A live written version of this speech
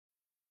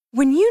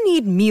When you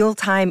need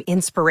mealtime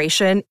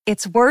inspiration,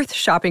 it's worth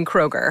shopping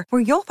Kroger,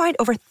 where you'll find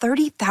over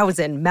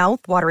 30,000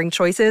 mouth-watering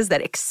choices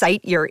that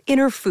excite your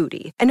inner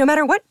foodie. And no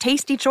matter what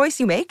tasty choice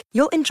you make,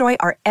 you'll enjoy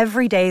our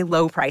everyday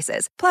low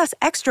prices, plus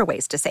extra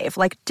ways to save,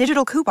 like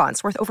digital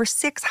coupons worth over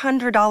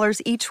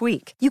 $600 each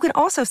week. You can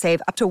also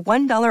save up to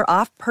 $1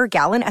 off per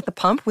gallon at the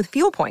pump with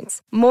fuel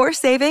points. More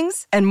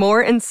savings and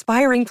more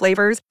inspiring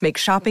flavors make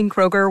shopping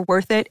Kroger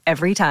worth it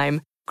every time.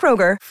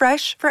 Kroger,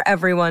 fresh for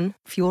everyone.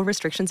 Fuel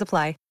restrictions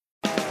apply.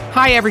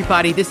 Hi,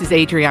 everybody. This is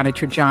Adriana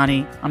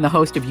Trajani. I'm the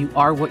host of You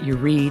Are What You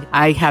Read.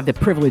 I have the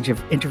privilege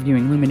of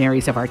interviewing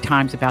luminaries of our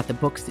times about the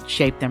books that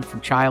shaped them from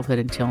childhood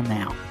until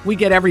now. We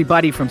get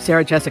everybody from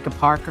Sarah Jessica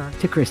Parker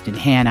to Kristen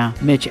Hanna,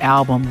 Mitch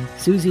Albom,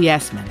 Susie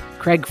Essman,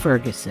 Craig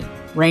Ferguson,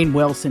 Rainn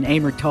Wilson,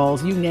 Amor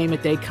Tolls, you name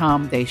it, they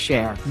come, they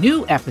share.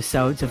 New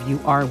episodes of You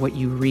Are What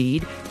You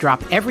Read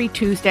drop every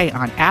Tuesday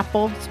on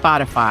Apple,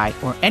 Spotify,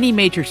 or any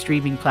major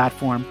streaming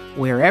platform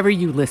wherever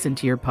you listen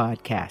to your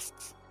podcasts.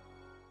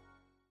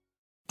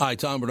 Hi,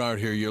 Tom Bernard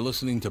here. You're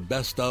listening to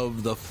Best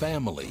of the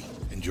Family.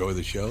 Enjoy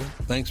the show.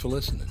 Thanks for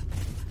listening.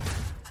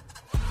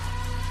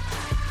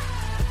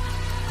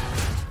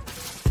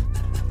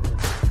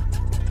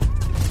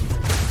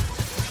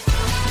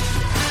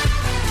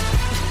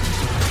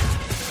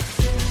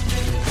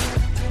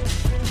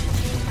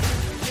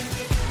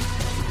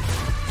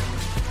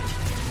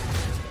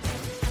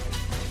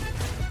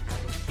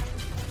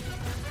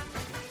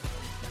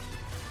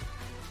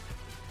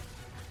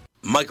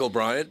 Michael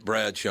Bryant,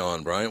 Bradshaw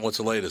and Bryant, what's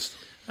the latest?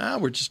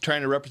 We're just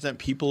trying to represent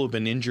people who've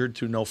been injured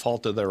through no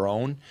fault of their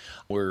own.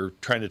 We're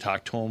trying to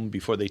talk to them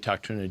before they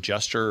talk to an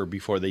adjuster or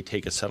before they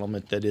take a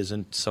settlement that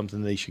isn't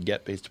something they should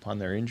get based upon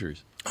their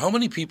injuries. How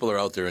many people are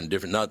out there in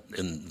different, not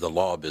in the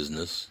law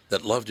business,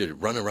 that love to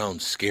run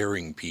around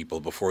scaring people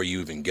before you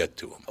even get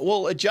to them?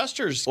 Well,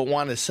 adjusters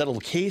want to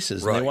settle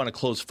cases and they want to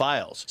close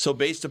files. So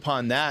based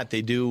upon that,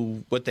 they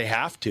do what they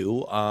have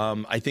to.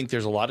 I think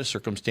there's a lot of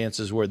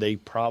circumstances where they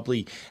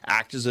probably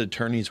act as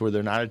attorneys where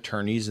they're not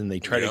attorneys and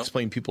they try to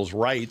explain people's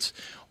rights,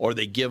 or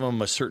they give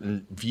them a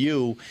certain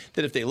view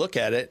that if they look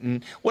at it,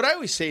 and what I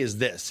always say is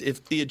this,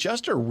 if the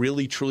adjuster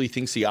really truly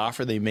thinks the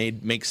offer they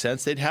made makes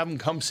sense, they'd have them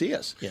come see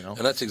us, you know.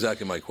 And that's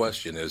exactly my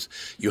question is,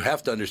 you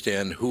have to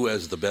understand who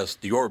has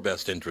your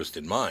best interest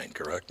in mind,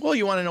 correct? Well,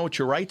 you want to know what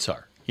your rights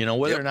are. You know,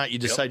 whether or not you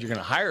decide you're going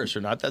to hire us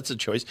or not, that's a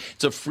choice.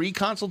 It's a free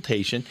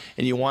consultation,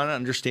 and you want to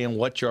understand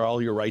what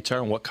all your rights are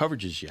and what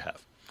coverages you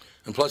have.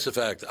 And plus the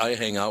fact I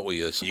hang out with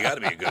you, so you got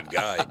to be a good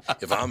guy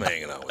if I'm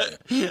hanging out with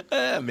you.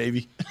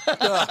 Maybe.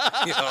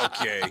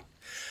 Okay.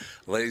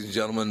 Ladies and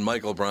gentlemen,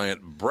 Michael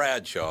Bryant,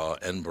 Bradshaw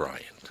and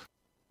Bryant.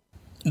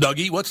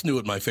 Dougie, what's new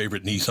at my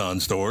favorite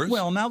Nissan stores?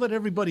 Well, now that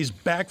everybody's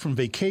back from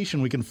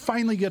vacation, we can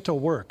finally get to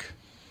work.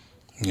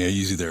 Yeah,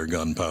 easy there,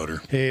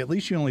 gunpowder. Hey, at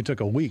least you only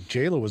took a week.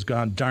 J-Lo was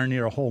gone darn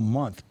near a whole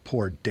month.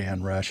 Poor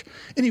Dan Rush.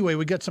 Anyway,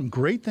 we got some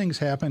great things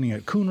happening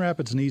at Coon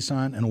Rapids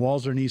Nissan and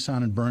Walser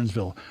Nissan in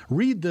Burnsville.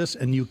 Read this,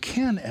 and you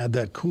can add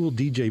that cool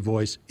DJ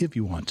voice if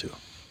you want to.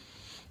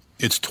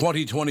 It's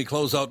 2020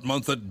 closeout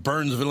month at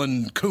Burnsville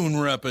and Coon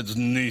Rapids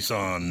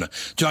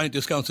Nissan. Giant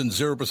discounts and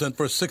 0%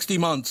 for 60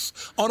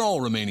 months on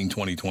all remaining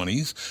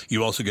 2020s.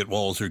 You also get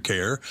Walser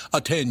Care, a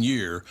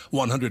 10-year,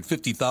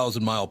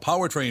 150,000-mile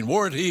powertrain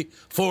warranty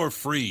for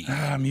free.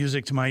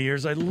 Music to my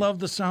ears. I love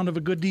the sound of a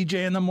good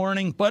DJ in the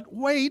morning. But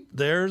wait,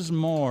 there's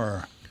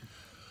more.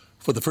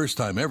 For the first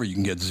time ever, you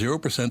can get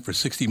 0% for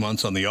 60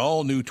 months on the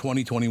all-new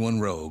 2021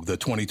 Rogue. The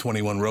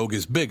 2021 Rogue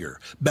is bigger,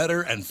 better,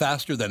 and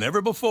faster than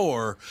ever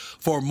before.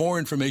 For more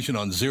information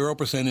on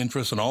 0%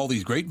 interest on all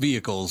these great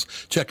vehicles,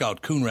 check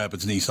out Coon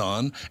Rapids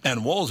Nissan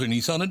and Walser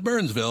Nissan at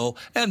Burnsville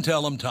and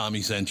tell them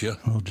Tommy sent you.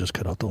 I'll just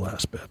cut out the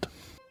last bit.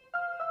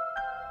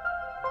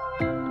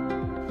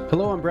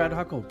 Hello, I'm Brad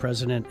Huckle,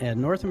 President at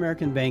North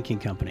American Banking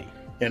Company.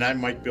 And I'm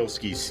Mike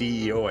Bilski,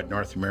 CEO at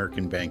North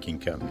American Banking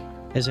Company.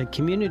 As a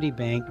community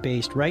bank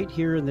based right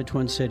here in the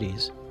Twin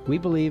Cities, we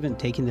believe in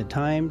taking the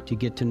time to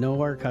get to know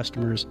our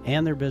customers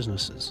and their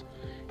businesses.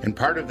 And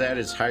part of that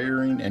is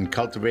hiring and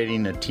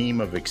cultivating a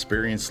team of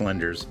experienced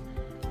lenders.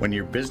 When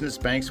your business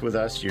banks with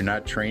us, you're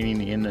not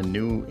training in a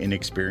new,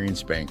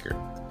 inexperienced banker.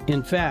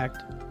 In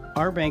fact,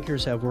 our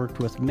bankers have worked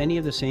with many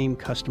of the same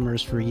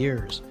customers for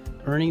years,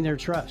 earning their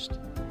trust.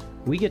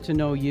 We get to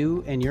know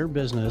you and your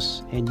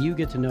business, and you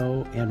get to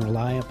know and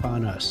rely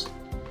upon us.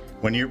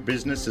 When your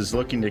business is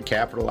looking to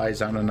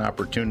capitalize on an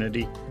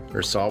opportunity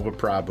or solve a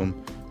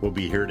problem, we'll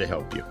be here to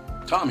help you.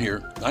 Tom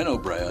here. I know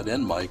Brad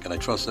and Mike, and I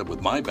trust that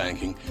with my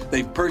banking,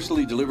 they've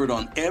personally delivered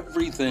on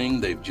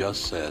everything they've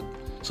just said.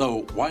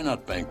 So why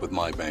not bank with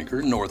my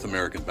banker, North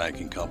American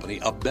Banking Company,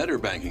 a better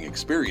banking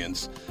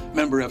experience,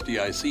 member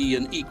FDIC,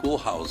 and equal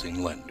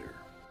housing lender.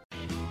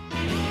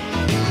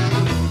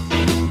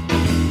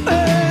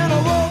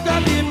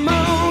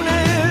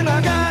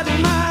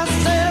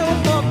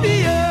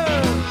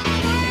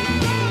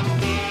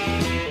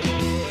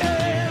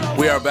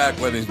 We are back,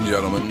 ladies and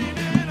gentlemen.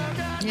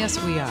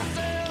 Yes, we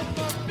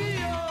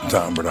are.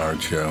 Tom Bernard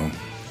Show.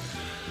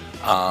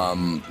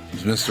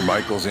 Is Mr.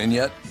 Michaels in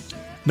yet?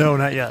 No,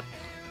 not yet.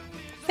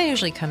 They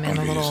usually come in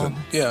a little.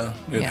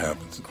 It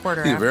happens.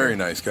 Quarter He's a after. very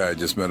nice guy. I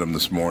just met him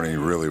this morning.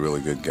 Really,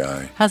 really good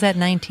guy. How's that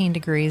 19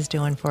 degrees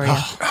doing for you?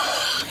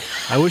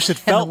 I wish it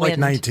felt like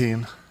wind.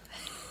 19.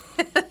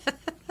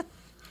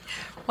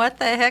 What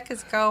the heck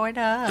is going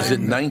on? Is it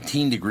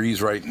 19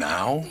 degrees right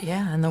now?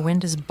 Yeah, and the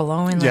wind is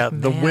blowing Yeah,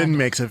 like the mad. wind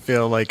makes it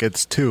feel like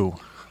it's 2.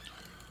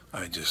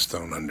 I just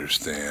don't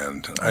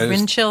understand.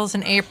 Wind chills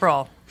in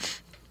April.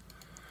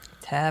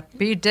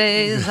 Happy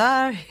days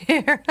are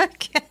here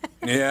again.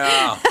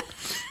 Yeah.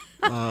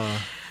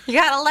 You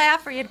gotta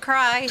laugh or you'd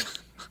cry.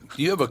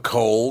 Do you have a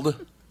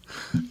cold?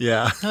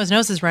 Yeah. No, his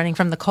nose is running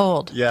from the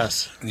cold.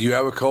 Yes. Do you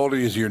have a cold, or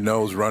is your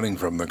nose running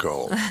from the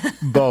cold?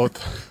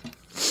 Both.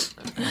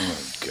 Oh,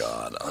 my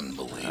God.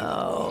 Unbelievable.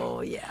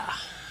 Oh, yeah.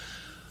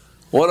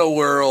 What a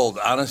world.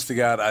 Honest to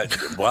God.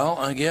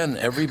 Again,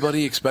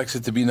 everybody expects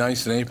it to be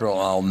nice in April.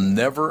 I'll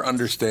never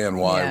understand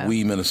why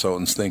we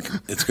Minnesotans think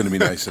it's going to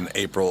be nice in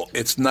April.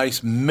 It's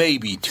nice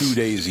maybe 2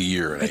 days a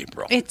year in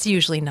April. It's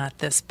usually not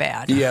this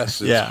bad.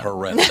 Yes, it's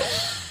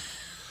horrendous.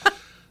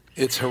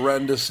 It's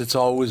horrendous. It's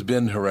always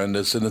been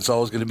horrendous, and it's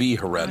always going to be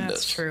horrendous.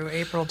 That's true.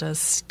 April does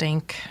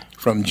stink.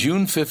 From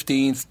June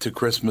 15th to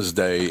Christmas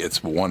Day,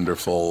 it's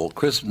wonderful.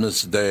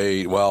 Christmas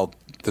Day, well,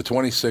 the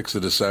 26th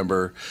of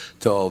December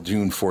till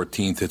June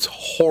 14th, it's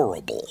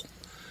horrible.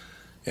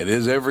 It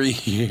is every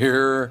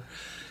year,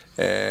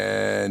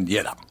 and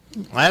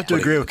I have to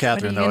agree with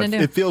Catherine, though.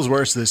 It feels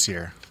worse this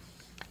year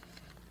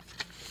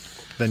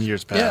than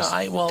years past.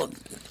 I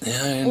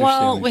understand.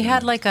 Well, we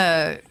had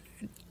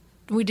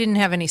we didn't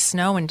have any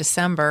snow in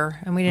December,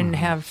 and we didn't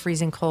have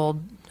freezing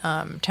cold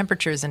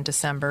temperatures in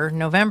December.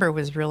 November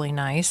was really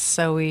nice,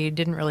 so we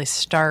didn't really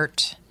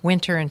start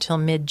winter until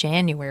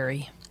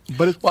mid-January.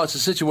 But it's a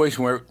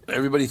situation where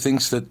everybody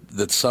thinks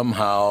that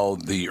somehow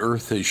the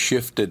Earth has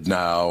shifted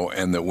now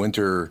and that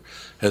winter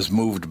has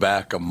moved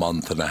back a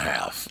month and a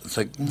half. It's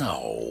like,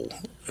 no.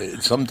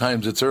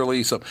 Sometimes it's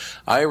early. So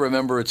I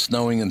remember it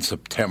snowing in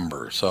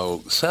September.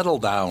 So settle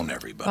down,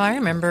 everybody. Well, I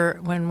remember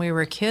when we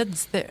were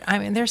kids.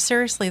 There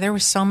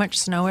was so much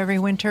snow every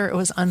winter. It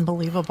was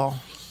unbelievable.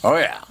 Oh,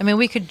 yeah. I mean,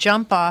 we could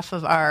jump off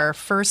of our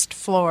first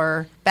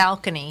floor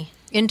balcony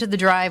into the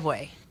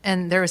driveway.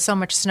 And there was so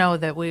much snow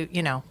that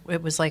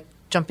it was like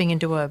jumping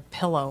into a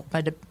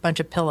bunch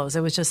of pillows.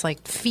 It was just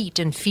like feet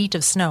and feet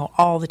of snow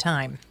all the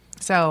time.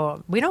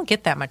 So we don't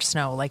get that much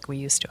snow like we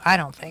used to, I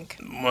don't think.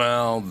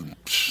 Well,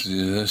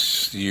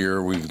 this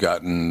year we've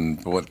gotten,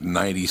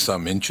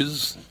 90-some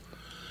inches?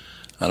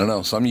 I don't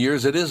know. Some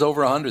years it is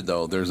over 100,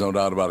 though. There's no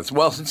doubt about it.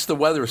 Well, since the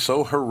weather is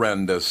so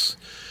horrendous,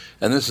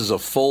 and this is a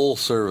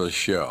full-service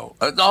show,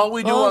 all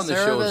we do on the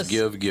show is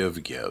give.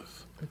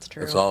 That's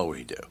true. That's all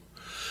we do.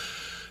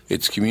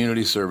 It's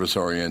community service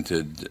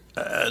oriented.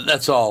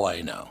 That's all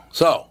I know.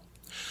 So,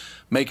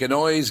 make a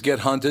noise, get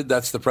hunted.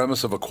 That's the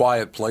premise of A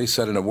Quiet Place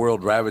set in a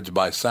world ravaged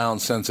by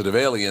sound-sensitive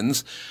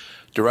aliens.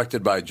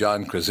 Directed by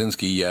John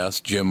Krasinski, yes,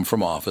 Jim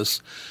from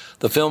Office.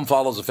 The film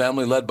follows a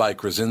family led by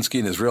Krasinski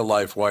and his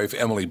real-life wife,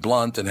 Emily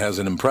Blunt, and has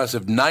an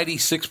impressive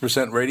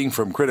 96% rating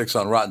from critics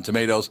on Rotten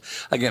Tomatoes.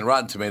 Again,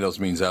 Rotten Tomatoes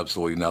means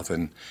absolutely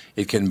nothing.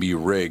 It can be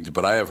rigged,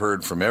 but I have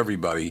heard from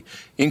everybody,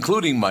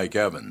 including Mike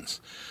Evans,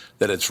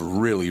 that it's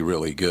really,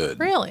 really good.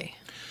 Really?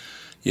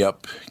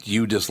 Yep.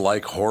 You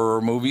dislike horror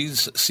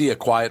movies? See A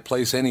Quiet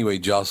Place anyway,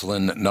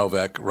 Jocelyn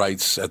Novak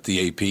writes at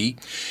the AP.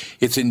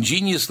 It's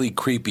ingeniously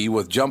creepy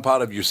with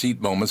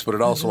jump-out-of-your-seat moments, but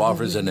it also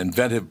offers an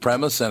inventive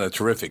premise and a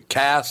terrific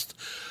cast.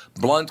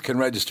 Blunt can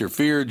register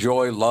fear,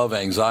 joy, love,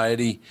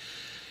 anxiety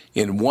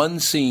in one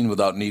scene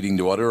without needing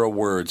to utter a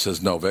word,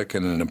 says Novak,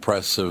 and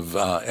impressive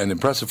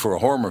for a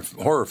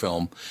horror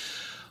film.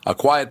 A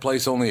Quiet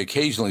Place only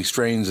occasionally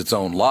strains its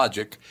own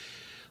logic.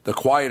 The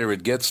quieter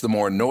it gets, the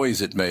more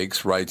noise it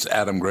makes, writes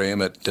Adam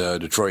Graham at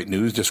Detroit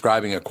News,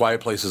 describing A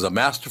Quiet Place as a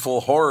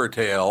masterful horror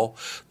tale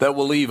that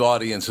will leave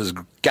audiences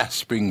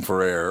gasping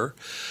for air.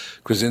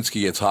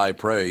 Krasinski gets high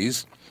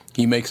praise.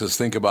 He makes us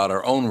think about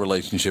our own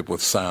relationship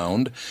with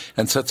sound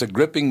and sets a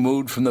gripping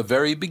mood from the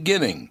very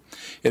beginning.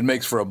 It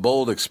makes for a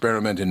bold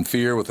experiment in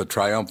fear with a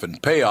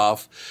triumphant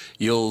payoff.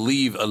 You'll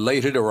leave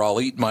elated or I'll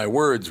eat my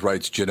words,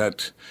 writes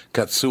Jeanette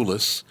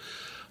Katsoulis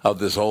of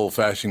this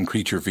old-fashioned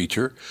creature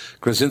feature.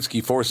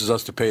 Krasinski forces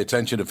us to pay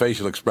attention to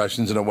facial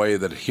expressions in a way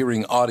that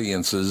hearing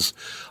audiences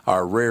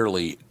are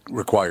rarely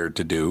required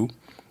to do.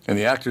 And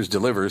the actors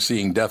deliver,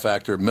 seeing deaf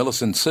actor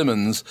Millicent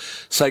Simmons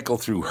cycle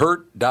through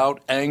hurt,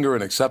 doubt, anger,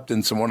 and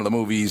acceptance in one of the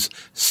movie's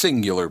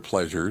singular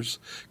pleasures.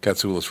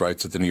 Katsoulis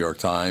writes at the New York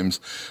Times,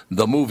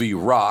 the movie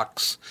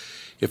rocks.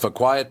 If A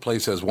Quiet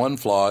Place has one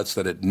flaw, it's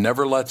that it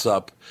never lets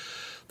up.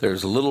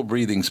 There's little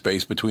breathing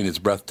space between its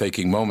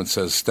breathtaking moments,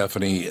 says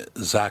Stephanie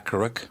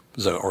Zacharuk,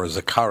 or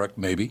Zacharuk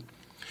maybe.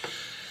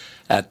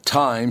 At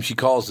times, she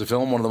calls the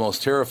film one of the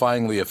most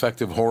terrifyingly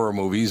effective horror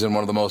movies and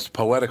one of the most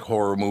poetic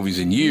horror movies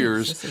in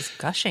years. This is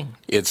gushing.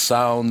 Its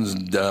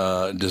sound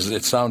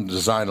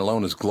design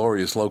alone is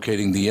glorious,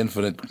 locating the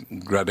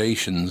infinite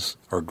gradations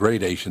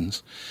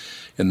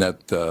in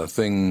that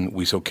thing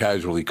we so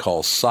casually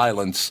call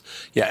silence.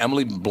 Yeah,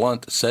 Emily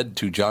Blunt said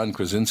to John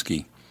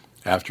Krasinski,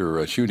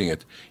 after shooting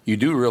it, you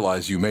do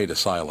realize you made a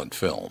silent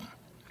film.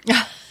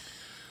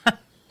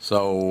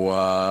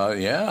 So,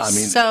 yeah, I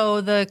mean...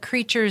 So the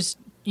creatures,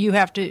 you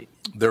have to...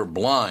 They're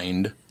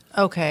blind.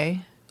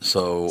 Okay.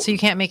 So you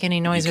can't make any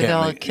noise or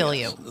they'll kill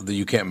you.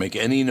 You can't make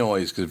any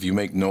noise because if you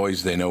make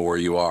noise, they know where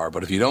you are.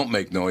 But if you don't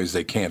make noise,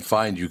 they can't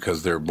find you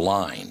because they're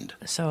blind.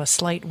 So a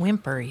slight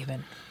whimper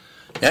even.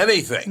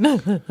 Anything.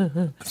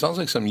 It sounds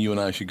like something you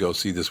and I should go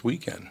see this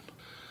weekend.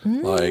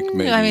 Like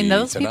maybe I mean,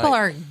 those tonight. people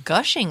are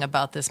gushing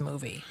about this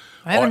movie.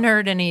 I haven't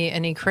heard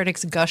any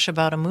critics gush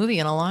about a movie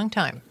in a long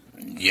time.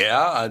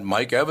 Yeah,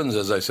 Mike Evans,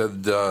 as I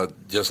said,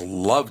 just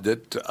loved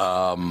it.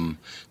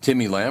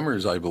 Timmy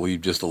Lammers, I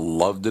believe, just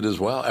loved it as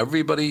well.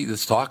 Everybody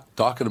that's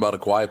talking about A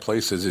Quiet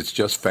Place says it's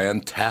just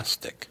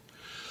fantastic.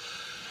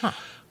 Huh.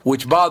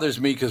 Which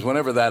bothers me because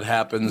whenever that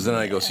happens, then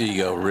I go,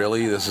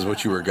 really? This is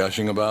what you were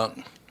gushing about?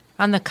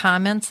 On the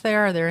comments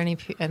there, are there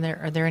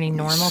any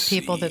normal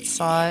people that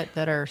saw it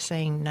that are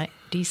saying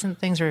decent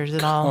things, or is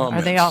it all?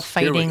 Are they all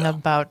fighting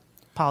about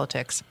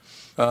politics?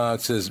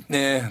 It says,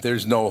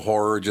 there's no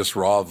horror, just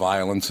raw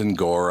violence and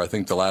gore. I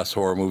think the last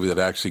horror movie that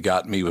actually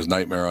got me was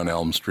Nightmare on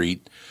Elm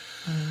Street.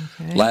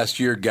 Okay. Last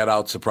year, Get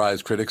Out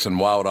surprised critics and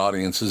wowed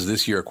audiences.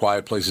 This year, A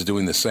Quiet Place is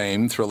doing the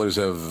same. Thrillers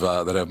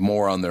that have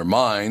more on their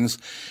minds.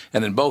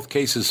 And in both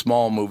cases,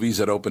 small movies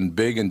that opened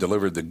big and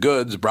delivered the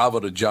goods. Bravo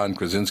to John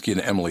Krasinski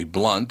and Emily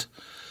Blunt.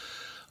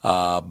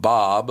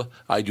 Bob,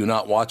 I do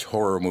not watch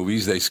horror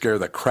movies. They scare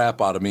the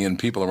crap out of me, and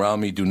people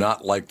around me do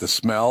not like the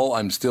smell.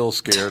 I'm still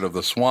scared of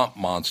the swamp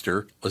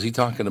monster. Was he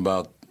talking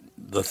about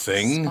The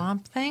Thing?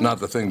 Swamp Thing? Not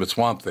The Thing, but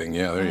Swamp Thing.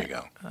 Yeah, there you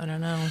go. I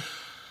don't know.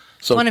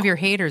 So, one of your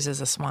haters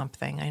is a Swamp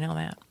Thing. I know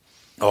that.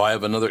 Oh, I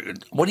have another.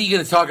 What are you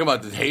going to talk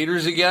about? The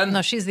haters again?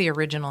 No, she's the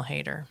original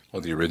hater. Oh,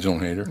 the original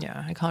hater?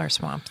 Yeah, I call her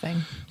Swamp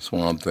Thing.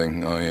 Swamp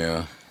Thing. Oh,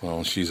 yeah. Well,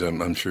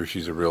 I'm sure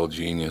she's a real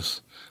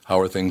genius. How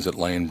are things at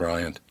Lane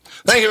Bryant?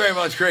 Thank you very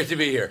much. Great to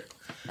be here.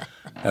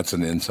 That's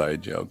an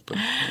inside joke, but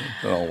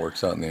it all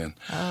works out in the end.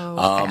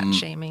 Oh, fat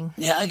shaming.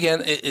 Yeah,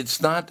 again,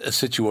 it's not a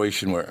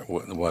situation where,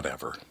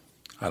 whatever.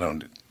 I don't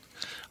know.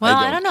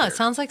 care. It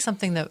sounds like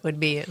something that would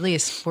be at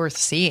least worth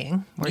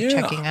seeing, worth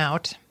checking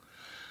out.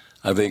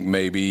 I think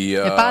maybe...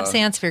 if Bob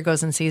Sansevier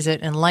goes and sees it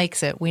and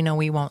likes it, we know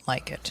we won't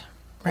like it.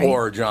 Right?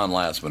 Or John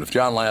Lastman. If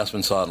John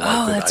Lastman saw it and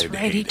liked it, that's I'd right.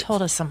 hate He it.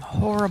 told us some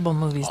horrible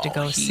movies to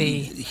go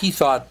see. He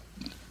thought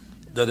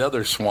that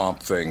other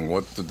Swamp Thing,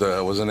 what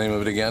was the name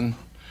of it again?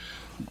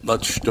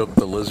 Let's Shtook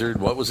the Lizard.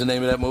 What was the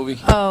name of that movie?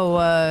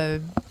 Oh,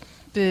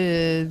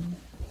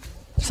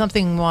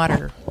 something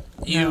water.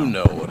 You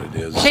know what it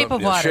is. Shape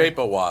of Water. Shape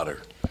of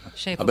Water.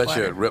 Shape of Water. I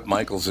bet you Rip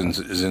Michaels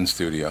is in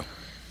studio.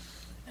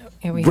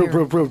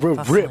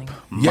 Rip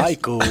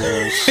Michaels.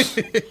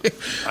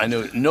 I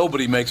know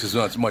nobody makes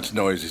as much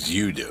noise as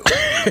you do.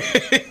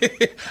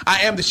 I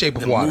am the Shape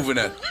of Water. Moving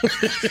it.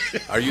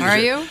 Are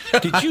you?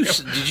 Did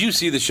you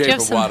see the Shape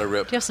of Water,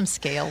 Rip? Do you have some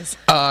scales?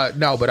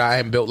 No, but I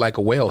am built like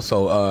a whale,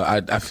 so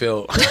I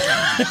feel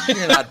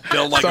you're not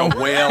built like a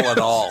whale at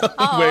all. Wait,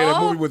 that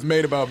movie was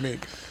made about me.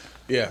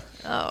 Yeah.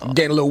 Oh.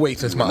 Gained a little weight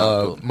since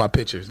my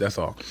pictures. That's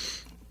all.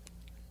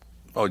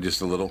 Oh,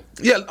 just a little?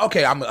 Yeah,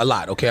 okay, I'm a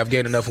lot. Okay, I've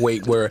gained enough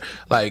weight where,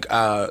 like,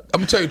 I'm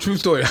going to tell you a true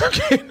story.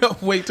 I've gained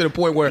enough weight to the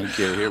point where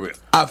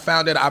I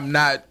found that I'm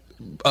not,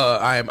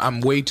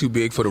 I'm way too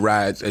big for the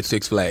rides at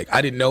Six Flags.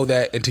 I didn't know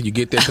that until you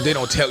get there because they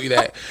don't tell you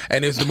that.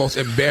 And it's the most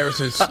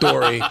embarrassing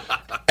story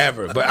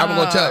ever. But I'm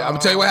going to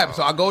tell you what happened.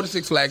 So I go to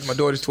Six Flags. My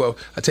daughter's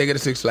 12. I take her to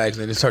Six Flags,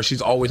 and it's her.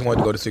 She's always wanted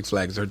to go to Six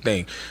Flags. It's her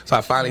thing. So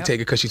I finally take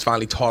her because she's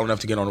finally tall enough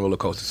to get on a roller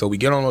coaster. So we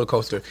get on a roller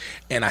coaster,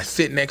 and I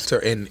sit next to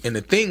her, and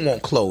the thing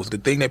won't close. The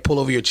thing they pull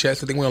over your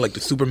chest, the thing where like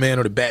the Superman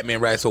or the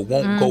Batman ride, so it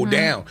won't go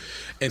down.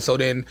 And so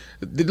then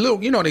the little,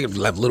 they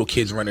have little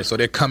kids running, so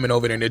they're coming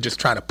over there, and they're just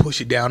trying to push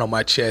it down on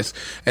my chest,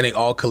 and they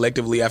all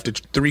collectively, after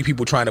 3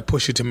 people trying to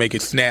push it to make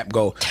it snap,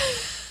 go,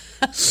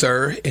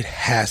 "Sir, it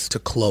has to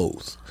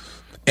close."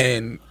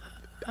 And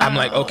I'm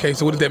like, okay,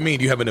 so what does that mean?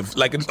 Do you have on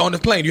the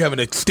plane, do you have an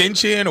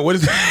extension or what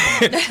is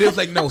that? It was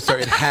like, no, sir,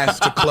 it has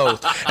to close.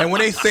 And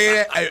when they say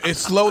that, it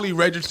slowly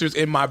registers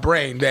in my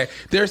brain that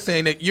they're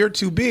saying that you're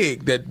too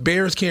big, that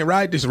bears can't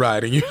ride this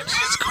ride, and you're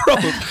just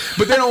gross.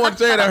 But they don't want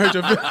to say it. I heard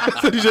your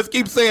so you just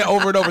keep saying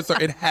over and over, sir,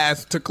 it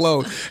has to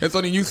close. And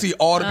so then you see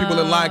all the people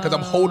in line because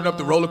I'm holding up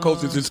the roller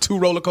coasters. There's 2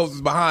 roller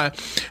coasters behind.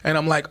 And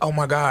I'm like, oh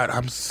my God,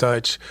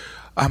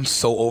 I'm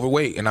so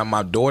overweight, and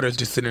my daughter's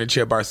just sitting in a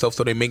chair by herself,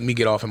 so they make me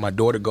get off, and my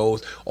daughter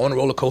goes on a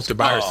roller coaster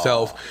by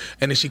herself,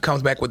 and then she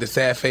comes back with a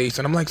sad face,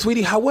 and I'm like,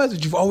 "Sweetie, how was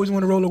it? You've always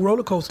wanted to roll a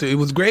roller coaster. It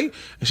was great."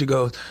 And she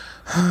goes,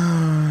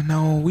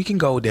 "No, we can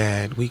go,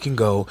 Dad. We can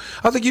go."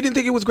 I was like, "You didn't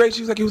think it was great?"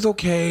 She was like, "It was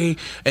okay."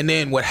 And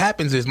then what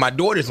happens is my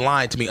daughter's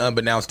lying to me,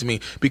 unbeknownst to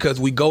me, because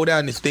we go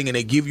down this thing and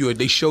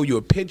they show you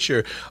a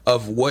picture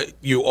of what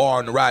you are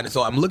on the ride. And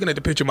so I'm looking at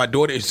the picture. My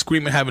daughter is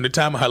screaming, having the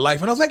time of her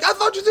life. And I was like, "I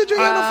thought you said you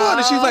had no fun."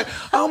 And she's like,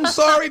 "I'm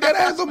sorry, Dad. I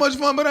had so much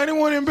fun, but I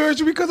didn't want to embarrass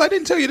you because I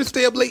didn't tell you to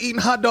stay up late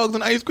eating hot dogs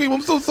and ice cream.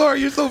 I'm so sorry.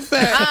 You're so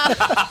fat."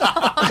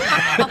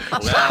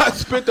 So I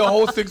spent the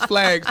whole Six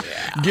Flags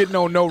getting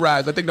on no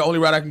rides. I think the only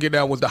ride I can get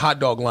down was the hot hot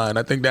dog line.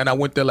 I think that I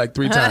went there like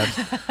 3 times.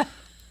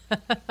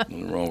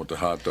 Nothing wrong with the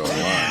hot dog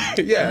line.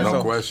 Yeah,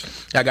 no question.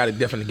 I got to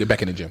definitely get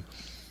back in the gym.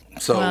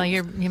 So, well,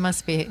 you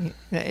must be.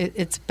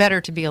 It's better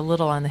to be a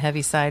little on the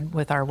heavy side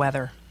with our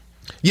weather.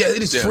 Yeah,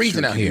 it is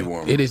freezing out here.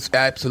 It is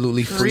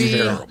absolutely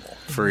freezing.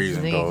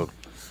 Freezing cold.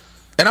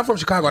 And I'm from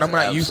Chicago, and I'm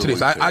not used to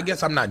this. I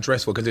guess I'm not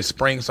dressed for because it's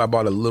spring, so I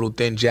bought a little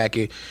thin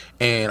jacket,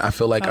 and I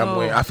feel like I'm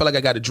wearing. I feel like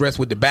I got to dress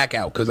with the back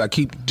out because I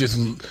keep just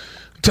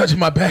touching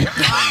my back.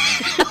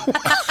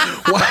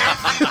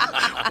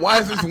 Why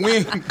is this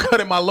wind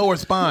cutting my lower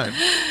spine?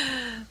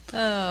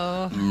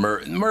 Oh,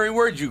 Murray,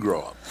 where'd you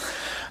grow up?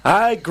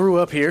 I grew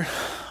up here.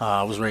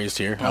 I was raised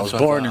here. I was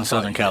born in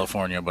Southern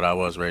California, but I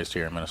was raised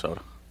here in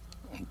Minnesota.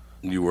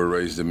 You were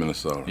raised in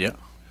Minnesota? Yeah.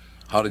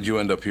 How did you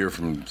end up here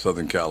from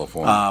Southern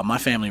California? My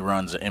family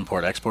runs an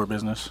import-export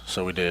business,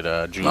 so we did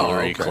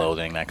jewelry,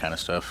 clothing, that kind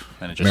of stuff.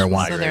 And it just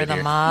so they're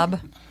the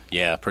mob?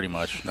 Yeah, pretty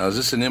much. Now, is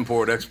this an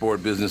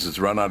import-export business that's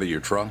run out of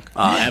your trunk?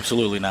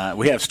 Absolutely not.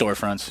 We have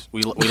storefronts.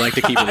 We like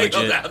to keep it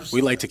legit.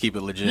 We like to keep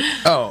it legit.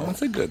 Oh,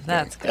 that's a good thing.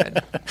 That's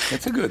good.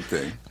 That's a good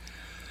thing.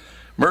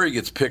 Murray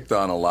gets picked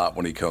on a lot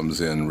when he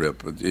comes in,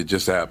 Rip. It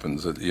just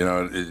happens.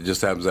 It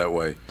just happens that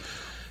way.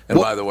 And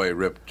by the way,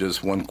 Rip,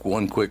 just one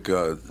quick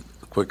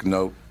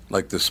note.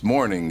 Like this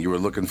morning, you were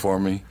looking for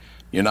me.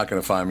 You're not going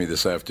to find me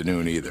this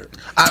afternoon either.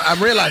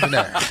 I'm realizing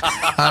that.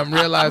 I'm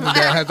realizing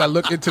that as I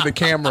look into the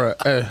camera,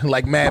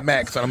 like Mad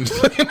Max, and I'm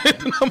just looking at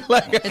it, and I'm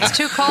like, it's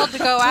too cold to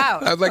go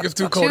out. I was like, it's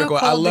too cold to go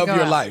out. I love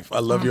your life. I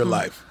love your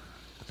life.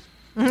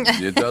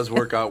 It does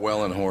work out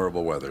well in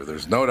horrible weather.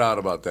 There's no doubt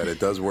about that.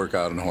 It does work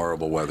out in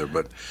horrible weather.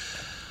 But,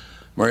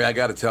 Murray, I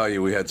got to tell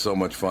you, we had so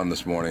much fun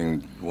this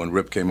morning when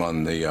Rip came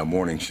on the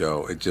morning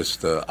show. It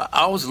just, I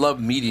always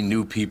love meeting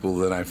new people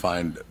that I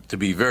find to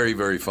be very,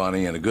 very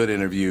funny and a good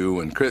interview.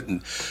 And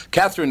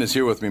Catherine is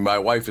here with me. My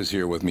wife is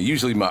here with me.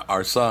 Usually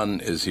our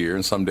son is here,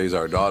 and some days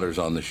our daughter's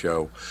on the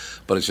show.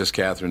 But it's just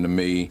Catherine and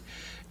me.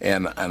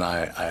 And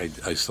I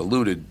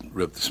saluted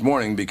Rip this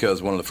morning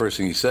because one of the first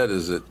things he said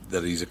is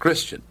that he's a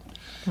Christian.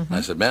 Mm-hmm.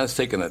 I said, man,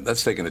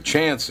 that's taking a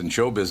chance in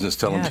show business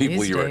telling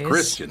people you're a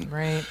Christian.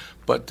 Right.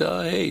 But,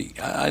 hey,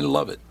 I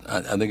love it.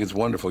 I think it's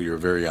wonderful. You're a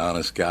very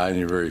honest guy, and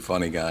you're a very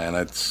funny guy, and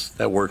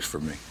that works for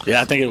me.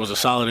 Yeah, I think it was a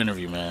solid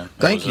interview, man.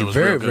 Thank you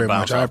very, very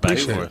much. I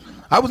appreciate it.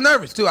 I was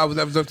nervous, too. I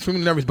was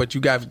extremely nervous, but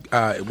you guys,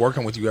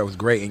 working with you guys was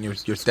great, and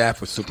your staff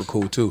was super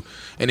cool, too.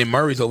 And then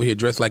Murray's over here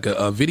dressed like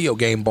a video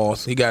game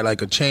boss. He got,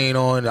 like, a chain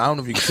on. I don't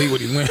know if you can see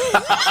what he's wearing.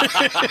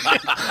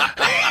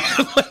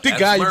 Like the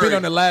guy you've been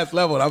on the last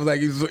level. I was like,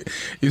 he's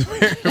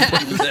wearing.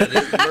 That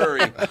is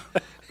Murray.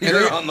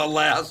 You're on the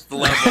last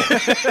level.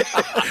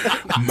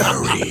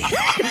 Murray.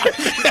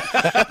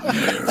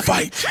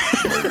 Fight.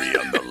 Murray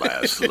on the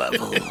last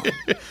level.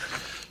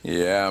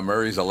 Yeah,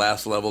 Murray's a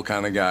last level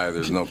kind of guy.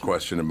 There's no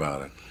question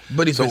about it.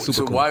 But he's super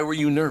so cool. Why were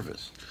you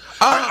nervous?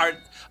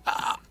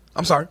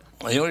 I'm sorry.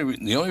 The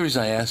only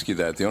reason I ask you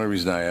that, the only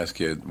reason I ask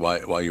you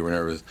why you were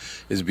nervous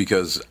is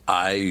because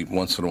I,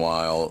 once in a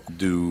while,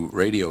 do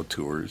radio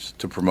tours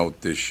to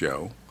promote this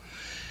show,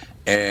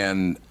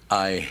 and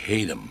I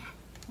hate them.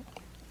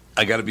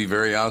 I got to be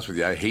very honest with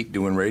you. I hate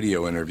doing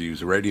radio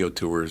interviews, radio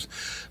tours,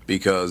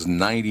 because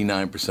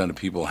 99% of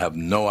people have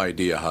no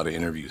idea how to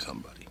interview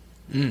somebody.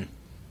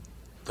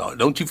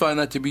 Don't you find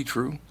that to be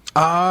true?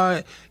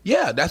 Yeah,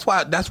 that's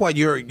why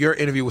your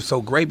interview was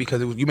so great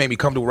because you made me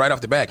comfortable right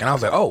off the back, and I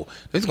was like, oh,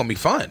 this is gonna be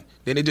fun.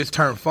 Then it just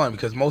turned fun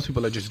because most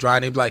people are just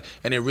driving,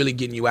 and they're really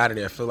getting you out of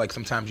there. I feel like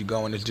sometimes you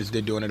go and it's just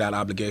they're doing it out of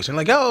obligation,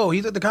 like, oh,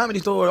 he's at the Comedy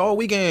Store all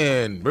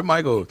weekend, Rip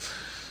Michaels,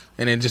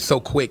 and then just so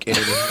quick. And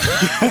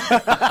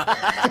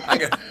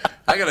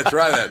I gotta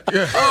try that.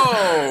 Yeah.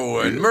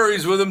 Oh, and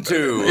Murray's with him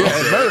too. Yeah,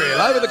 and Murray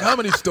live at the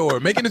Comedy Store,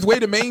 making his way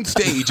to main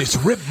stage. It's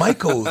Rip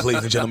Michaels,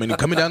 ladies and gentlemen,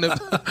 coming down there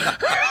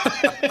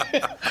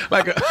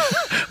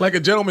like a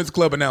gentleman's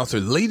club announcer.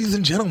 Ladies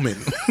and gentlemen,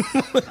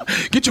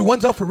 get your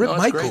ones out for Rip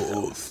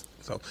Michaels.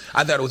 Great. So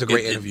I thought it was a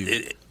great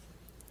interview.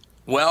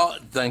 Well,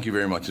 thank you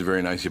very much. It's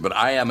very nice of you. But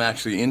I am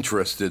actually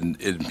interested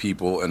in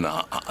people and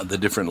the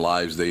different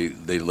lives they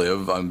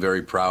live. I'm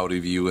very proud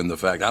of you and the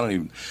fact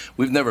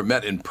we've never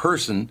met in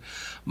person,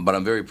 but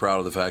I'm very proud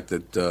of the fact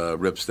that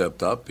Rip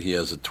stepped up. He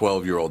has a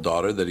 12-year-old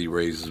daughter that he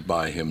raises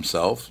by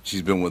himself.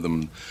 She's been with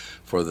him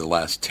for the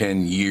last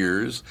 10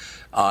 years.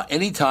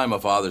 Anytime a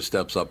father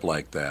steps up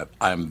like that,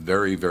 I'm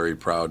very, very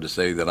proud to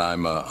say that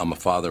I'm a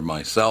father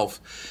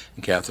myself.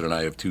 And Catherine and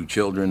I have 2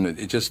 children.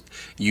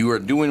 You are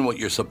doing what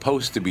you're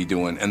supposed to be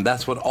doing, and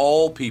that's what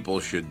all people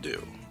should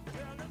do.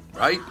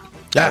 Right?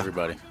 Yeah.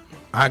 Everybody.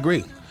 I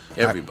agree.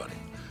 Everybody.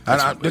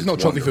 There's no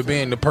trophy for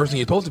being the person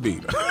you're supposed to be.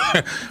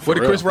 What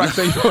did Chris Rock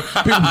say?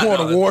 People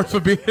want an award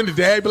for being the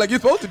dad. Be like, you're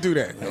supposed to do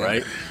that.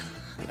 Right?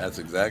 That's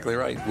exactly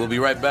right. We'll be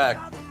right back.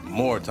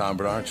 More Tom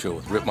Bernard Show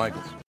with Rip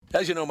Michaels.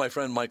 As you know, my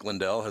friend Mike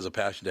Lindell has a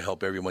passion to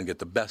help everyone get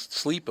the best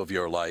sleep of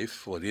your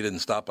life. Well, he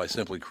didn't stop by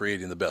simply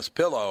creating the best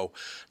pillow.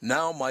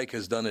 Now Mike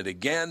has done it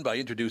again by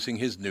introducing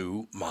his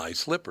new My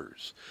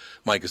Slippers.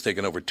 Mike has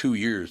taken over 2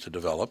 years to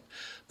develop.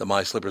 The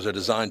My Slippers are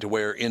designed to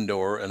wear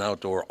indoor and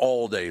outdoor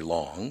all day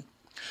long.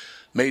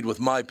 Made with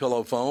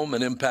MyPillow foam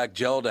and impact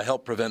gel to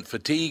help prevent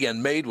fatigue,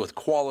 and made with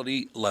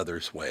quality leather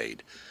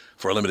suede.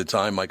 For a limited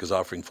time, Mike is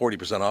offering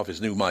 40% off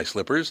his new My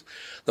Slippers.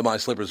 The My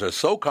Slippers are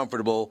so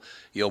comfortable,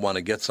 you'll want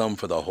to get some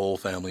for the whole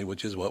family,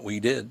 which is what we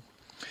did.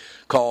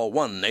 Call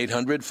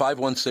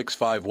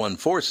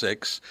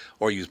 1-800-516-5146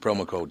 or use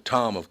promo code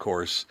TOM, of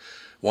course.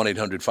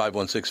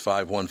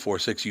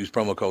 1-800-516-5146. Use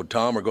promo code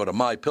TOM or go to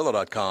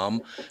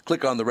MyPillow.com.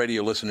 Click on the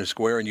radio listener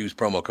square and use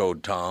promo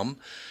code TOM.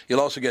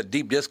 You'll also get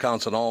deep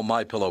discounts on all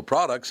MyPillow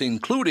products,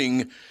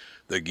 including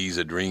the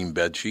Giza Dream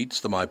bed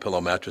sheets, the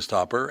MyPillow mattress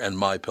topper, and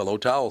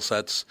MyPillow towel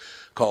sets.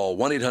 Call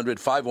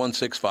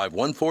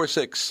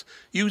 1-800-516-5146.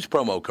 Use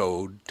promo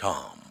code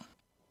TOM.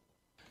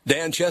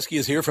 Dan Chesky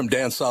is here from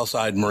Dan's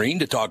Southside Marine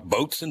to talk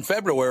boats in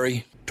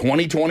February.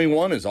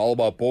 2021 is all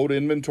about boat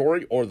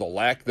inventory or the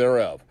lack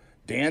thereof.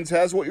 Dan's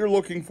has what you're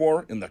looking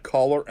for in the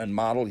color and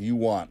model you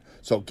want.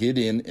 So get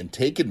in and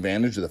take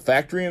advantage of the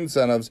factory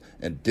incentives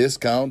and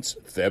discounts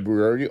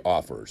February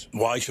offers.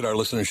 Why should our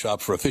listeners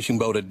shop for a fishing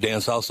boat at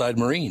Dan Southside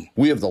Marine?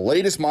 We have the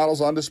latest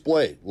models on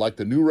display, like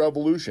the new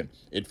Revolution.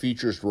 It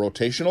features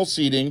rotational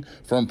seating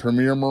from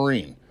Premier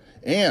Marine.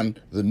 And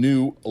the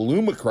new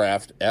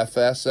Alumacraft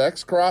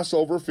FSX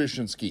crossover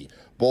fishing ski.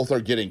 Both are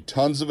getting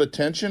tons of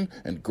attention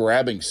and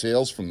grabbing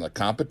sales from the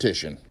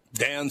competition.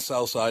 Dan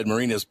Southside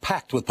Marine is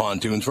packed with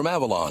pontoons from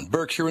Avalon,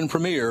 Berkshire, and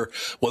Premier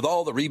with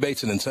all the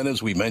rebates and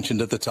incentives we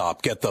mentioned at the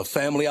top. Get the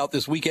family out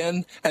this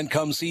weekend and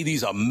come see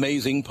these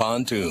amazing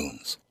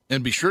pontoons.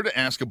 And be sure to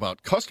ask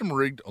about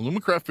custom-rigged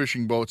Alumacraft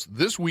fishing boats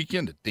this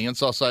weekend at Dan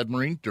Southside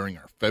Marine during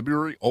our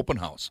February open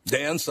house.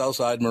 Dan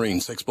Southside Marine,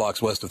 6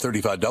 blocks west of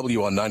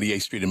 35W on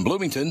 98th Street in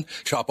Bloomington.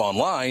 Shop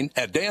online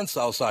at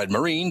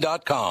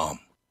dansouthsidemarine.com.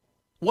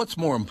 What's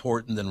more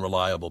important than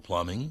reliable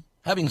plumbing?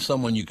 Having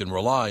someone you can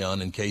rely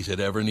on in case it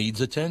ever needs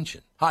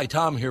attention. Hi,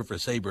 Tom here for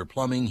Sabre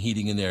Plumbing,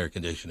 Heating, and Air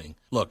Conditioning.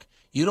 Look,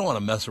 you don't want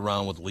to mess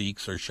around with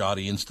leaks or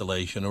shoddy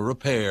installation or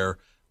repair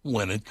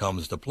when it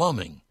comes to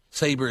plumbing.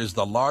 Sabre is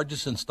the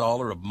largest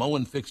installer of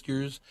Moen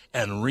fixtures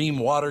and Rheem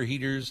water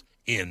heaters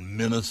in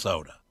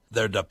Minnesota.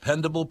 They're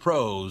dependable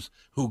pros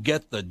who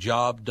get the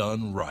job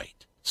done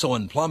right. So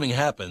when plumbing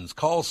happens,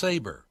 call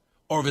Sabre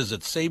or visit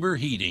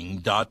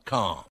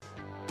saberheating.com.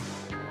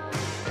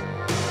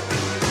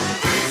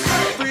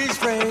 Freeze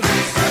frame,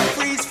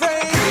 freeze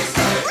frame,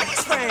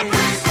 freeze frame.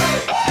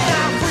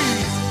 Now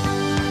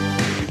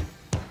freeze.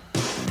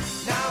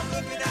 Now I'm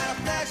looking at a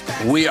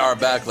flashback. We are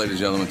back, ladies and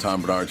gentlemen.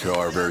 Tom Bernard Show.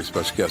 Our very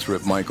special guest,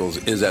 Rip Michaels,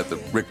 is at the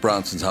Rick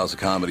Bronson's House of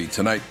Comedy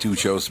tonight. 2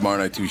 shows, tomorrow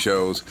night 2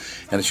 shows,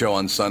 and a show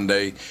on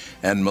Sunday.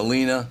 And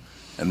Melina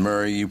and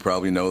Murray, you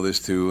probably know this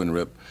too, and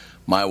Rip,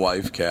 my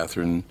wife,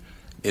 Catherine,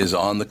 is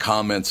on the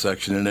comment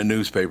section in the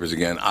newspapers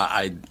again.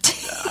 I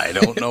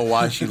don't know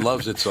why she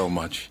loves it so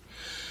much.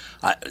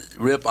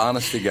 Rip,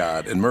 honest to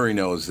God, and Murray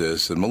knows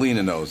this, and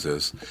Melina knows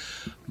this,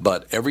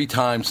 but every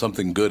time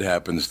something good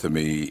happens to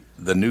me,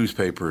 the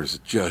newspapers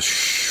just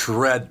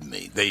shred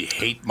me. They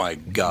hate my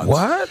guts.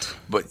 What?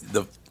 But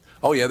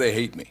they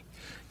hate me.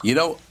 You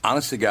know,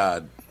 honest to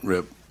God,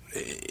 Rip,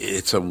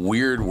 it's a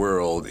weird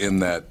world in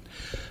that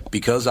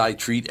because I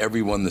treat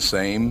everyone the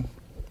same,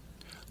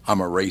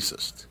 I'm a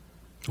racist.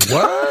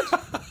 What?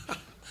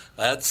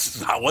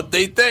 That's not what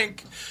they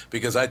think.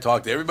 Because I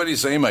talk to everybody the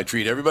same, I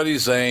treat everybody the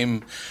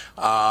same.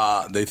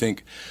 They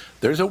think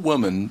there's a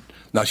woman.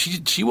 Now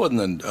she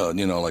wasn't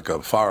like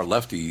a far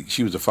lefty.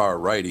 She was a far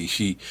righty.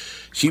 She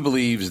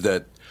believes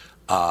that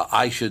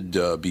I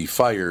should be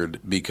fired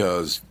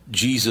because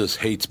Jesus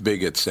hates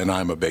bigots and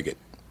I'm a bigot.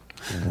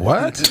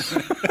 What?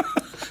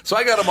 So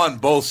I got them on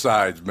both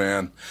sides,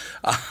 man.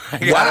 I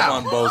got them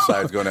on both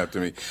sides going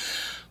after me.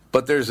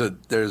 But there's a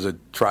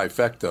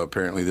trifecta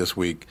apparently this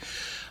week.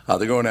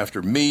 They're going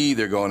after me.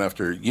 They're going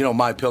after,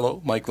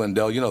 MyPillow, Mike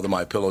Lindell. You know the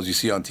MyPillows you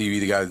see on TV.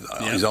 The guy,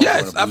 he's always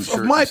wearing a blue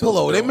shirt.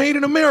 MyPillow. They made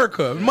in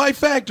America, in my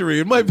factory,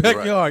 in my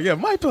backyard. Right. Yeah,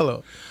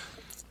 MyPillow.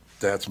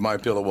 That's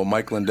MyPillow. Well,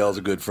 Mike Lindell's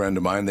a good friend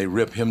of mine. They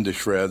rip him to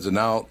shreds. And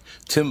now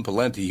Tim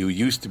Pawlenty, who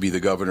used to be the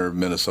governor of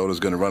Minnesota, is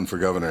going to run for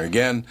governor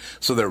again.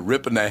 So they're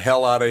ripping the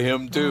hell out of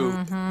him, too.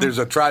 Mm-hmm. There's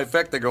a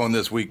trifecta going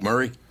this week,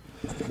 Murray.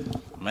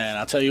 Man,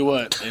 I'll tell you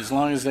what. As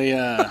long as they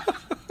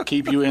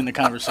keep you in the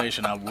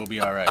conversation, we'll be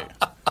all right.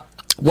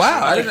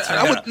 Wow,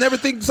 I would never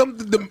think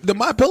the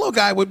MyPillow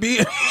guy would be.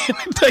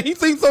 He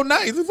seems so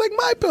nice. It's like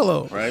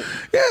MyPillow, right?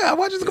 Yeah, I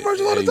watch his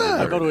commercials all the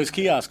time. I go to his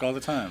kiosk all the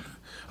time.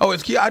 Oh,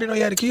 his kiosk? I didn't know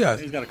he had a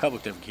kiosk. He's got a couple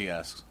of different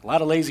kiosks. A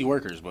lot of lazy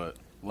workers, but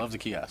love the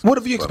kiosk. What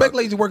if you expect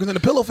lazy workers in the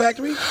pillow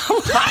factory?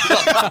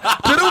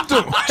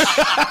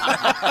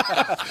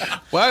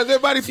 Why is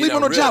everybody sleeping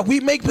on a job? We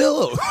make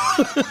pillows.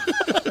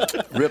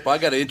 Rip, I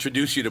got to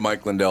introduce you to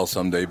Mike Lindell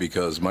someday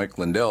because Mike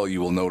Lindell, you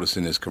will notice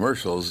in his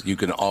commercials, you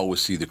can always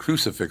see the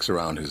crucifix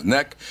around his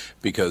neck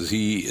because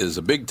he is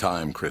a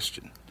big-time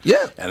Christian.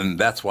 Yeah. And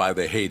that's why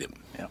they hate him.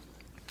 Yeah.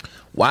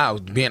 Wow,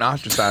 being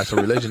ostracized for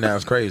religion now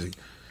is crazy.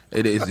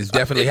 It is. It's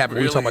definitely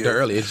happening. We were talking about that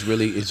earlier.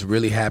 It's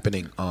really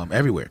happening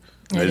everywhere.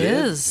 It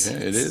is. Yeah,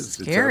 it is.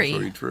 Scary. It's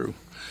very true.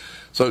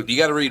 So you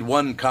got to read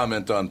one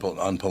comment on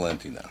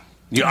Pawlenty now.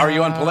 Are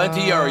you on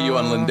Palenti, or are you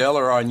on Lindell,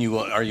 or are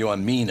you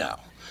on me now?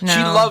 No.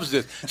 She loves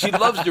this. She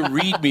loves to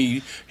read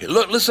me.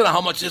 Look, listen to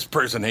how much this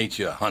person hates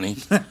you, honey.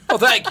 Oh,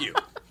 thank you.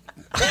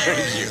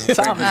 Thank you.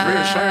 Tom is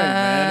reassuring,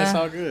 man. It's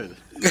all good.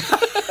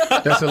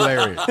 That's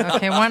hilarious.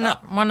 Okay,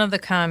 one of the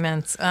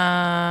comments.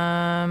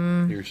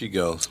 Here she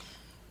goes.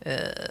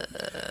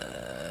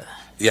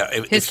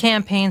 His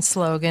campaign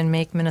slogan,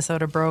 "Make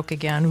Minnesota Broke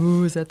Again."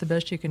 Ooh, is that the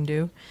best you can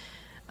do?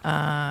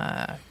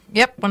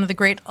 Yep, one of the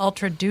great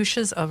ultra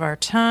douches of our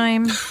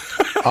time.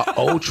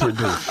 Ultra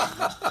douche.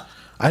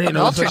 I didn't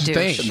know such a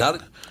thing.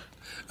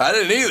 I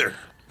didn't either.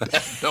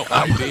 No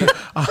idea.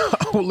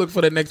 I'll look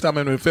for that next time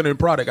I'm an Infinity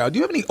product out. Do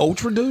you have any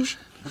ultra douche?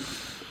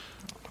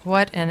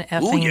 What an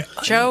effing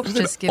joke.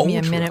 Just give me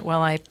a minute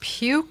while I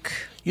puke.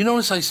 You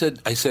notice I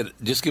said,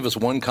 just give us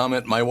one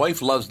comment. My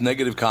wife loves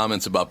negative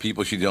comments about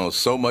people she knows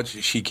so much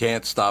she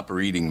can't stop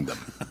reading them.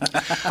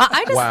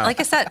 Like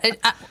I said,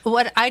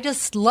 what I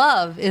just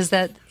love is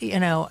that,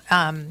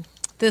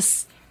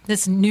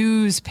 this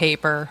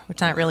newspaper, which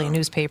is not really a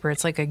newspaper,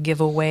 it's like a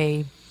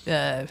giveaway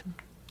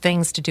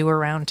things to do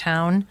around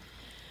town.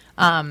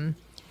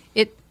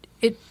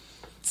 It's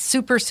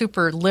super,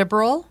 super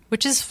liberal,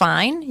 which is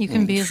fine. You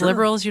can be as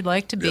liberal as you'd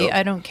like to be. Yep.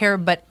 I don't care.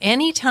 But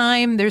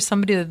anytime there's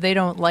somebody that they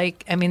don't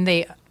like, I mean,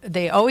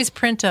 they always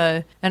print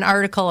an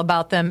article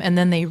about them and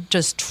then they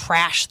just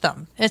trash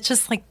them. It's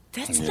just like,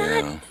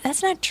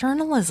 that's not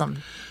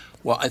journalism.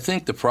 Well, I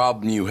think the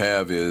problem you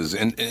have is,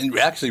 and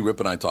actually Rip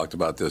and I talked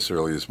about this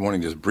earlier this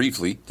morning just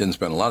briefly, didn't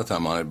spend a lot of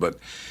time on it, but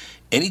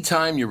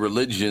anytime you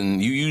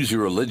use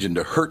your religion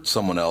to hurt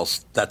someone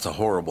else, that's a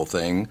horrible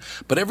thing.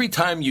 But every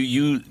time you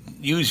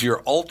use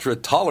your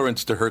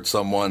ultra-tolerance to hurt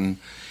someone,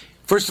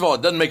 first of all,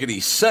 it doesn't make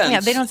any sense. Yeah,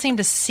 they don't seem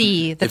to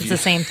see that it's the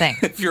same thing.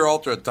 If you're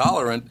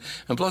ultra-tolerant,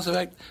 and plus the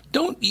fact,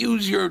 don't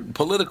use your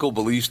political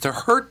beliefs to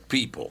hurt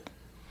people.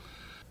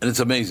 And it's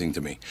amazing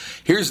to me.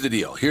 Here's the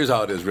deal. Here's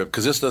how it is, Rip,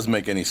 because this doesn't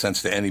make any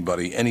sense to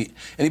anybody.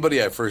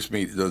 Anybody I first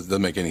meet doesn't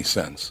make any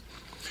sense.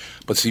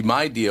 But see,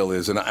 my deal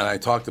is, and I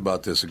talked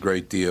about this a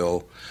great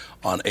deal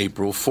on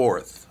April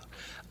 4th.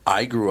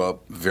 I grew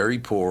up very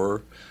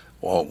poor,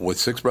 with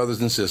 6 brothers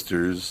and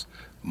sisters.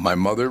 My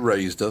mother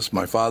raised us.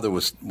 My father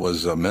was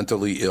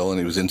mentally ill, and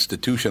he was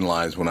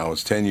institutionalized when I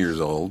was 10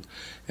 years old,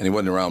 and he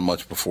wasn't around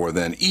much before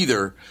then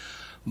either.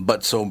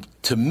 But so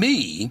to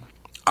me,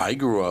 I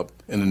grew up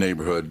in a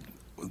neighborhood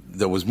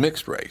that was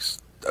mixed race.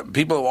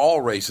 People of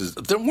all races.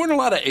 There weren't a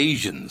lot of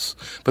Asians,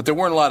 but there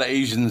weren't a lot of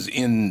Asians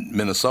in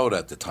Minnesota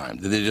at the time.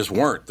 There just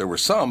weren't. There were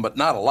some, but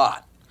not a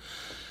lot.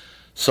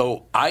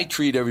 So I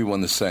treat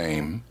everyone the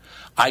same.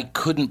 I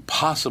couldn't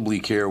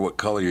possibly care what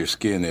color your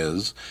skin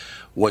is,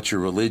 what your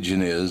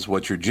religion is,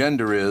 what your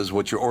gender is,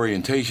 what your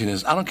orientation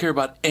is. I don't care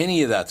about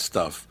any of that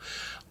stuff.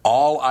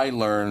 All I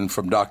learned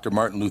from Dr.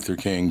 Martin Luther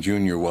King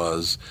Jr.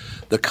 was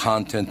the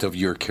content of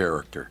your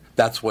character.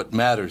 That's what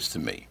matters to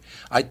me.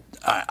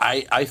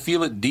 I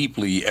feel it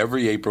deeply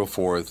every April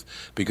 4th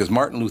because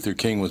Martin Luther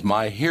King was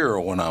my hero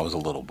when I was a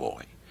little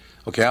boy.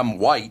 Okay, I'm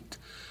white,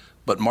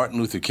 but Martin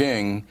Luther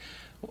King,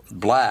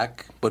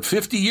 black, but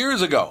 50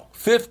 years ago,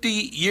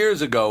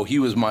 he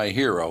was my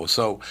hero.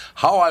 So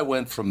how I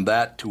went from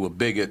that to a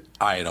bigot,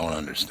 I don't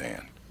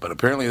understand. But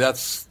apparently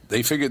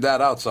they figured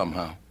that out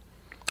somehow.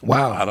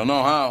 Wow. I don't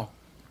know how.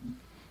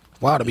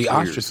 Wow, to be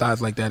ostracized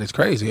like that is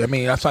crazy. I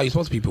mean, that's how you're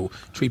supposed to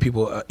treat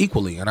people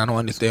equally, and I don't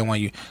understand why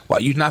you're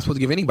not supposed to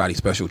give anybody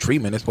special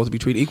treatment. It's supposed to be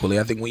treated equally.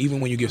 I think even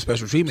when you give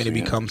special treatment, it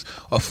becomes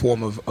a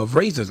form of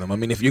racism. I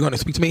mean, if you're going to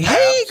speak to me,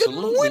 hey, good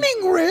morning,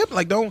 Rip,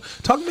 like don't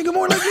talk to me good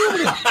morning like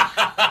you.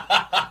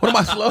 What am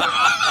I slow?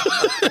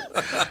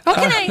 What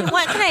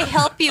can I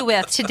help you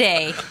with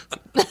today?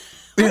 What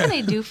can I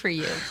do for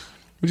you?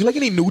 Would you like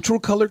any neutral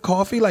colored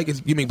coffee? Like,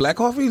 you mean black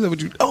coffee? We don't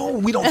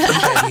say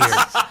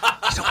that here.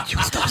 Don't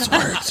use those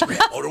words, Rick.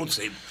 Oh, don't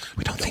say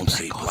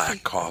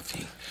black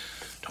coffee.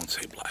 Don't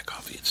say black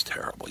coffee. It's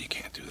terrible. You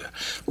can't do that.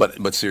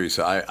 But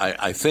seriously,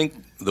 I think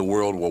the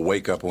world will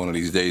wake up one of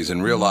these days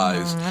and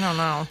realize I don't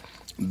know.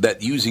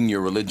 that using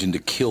your religion to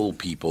kill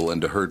people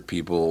and to hurt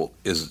people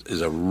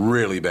is a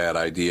really bad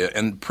idea.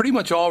 And pretty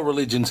much all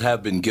religions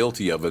have been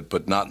guilty of it,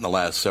 but not in the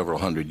last several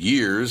hundred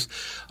years.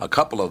 A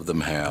couple of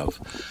them have.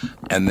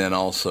 And then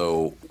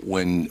also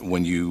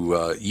when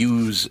you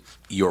use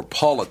your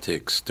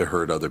politics to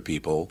hurt other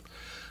people,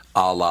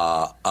 a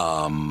la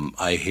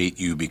I hate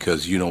you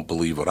because you don't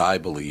believe what I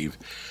believe,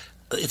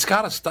 it's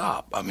got to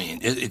stop. I mean,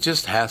 it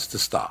just has to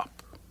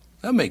stop.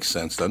 That makes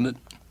sense, doesn't it?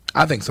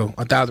 I think so,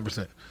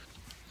 1,000%.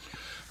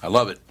 I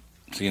love it.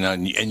 See, now,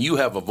 and you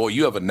have a voice.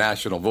 You have a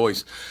national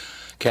voice.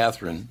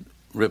 Catherine,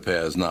 Rip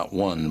has not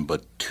one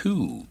but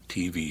 2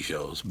 TV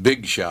shows.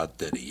 Big shot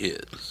that he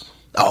is.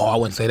 Oh, I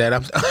wouldn't say that.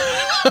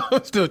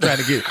 I'm still trying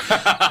to get.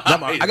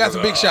 I got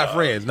some big shot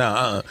friends.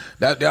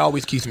 That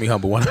always keeps me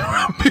humble. When I'm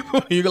around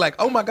people, you're like,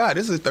 oh my God,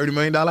 this is a $30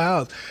 million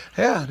house.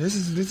 Yeah, this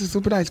is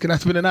super nice. Can I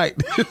spend the night?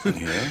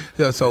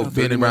 So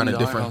being around a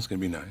different house can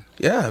be nice.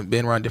 Yeah,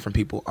 being around different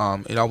people,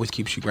 it always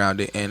keeps you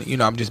grounded.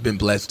 And I've just been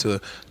blessed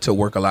to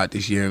work a lot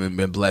this year, and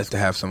been blessed to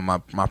have some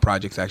of my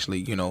projects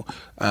actually,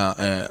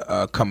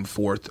 come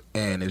forth.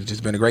 And it's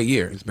just been a great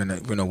year. It's been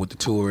with the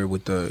tour,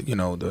 with the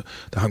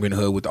the Hungry in the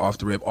Hood, with the Off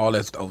the Rip, all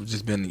that stuff. It's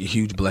just been a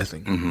huge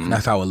blessing. Mm-hmm. And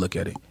that's how I look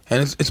at it.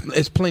 And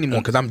it's plenty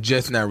more because I'm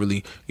just not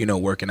really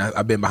working.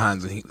 I've been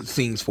behind the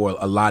scenes for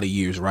a lot of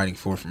years, writing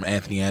from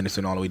Anthony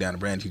Anderson all the way down to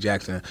Brandon T.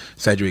 Jackson,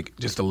 Cedric,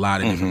 just a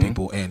lot of different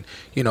people. And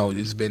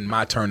it's been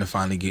my turn to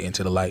finally get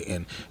into the light,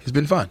 and it's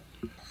been fun.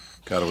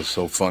 God, it was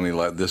so funny.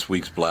 Like this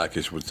week's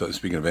Blackish,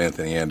 speaking of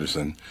Anthony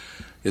Anderson,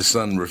 his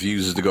son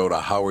refuses to go to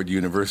Howard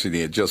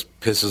University. It just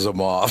pisses him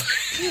off.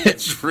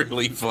 It's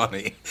really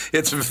funny.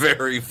 It's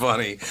very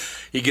funny.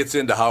 He gets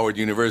into Howard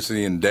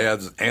University, and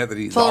Dad's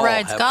Anthony's full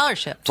ride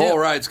scholarship. Full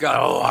ride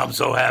scholarship. Oh, I'm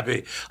so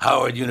happy.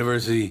 Howard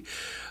University.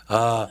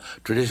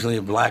 Traditionally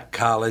a black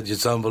college.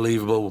 It's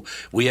unbelievable.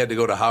 We had to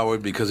go to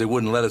Howard because they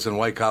wouldn't let us in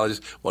white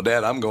colleges. Well,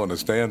 Dad, I'm going to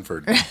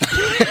Stanford.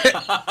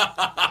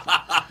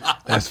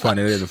 That's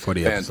funny. It is a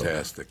funny episode.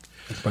 Fantastic.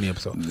 It's a funny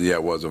episode. Yeah,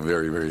 it was a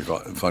very, very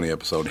funny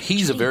episode.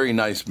 He's a very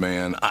nice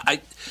man.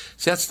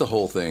 See, that's the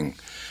whole thing.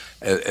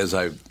 As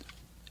I've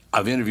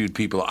interviewed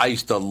people, I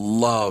used to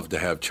love to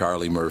have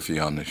Charlie Murphy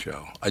on the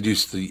show. I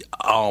used to,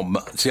 I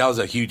was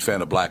a huge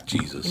fan of Black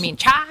Jesus. You mean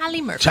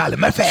Charlie Murphy? Charlie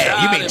Murphy.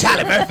 You mean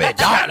Charlie Murphy.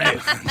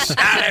 Darkness.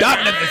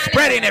 Darkness is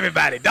spreading,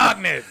 everybody.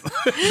 Darkness.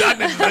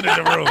 Darkness is in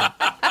the room.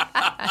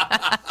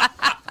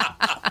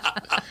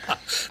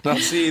 Now,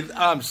 see,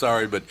 I'm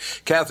sorry, but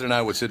Catherine and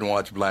I would sit and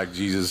watch Black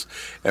Jesus,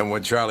 and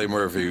when Charlie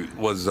Murphy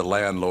was the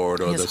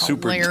landlord or the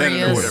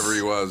superintendent or whatever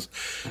he was,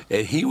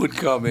 and he would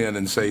come in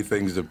and say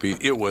things to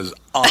people, it was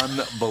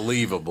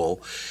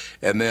unbelievable.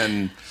 And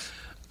then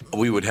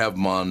we would have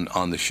him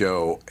on the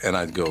show, and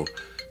I'd go,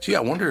 gee, I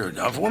wonder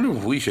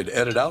if we should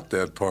edit out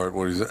that part.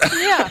 What is it?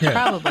 Yeah,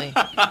 probably.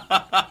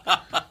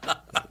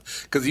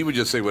 Because he would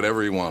just say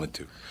whatever he wanted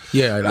to.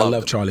 Yeah, I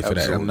love Charlie for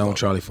that. I've known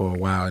Charlie for a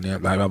while,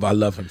 and I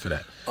love him for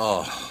that.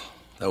 Oh,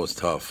 that was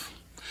tough.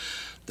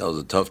 That was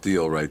a tough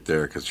deal right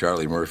there because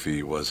Charlie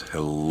Murphy was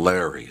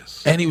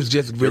hilarious. And he was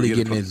just really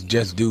getting his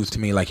just dues to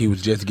me. Like he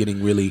was just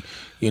getting really,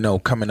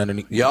 coming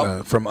underneath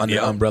from under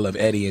the umbrella of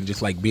Eddie and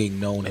just like being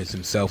known as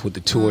himself with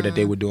the tour that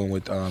they were doing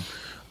with,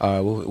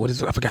 what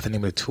is it? I forgot the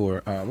name of the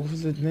tour. What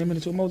was the name of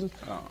the tour, Moses?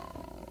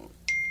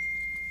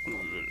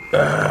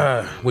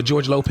 With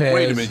George Lopez.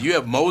 Wait a minute, you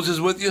have Moses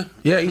with you?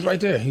 Yeah, he's right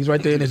there. He's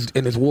right there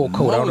in his wool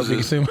coat. Moses. I don't know if you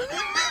can see him.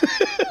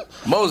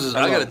 Moses,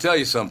 I got to tell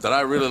you something.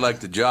 I really like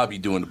the job you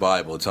do in the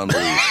Bible. It's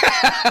unbelievable.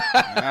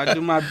 I do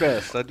my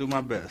best. I do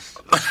my best.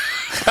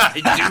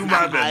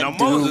 Now,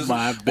 Moses,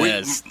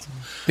 Moses,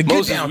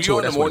 were you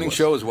on the morning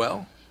show as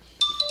well?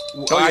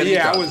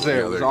 Yeah, I was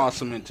there. It was an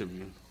awesome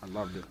interview. I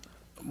loved it.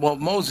 Well,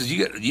 Moses,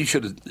 you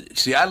should have.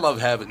 See, I love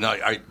having. Now,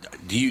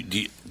 do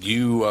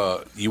you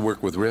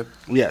work with Rip?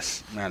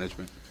 Yes,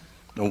 management.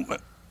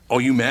 Oh,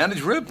 you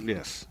manage Rip?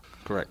 Yes,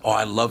 correct. Oh,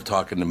 I love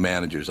talking to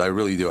managers. I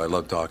really do. I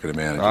love talking to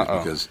managers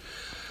because.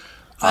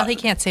 Well, he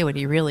can't say what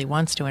he really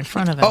wants to in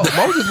front of him. Oh,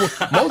 Moses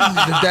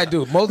is that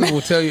dude. Moses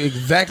will tell you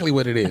exactly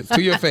what it is to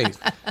your face.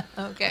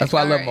 Okay. That's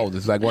why I love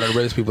Moses. Like one of the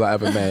greatest people I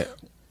ever met.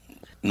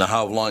 Now,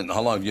 how long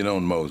have you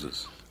known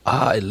Moses?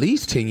 At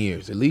least 10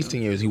 years. At least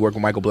 10 years. He worked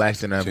with Michael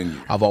Blackson.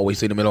 I've always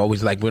seen him, and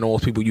always like one of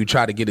those people you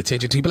try to get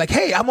attention to. He'd be like,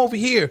 "Hey, I'm over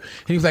here,"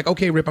 and he was like,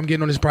 "Okay, Rip, I'm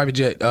getting on this private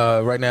jet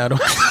right now."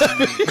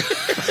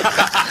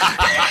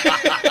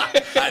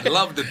 I'd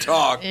love to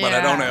talk, but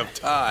I don't have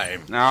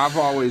time. Now I've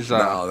always.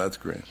 No, that's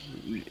great.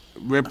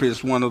 Rip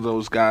is one of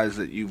those guys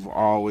that you've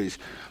always,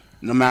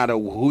 no matter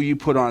who you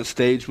put on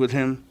stage with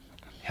him,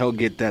 he'll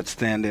get that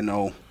standing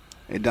O.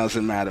 It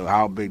doesn't matter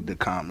how big the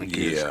comic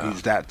is.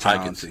 He's that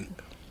talented.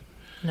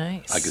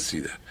 Nice. I can see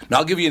that. Now,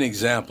 I'll give you an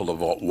example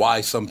of why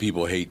some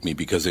people hate me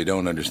because they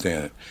don't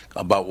understand it.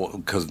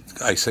 Because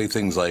I say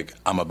things like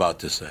I'm about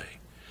to say.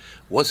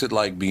 What's it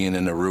like being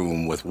in a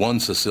room with one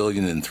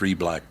Sicilian and 3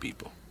 black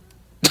people?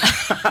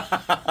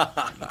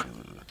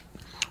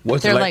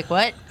 They're like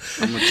what?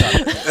 He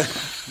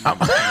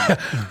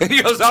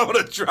goes, I'm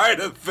going to try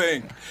to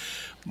think.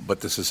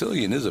 But the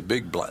Sicilian is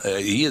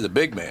he is a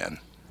big man.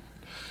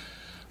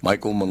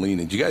 Michael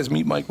Molina. Did you guys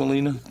meet Mike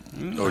Molina?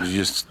 Or did you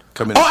just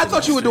come in? Oh, I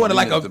thought you were doing it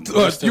like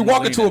you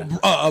walk into a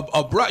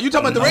you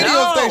talking about the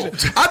radio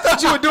station. I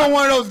thought you were doing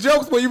one of those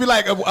jokes where you be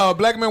like a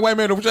black man, white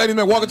man, or Chinese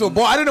man walk into a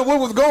bar. I didn't know where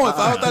it was going,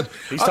 so I thought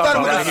it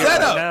was a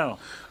setup.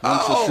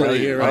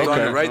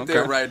 Right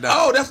there, right now.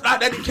 Oh, I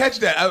didn't catch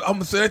that.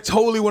 That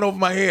totally went over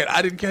my head.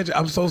 I didn't catch it.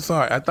 I'm so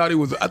sorry. I thought you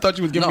was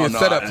giving me a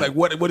setup. Like,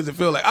 what does it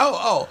feel like?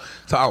 No.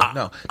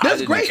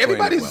 That's great.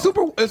 Everybody's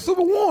super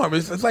warm.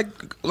 It's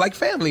like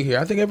family here.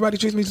 I think everybody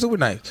treats me super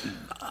nice.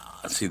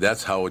 see,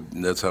 that's how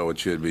it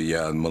should be.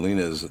 Yeah,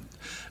 Melina is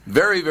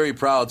very, very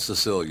proud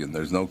Sicilian.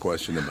 There's no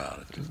question about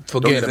it.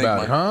 Forget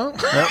about it, huh?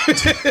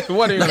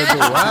 What are you gonna do,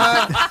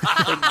 huh?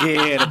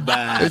 Forget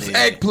about it's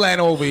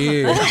eggplant over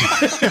here.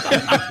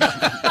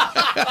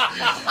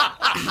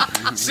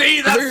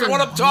 See, that's what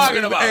I'm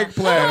talking about.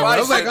 Eggplant. I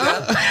was like,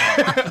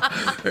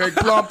 huh?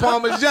 Eggplant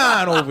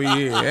Parmesan over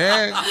here,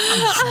 eh?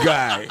 This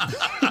guy.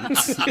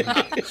 See,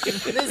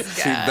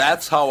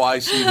 that's how I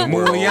see the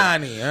world.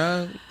 Muliani,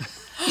 huh?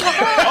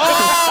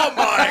 Oh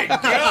my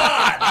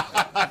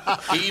God!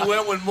 He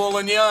went with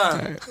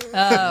Moulignan.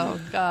 Oh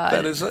God!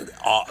 That is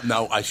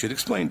now I should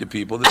explain to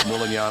people that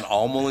Moulignan.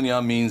 All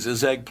Moulignan means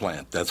is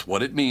eggplant. That's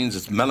what it means.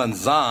 It's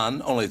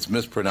melanzane, only it's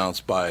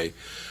mispronounced by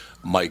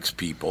Mike's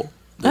people.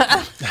 But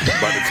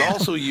it's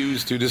also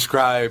used to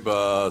describe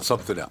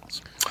something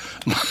else.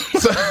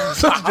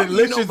 Such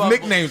delicious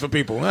nicknames for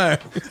people, huh?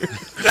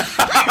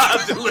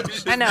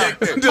 I know.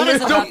 What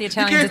is it about the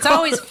Italians? It's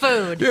always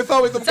food. It's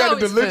always some kind of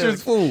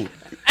delicious food.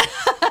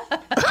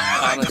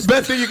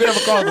 Best thing you could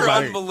ever call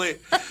somebody.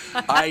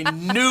 I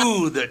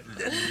knew that,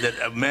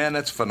 man,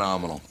 that's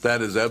phenomenal.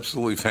 That is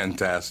absolutely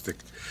fantastic.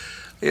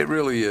 It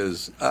really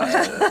is. How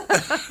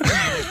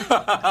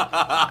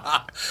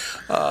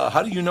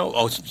do you know?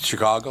 Oh,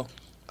 Chicago?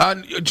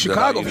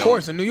 Chicago, of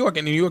course, and New York.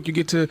 In New York, you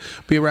get to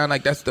be around,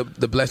 like, that's the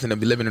blessing of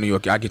living in New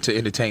York. I get to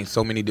entertain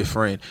so many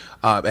different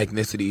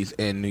ethnicities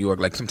in New York.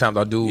 Like, sometimes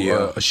I'll do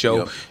a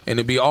show, and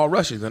it'll be all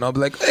Russians, and I'll be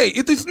like, hey,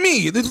 it is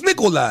me. It is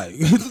Nikolai.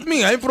 It is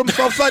me. I'm from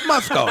Southside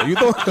Moscow. You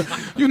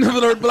never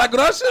heard Black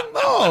Russian?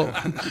 No.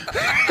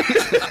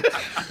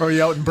 Or are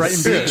you out in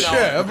Brighton Beach?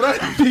 Yeah,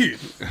 Brighton Beach.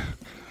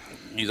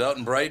 He's out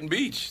in Brighton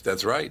Beach.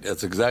 That's right.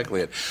 That's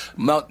exactly it.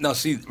 Now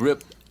see,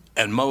 Rip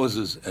and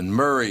Moses and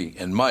Murray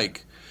and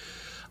Mike,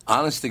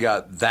 honest to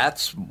God,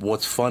 that's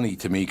what's funny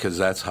to me because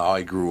that's how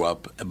I grew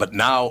up. But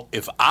now,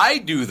 if I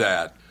do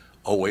that,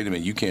 oh, wait a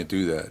minute, you can't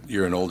do that.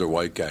 You're an older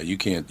white guy. You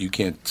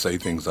can't say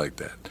things like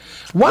that.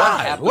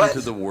 Why? What happened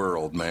to the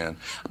world, man?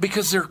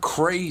 Because they're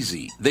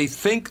crazy. They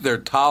think they're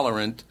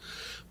tolerant,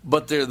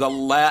 but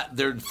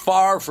they're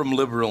far from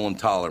liberal and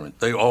tolerant.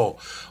 They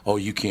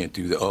you can't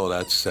do that. Oh,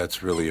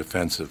 that's really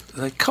offensive.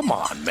 Like, come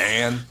on,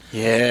 man.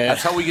 Yeah.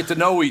 That's how we get to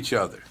know each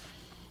other.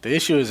 The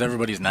issue is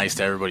everybody's nice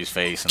to everybody's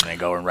face, and they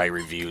go and write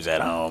reviews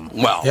at home.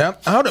 Well, yeah,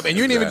 hold up, and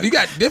you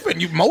got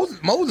different.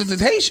 Moses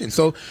is Haitian,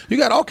 so you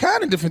got all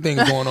kind of different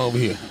things going over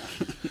here.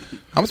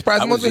 I'm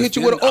surprised Moses hit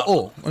you with an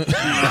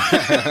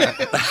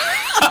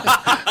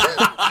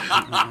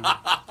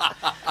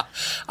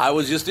I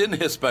was just in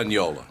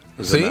Hispaniola,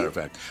 as a matter of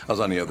fact. I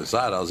was on the other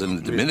side. I was in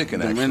the Dominican,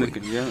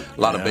 actually. A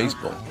lot of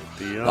baseball.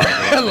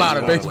 A lot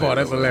of baseball.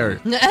 That's hilarious.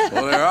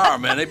 Well, there are,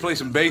 man. They play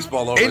some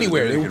baseball over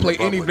anywhere. In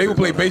the They would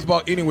play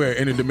baseball anywhere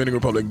in the Dominican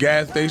Republic.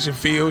 Gas station,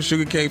 field,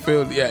 sugarcane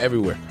field, yeah,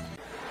 everywhere.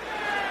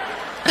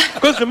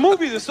 Because the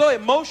movies are so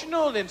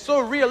emotional and so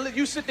real.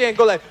 You sit there and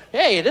go like,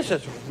 hey, this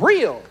is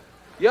real.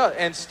 Yeah,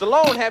 and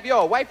Stallone have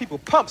y'all white people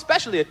pumped,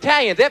 especially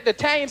Italians. After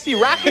Italians see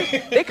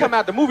Rocky, they come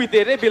out the movie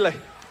theater, they be like,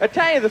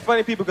 Italians are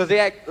funny people because they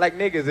act like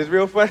niggas. It's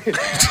real funny.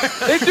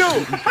 They do.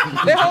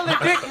 They hold their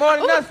dick more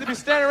than us to be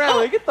standing around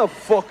like, get the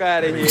fuck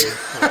out of here.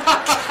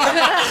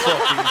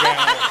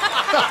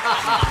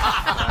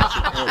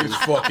 This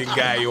fucking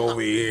guy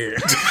over here.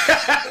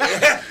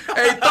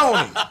 Hey,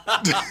 Tony,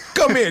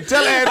 come here.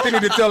 Tell Anthony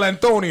to tell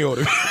Antonio.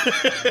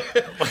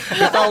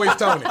 It's always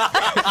Tony.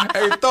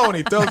 Hey,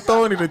 Tony, tell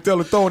Tony to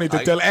tell Tony to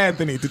tell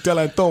Anthony to tell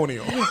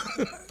Antonio.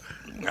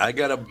 I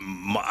got a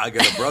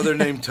brother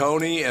named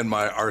Tony, and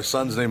our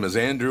son's name is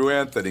Andrew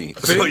Anthony.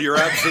 So you're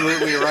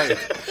absolutely right.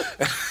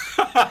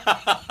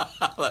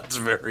 That's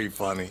very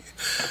funny.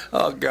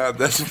 Oh God,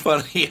 that's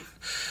funny.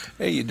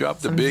 Hey, you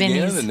dropped the big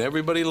N, and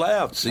everybody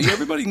laughed. See,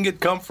 everybody can get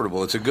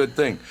comfortable. It's a good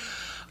thing.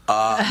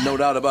 No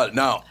doubt about it.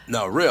 Now,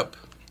 Rip,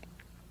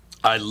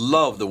 I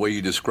love the way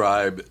you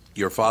describe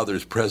your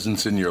father's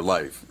presence in your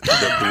life.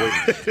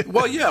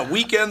 Well, yeah,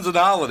 weekends and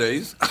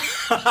holidays.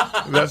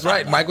 That's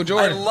right, Michael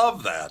Jordan. I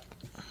love that.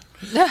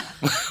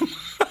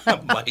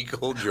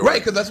 Michael Jordan. Right,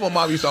 because that's what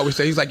Mom used to always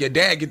say. He's like, your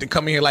dad get to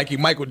come in here like he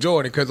Michael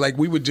Jordan, because like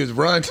we would just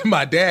run to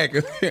my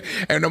dad,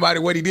 and no matter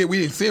what he did, we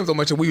didn't see him so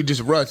much, and we would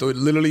just run. So it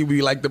literally would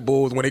be like the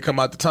Bulls when they come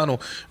out the tunnel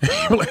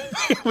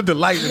with the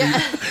light.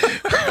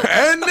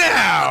 And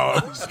now,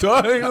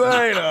 starting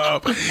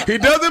lineup, he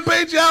doesn't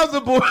pay child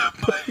support,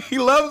 but he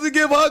loves to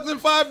give hugs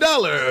and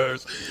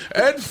 $5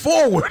 and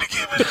forward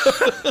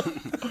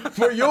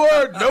for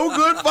your no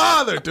good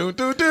father.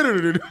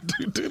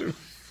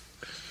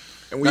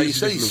 And now you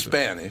say he's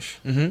Spanish.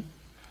 Mm-hmm.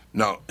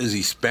 No, is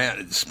he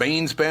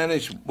Spain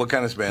Spanish? What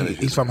kind of Spanish?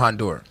 He's from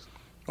Honduras.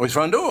 Oh, he's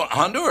from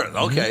Honduras.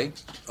 Okay,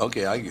 mm-hmm.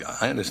 Okay,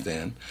 I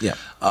understand. Yeah.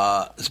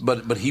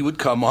 But he would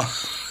come on.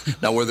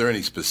 Now, were there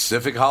any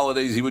specific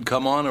holidays he would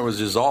come on, or was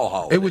it just all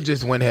holidays? It was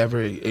just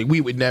whenever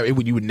you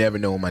would never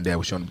know when my dad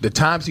was showing up. The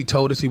times he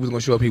told us he was going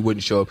to show up, he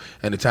wouldn't show up,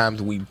 and the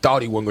times we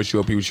thought he wasn't going to show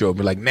up, he would show up.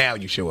 We're like, now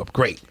you show up,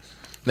 great.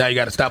 Now you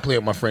got to stop playing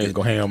with my friends and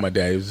go hang out with my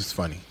dad. It was just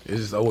funny.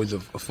 It's just always a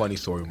funny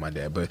story with my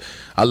dad. But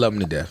I love him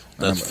to death.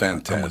 That's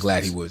fantastic. I'm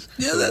glad he was.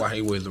 Yeah, while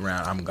he was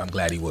around, I'm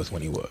glad he was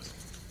when he was.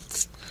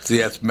 See,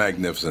 that's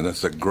magnificent.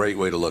 That's a great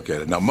way to look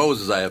at it. Now,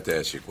 Moses, I have to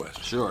ask you a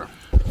question. Sure.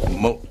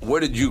 Where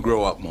did you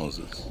grow up,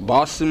 Moses?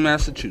 Boston,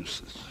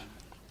 Massachusetts.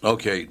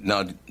 Okay.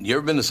 Now, you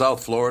ever been to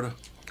South Florida?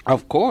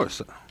 Of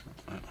course.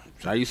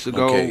 I used to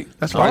go. Okay.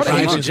 That's why the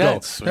Haitians go.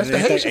 That's the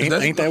Haitians.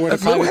 Ain't that where the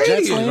private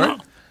jets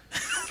land?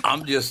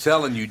 I'm just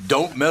telling you,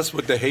 don't mess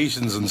with the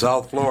Haitians in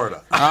South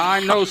Florida. I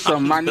know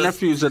some. My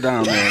nephews are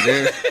down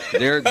there.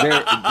 They're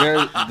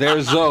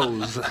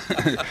Zoes.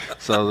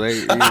 So they,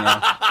 you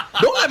know.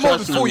 Don't let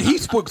Moses fool you. He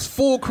speaks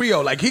full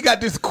Creole. Like, he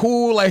got this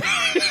cool, like.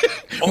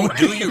 Oh,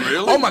 do you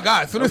really? Oh, my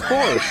God. So of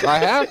course. I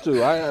have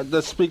to. I have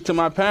to speak to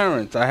my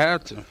parents. I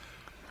have to.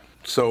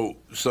 So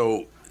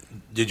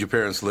did your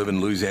parents live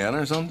in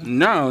Louisiana or something?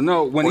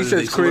 No. When he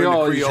says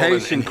Creole, it's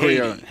Haitian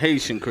Creole.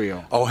 Haitian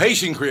Creole. Oh,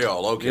 Haitian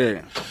Creole.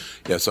 Okay.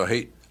 Yeah. So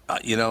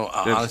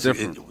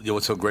honestly,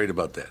 what's so great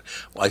about that?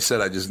 Well, I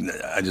said I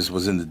just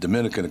was in the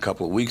Dominican a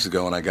couple of weeks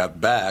ago, and I got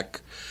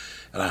back,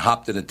 and I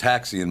hopped in a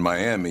taxi in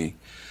Miami,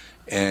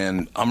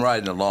 and I'm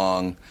riding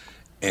along,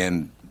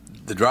 and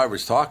the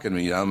driver's talking to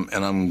me,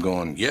 and I'm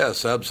going,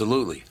 yes,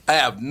 absolutely. I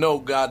have no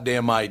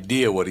goddamn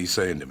idea what he's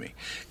saying to me,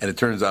 and it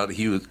turns out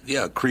he was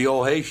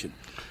Creole Haitian.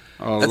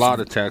 A lot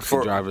of taxi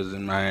drivers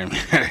in Miami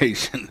are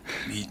Haitian.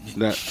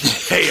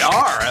 They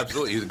are,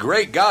 absolutely. He's a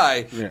great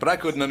guy, but I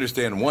couldn't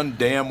understand one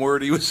damn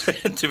word he was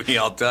saying to me,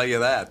 I'll tell you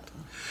that.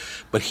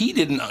 But he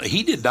did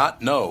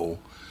not know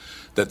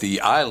that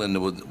the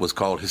island was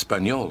called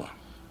Hispaniola.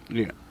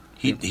 Yeah.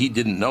 He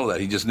didn't know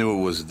that. He just knew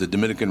it was the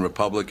Dominican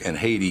Republic and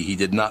Haiti. He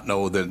did not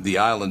know that the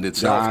island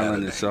itself had a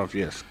name.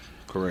 Yes.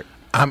 Correct.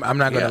 I'm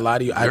not going to lie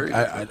to you.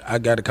 I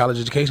got a college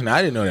education.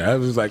 I didn't know that. I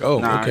was like,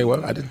 okay,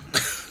 well, I didn't.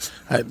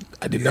 I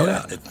didn't know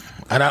that.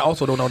 And I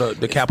also don't know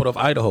the capital of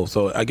Idaho,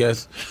 so I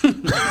guess is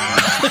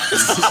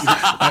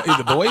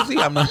it Boise?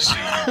 I'm not sure.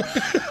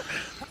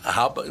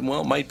 It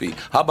might be.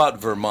 How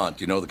about Vermont?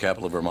 Do you know the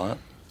capital of Vermont?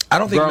 I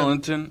don't think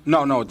Burlington.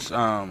 No, it's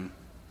no.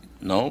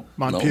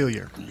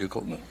 Montpelier.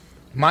 No.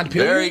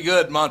 Montpelier. Very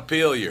good,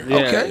 Montpelier. Yeah.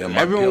 Okay. Yeah,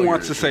 everyone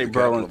wants to say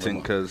Burlington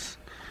because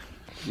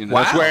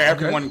that's where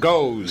everyone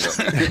goes.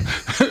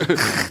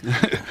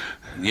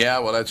 Yeah,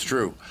 well, that's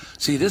true.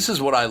 See, this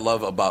is what I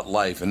love about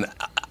life, and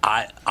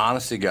I,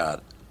 honest to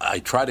God, I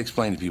try to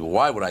explain to people,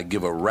 why would I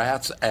give a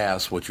rat's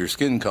ass what your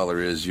skin color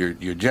is,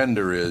 your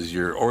gender is,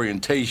 your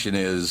orientation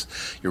is,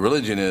 your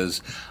religion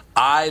is.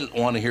 I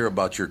want to hear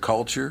about your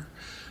culture.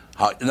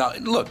 Now,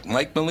 look,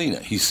 Mike Molina,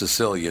 he's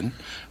Sicilian,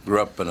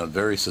 grew up in a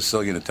very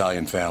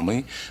Sicilian-Italian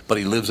family, but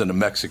he lives in a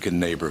Mexican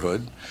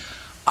neighborhood.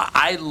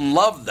 I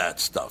love that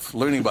stuff,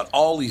 learning about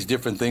all these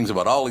different things,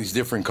 about all these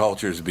different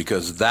cultures,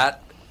 because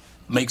that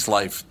makes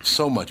life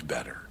so much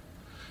better.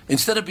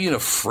 Instead of being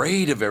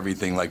afraid of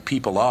everything like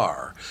people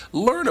are,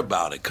 learn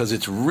about it, because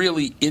it's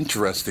really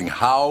interesting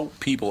how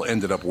people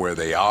ended up where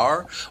they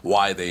are,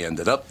 why they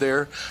ended up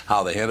there,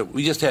 how they ended up.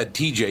 We just had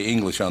T.J.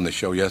 English on the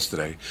show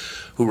yesterday,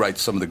 who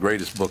writes some of the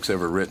greatest books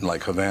ever written,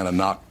 like Havana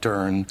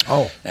Nocturne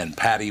and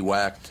Patty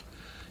Whacked.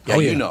 Yeah,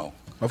 you know.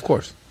 Of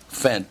course.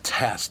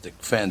 Fantastic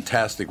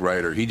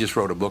writer. He just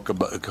wrote a book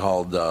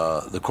called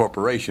The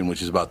Corporation,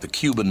 which is about the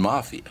Cuban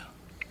Mafia,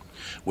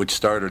 which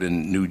started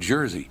in New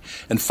Jersey.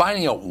 And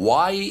finding out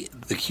why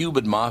the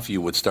Cuban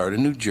Mafia would start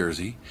in New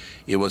Jersey,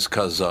 it was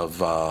because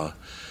of, I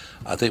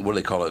think, what do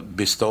they call it,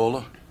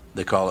 Pistola?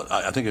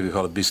 I think they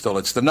call it Pistola.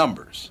 It's the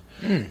numbers.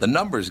 The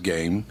numbers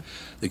game.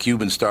 The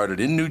Cubans started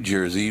in New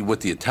Jersey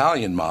with the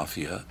Italian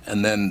Mafia,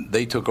 and then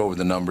they took over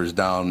the numbers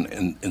down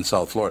in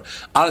South Florida.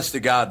 Honest to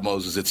God,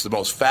 Moses, it's the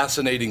most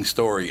fascinating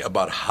story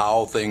about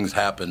how things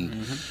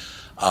happened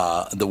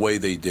the way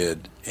they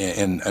did.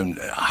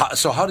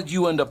 So how did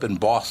you end up in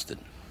Boston?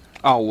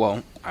 Oh,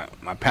 well,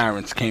 my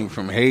parents came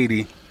from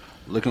Haiti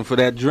looking for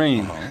that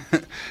dream.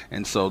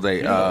 And so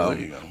they,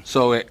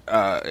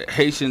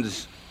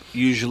 Haitians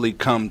usually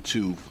come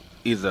to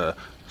either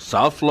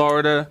South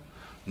Florida,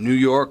 New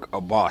York,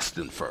 or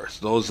Boston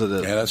first. Those are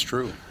the that's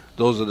true.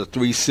 Those are the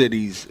three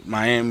cities: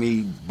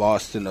 Miami,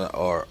 Boston,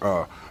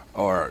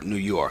 or New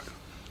York.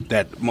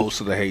 That most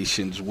of the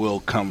Haitians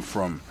will come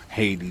from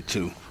Haiti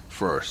to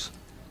first,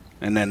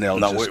 and then they'll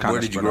just kind of.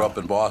 Where did you grow up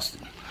in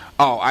Boston?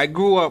 Oh, I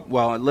grew up.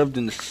 Well, I lived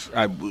in.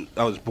 I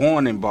was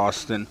born in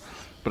Boston,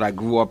 but I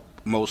grew up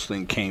mostly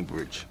in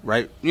Cambridge.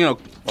 Right,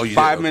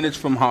 5 minutes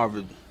from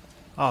Harvard.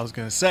 I was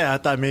gonna say, I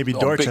thought maybe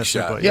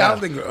Dorchester, but I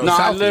was thinking.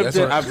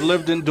 I've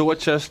lived in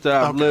Dorchester.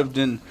 I've lived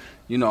in,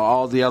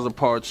 all the other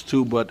parts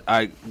too. But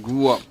I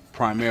grew up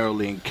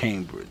primarily in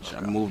Cambridge.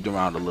 I moved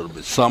around a little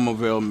bit.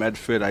 Somerville,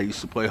 Medford. I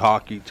used to play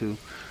hockey too,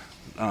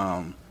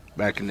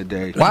 back in the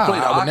day. Wow,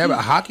 I would never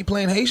hockey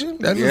playing Haitian.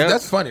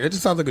 That's funny. That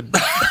just sounds like a.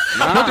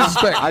 No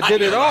disrespect. I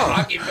did it all.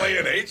 Hockey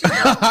playing Haitian.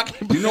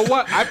 You know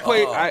what? I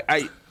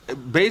played.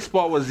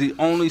 Baseball was the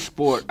only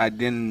sport I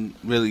didn't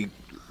really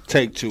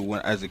take to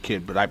as a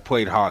kid, but I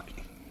played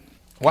hockey.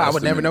 Wow, I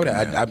would never know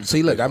that.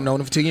 See, look, I've known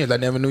him for 2 years. I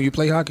never knew you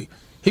played hockey.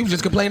 He was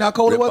just complaining how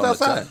cold it was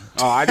outside.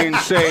 Oh, I didn't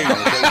say.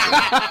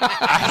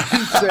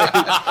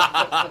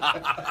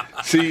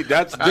 See,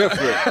 that's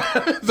different.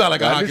 It's not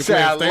like a I hockey didn't say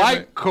player I statement.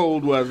 like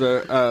cold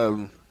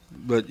weather,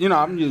 but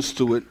I'm used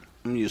to it.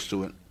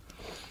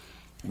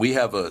 We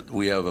have a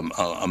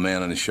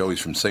man on the show. He's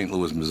from St.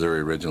 Louis,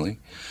 Missouri originally,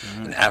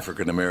 an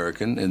African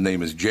American. His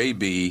name is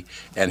JB,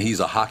 and he's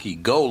a hockey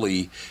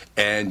goalie.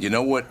 And you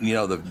know what?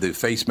 The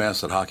face mask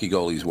that hockey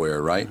goalies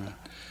wear, right?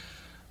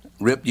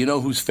 Rip, you know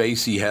whose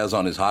face he has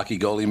on his hockey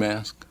goalie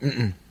mask?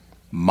 Mm-mm.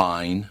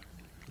 Mine.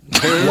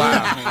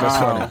 Wow, that's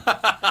funny.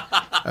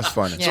 That's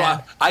funny. So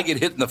I get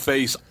hit in the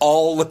face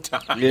all the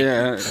time.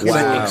 Yeah.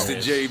 Thanks to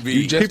JB.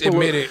 You just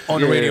admitted on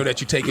the radio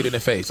that you take it in the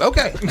face.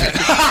 Okay.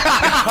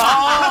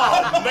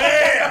 Oh,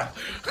 man.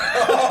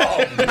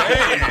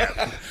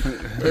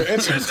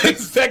 Interesting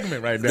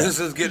segment right now. This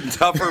is getting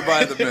tougher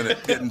by the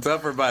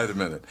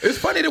minute. It's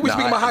funny that we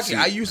speak about hockey. see.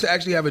 I used to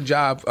actually have a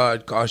job,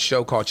 a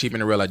show called Cheap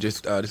and the Real. I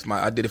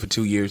did it for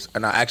 2 years,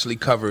 and I actually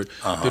covered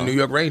the New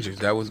York Rangers.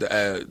 That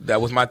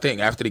was my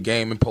thing. After the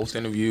game and post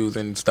interviews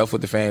and stuff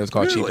with the fans,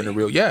 called Cheap and the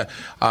Real. Yeah,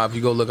 if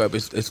you go look up,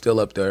 it's still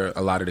up there.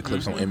 A lot of the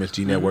clips on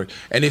MSG Network,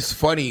 and it's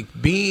funny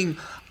being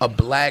a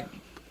black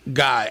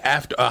guy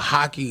after a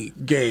hockey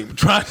game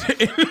trying to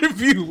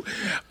interview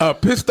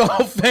pissed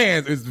off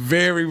fans is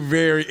very,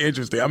 very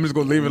interesting. I'm just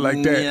gonna leave it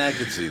like that. Yeah, I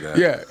can see that.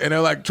 Yeah, and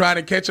they're like trying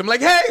to catch him,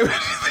 like, hey, what do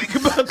you think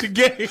about the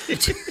game?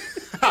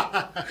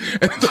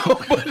 And so a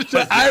bunch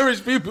of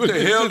Irish people.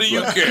 The hell do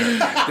you care?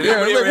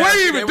 Yeah, like, what are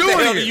you even doing What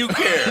the hell here? do you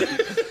care?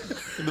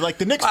 Like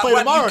the Knicks play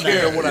tomorrow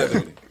night. What I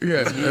think?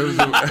 Yeah, it was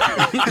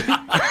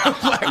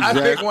I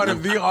think one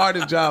of the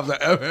hardest jobs I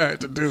ever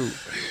had to do,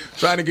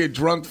 trying to get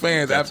drunk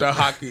fans after a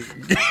hockey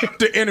game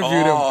to interview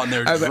them. Oh, and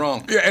they're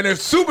drunk. And they're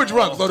super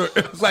drunk. So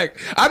it's like,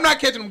 I'm not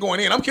catching them going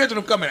in. I'm catching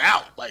them coming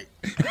out. Like,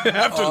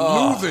 after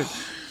losing.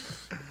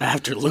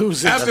 After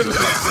losing.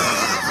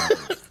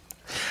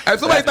 And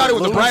somebody thought it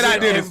was a bright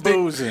idea to stick.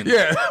 Boozing.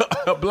 Yeah,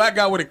 a black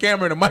guy with a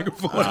camera and a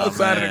microphone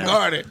outside of the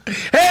garden.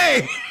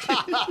 Hey!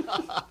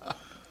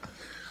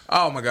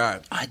 Oh, my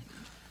God.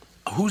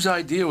 Whose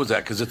idea was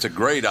that? Because it's a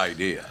great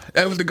idea.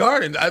 It was the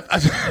Garden. I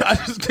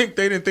just think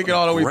they didn't think it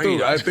all the way Great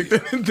through. idea. I think they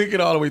didn't think it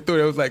all the way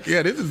through. It was like,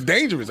 yeah, this is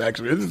dangerous,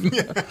 actually.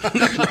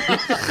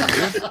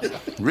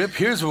 Rip,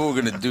 here's what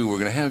we're going to do. We're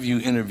going to have you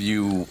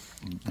interview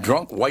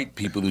drunk white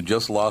people who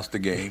just lost the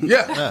game.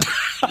 Yeah.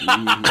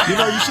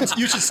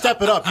 You should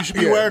step it up. You should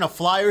be wearing a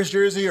Flyers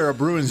jersey or a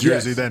Bruins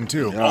jersey then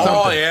too.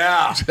 Oh,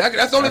 yeah.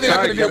 That's the only thing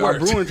I could have did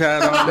worse. Bruins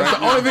hat on. That's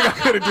the only thing I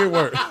could have did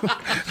worse.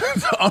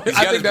 I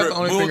think that's the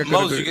only thing I could have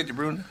Moses, you did. get your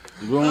Bruins?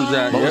 Bruins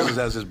hat. Moses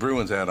has his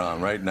Bruins hat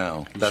on right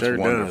now. That's sure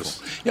wonderful.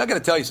 does. Yeah, I got to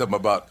tell you something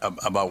about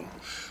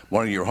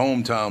one of your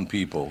hometown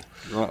people.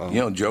 You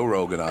know, Joe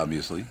Rogan,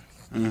 obviously.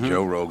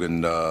 Joe Rogan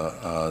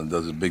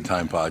does a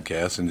big-time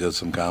podcast and does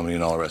some comedy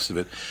and all the rest of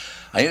it.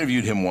 I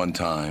interviewed him one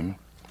time,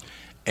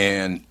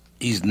 and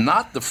he's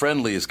not the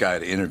friendliest guy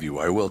to interview.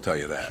 I will tell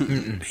you that.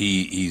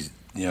 He's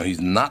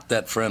not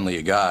that friendly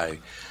a guy.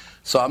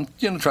 So I'm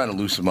trying to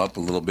loosen him up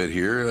a little bit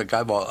here. Like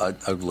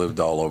I've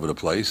lived all over the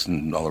place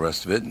and all the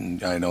rest of it,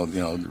 and I know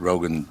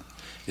Rogan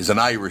is an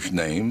Irish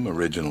name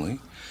originally.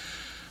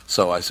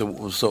 So I said,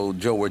 well, so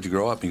Joe, where'd you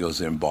grow up? He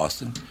goes, in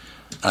Boston.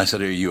 I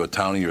said, are you a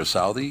townie or a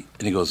Southie?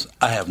 And he goes,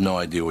 I have no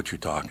idea what you're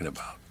talking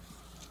about.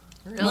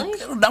 Really?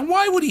 Now,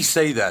 why would he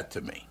say that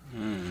to me?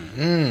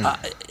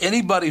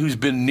 Anybody who's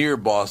been near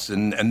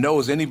Boston and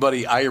knows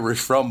anybody Irish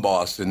from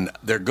Boston,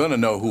 they're going to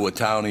know who a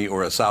townie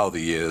or a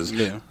Southie is.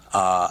 Yeah.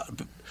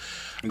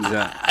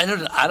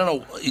 Exactly. I don't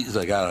know. He's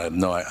like, I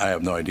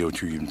have no idea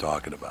what you're even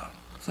talking about.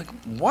 It's like,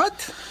 what?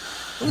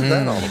 What is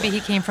that all about? Maybe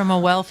he came from a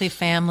wealthy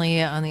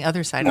family on the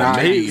other side Nah, of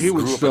the he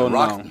would grew up still in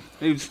Rock- know.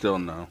 He would still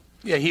know.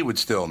 Yeah, he would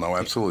still know.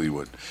 Absolutely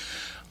would.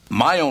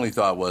 My only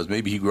thought was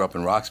maybe he grew up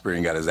in Roxbury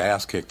and got his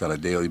ass kicked on a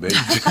daily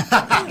basis.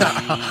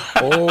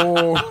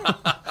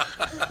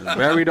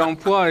 Barry don't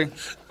play.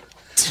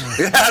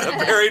 Yeah, the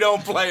Barry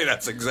don't play.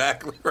 That's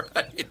exactly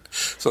right.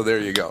 So there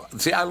you go.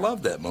 See, I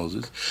love that,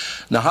 Moses.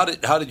 Now, how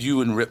did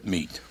you and Rip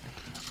meet?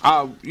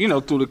 Through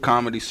the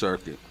comedy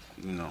circuit.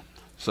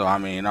 So I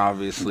mean,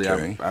 obviously,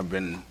 Okay. I've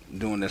been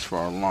doing this for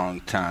a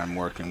long time,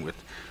 working with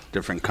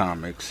different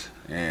comics,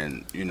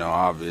 and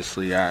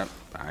obviously, I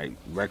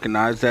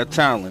recognize that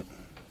talent.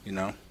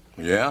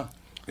 Yeah,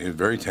 he's a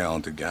very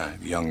talented guy,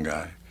 young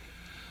guy.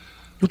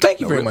 Well, thank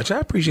you very much. I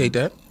appreciate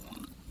that.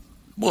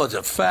 Well, it's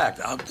a fact.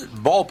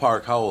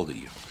 Ballpark, how old are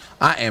you?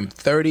 I am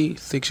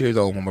 36 years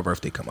old when my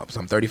birthday come up. So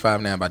I'm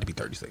 35 now, about to be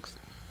 36.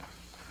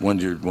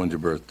 When's your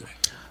birthday?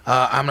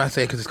 I'm not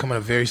saying because it's coming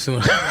up very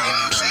soon.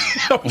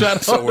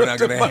 So we're not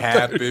going to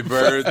happy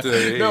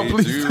birthday No,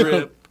 please to don't.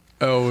 Rip.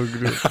 Oh,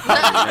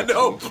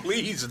 No,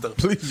 please don't.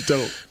 please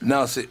don't.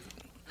 Now, see,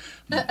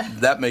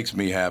 that makes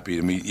me happy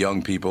to meet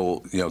young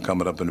people,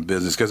 coming up in the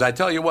business. Because I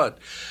tell you what,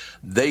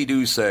 they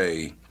do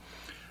say,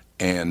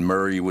 and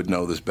Murray would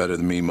know this better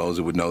than me,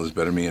 Moses would know this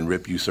better than me, and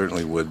Rip, you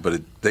certainly would,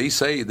 but they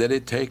say that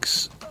it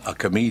takes a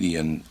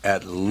comedian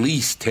at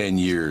least 10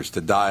 years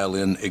to dial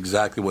in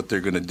exactly what they're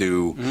going to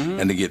do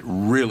and to get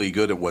really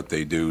good at what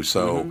they do.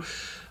 So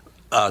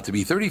to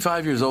be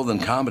 35 years old in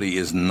comedy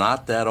is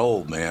not that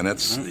old, man.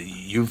 That's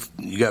you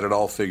got it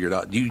all figured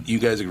out. You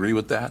guys agree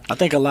with that? I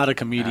think a lot of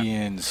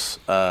comedians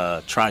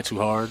try too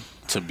hard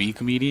to be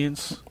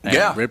comedians.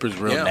 And Ripper's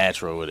real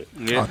natural with it.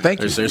 Yeah. Oh,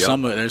 thank you. There's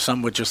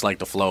some with just like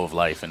the flow of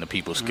life and the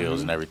people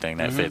skills and everything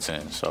that fits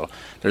in. So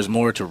there's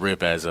more to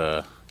Rip as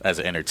an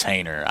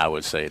entertainer, I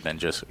would say, than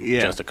just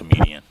a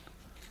comedian.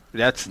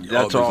 That's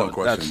all. No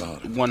question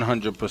about it.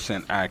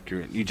 100%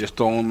 accurate. You just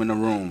throw them in a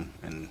room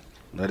and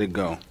let it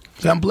go.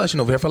 See, I'm blushing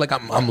over here. I feel like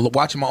I'm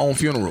watching my own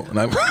funeral. And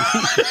I'm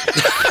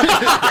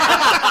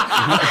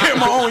hearing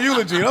my own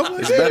eulogy. I'm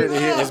like,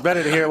 it's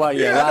better to hear while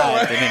you're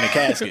alive than in the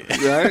casket.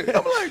 Right?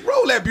 I'm like,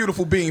 roll that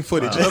beautiful bean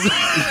footage.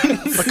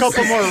 A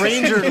couple more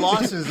Ranger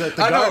losses at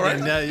the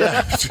Garden.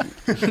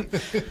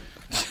 Right?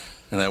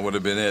 And that would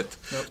have been it.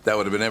 Nope. That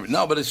would have been everything.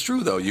 No, but it's true,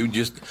 though. You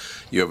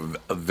have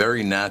a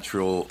very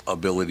natural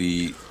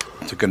ability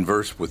to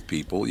converse with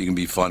people. You can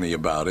be funny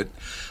about it.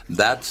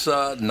 That's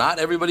not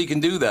everybody can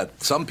do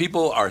that. Some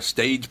people are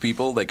stage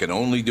people. They can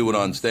only do it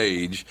on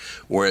stage,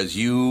 whereas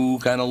you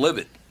kind of live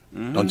it.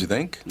 Don't you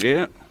think?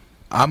 Yeah.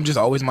 I'm just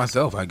always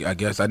myself. I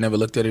guess I never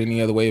looked at it any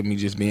other way of me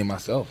just being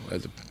myself.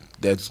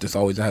 That's just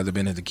always has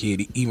been as a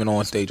kid, even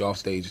on stage, off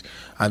stage.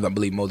 I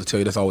believe Mo to tell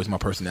you that's always my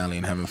personality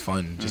and having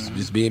fun,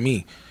 just being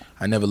me.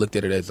 I never looked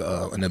at it as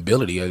an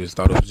ability. I just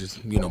thought it was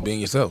just, being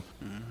yourself.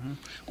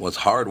 Well, it's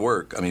hard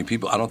work. I mean,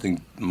 I don't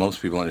think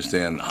most people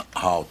understand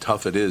how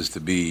tough it is to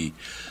be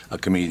a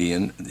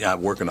comedian.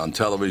 Working on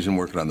television,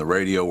 working on the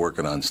radio,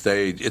 working on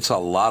stage. It's a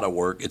lot of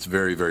work. It's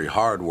very, very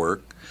hard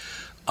work.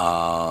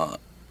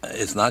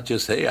 It's not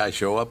just, hey, I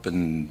show up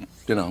and,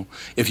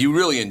 if you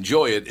really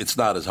enjoy it, it's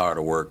not as hard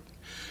a work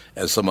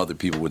as some other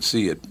people would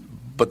see it.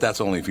 But that's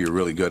only if you're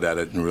really good at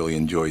it and really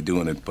enjoy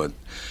doing it. But,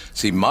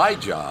 see, my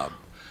job,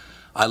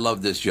 I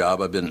love this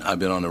job. I've been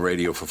on the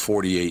radio for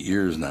 48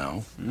 years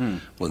now,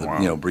 with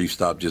a brief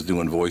stop just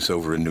doing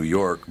voiceover in New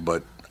York.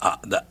 But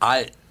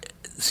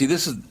this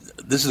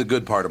is a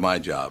good part of my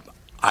job.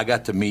 I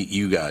got to meet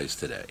you guys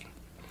today,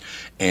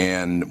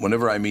 and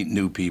whenever I meet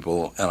new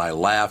people and I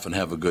laugh and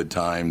have a good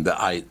time,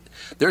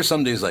 there are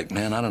some days like,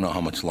 man, I don't know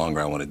how much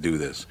longer I want to do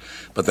this.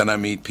 But then I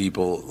meet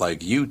people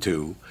like you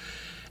two,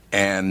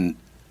 and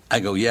I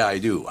go, yeah, I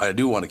do. I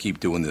do want to keep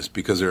doing this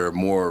because there are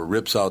more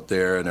Rips out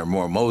there and there are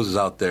more Moses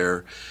out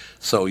there.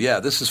 So, yeah,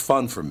 this is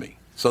fun for me.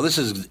 So this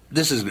is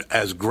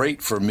as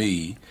great for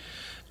me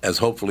as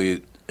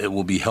hopefully it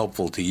will be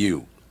helpful to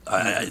you.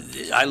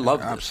 I love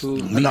this.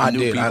 Absolutely. No, I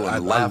did. I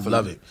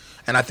love it.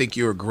 And I think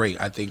you're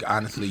great. I think,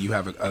 honestly, you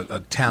have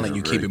a talent.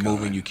 You keep it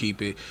moving. You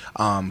keep it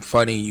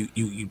funny.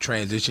 You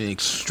transition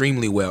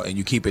extremely well, and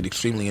you keep it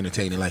extremely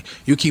entertaining. Like,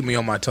 you keep me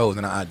on my toes,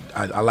 and I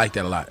like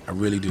that a lot. I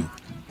really do.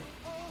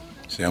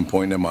 See, I'm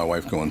pointing at my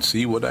wife going,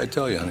 see what I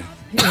tell you, honey?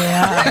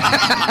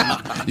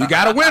 Yeah. You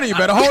got a winner. You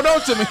better hold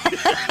on to me.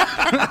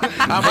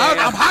 I'm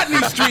hot in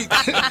these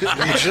streets.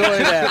 Enjoy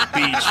that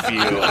beach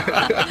view.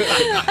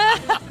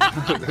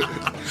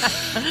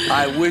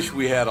 I wish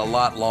we had a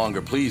lot longer.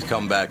 Please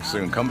come back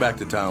soon. Come back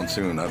to town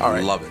soon.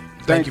 I love it.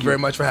 Thank you very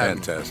much for having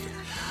me. Fantastic.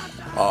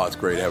 Oh, it's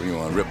great having you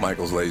on. Rip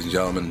Michaels, ladies and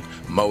gentlemen.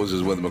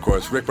 Moses with him, of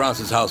course. Rick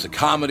Bronson's House of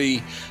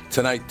Comedy.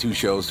 Tonight, 2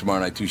 shows. Tomorrow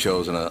night, 2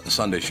 shows. And a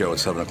Sunday show at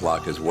 7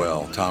 o'clock as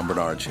well. Tom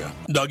Bernard Show.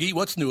 Dougie,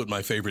 what's new at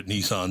my favorite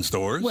Nissan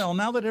stores? Well,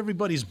 now that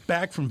everybody's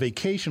back from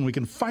vacation, we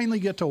can finally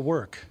get to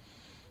work.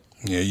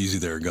 Yeah, easy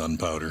there,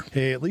 gunpowder.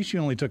 Hey, at least you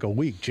only took a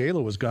week.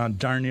 J-Lo was gone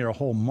darn near a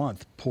whole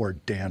month. Poor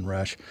Dan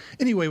Resch.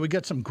 Anyway, we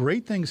got some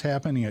great things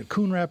happening at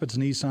Coon Rapids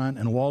Nissan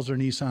and Walser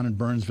Nissan in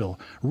Burnsville.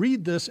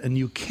 Read this, and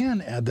you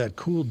can add that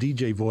cool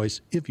DJ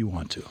voice if you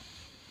want to.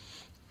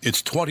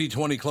 It's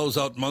 2020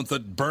 closeout month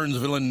at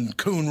Burnsville and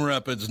Coon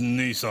Rapids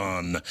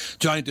Nissan.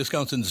 Giant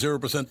discounts and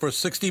 0% for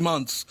 60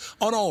 months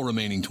on all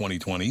remaining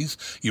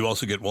 2020s. You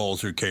also get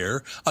Walser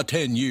Care, a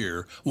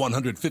 10-year,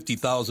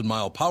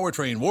 150,000-mile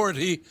powertrain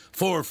warranty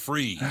for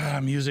free.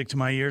 Music to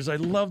my ears. I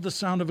love the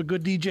sound of a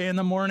good DJ in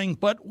the morning,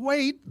 but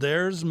wait,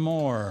 there's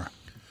more.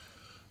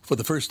 For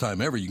the first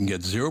time ever, you can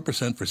get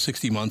 0% for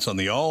 60 months on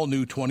the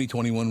all-new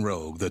 2021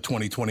 Rogue. The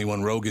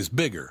 2021 Rogue is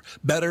bigger,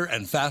 better,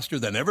 and faster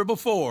than ever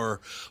before.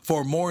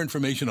 For more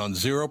information on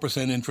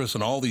 0% interest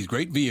on all these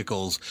great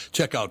vehicles,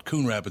 check out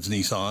Coon Rapids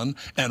Nissan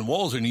and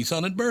Walser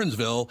Nissan at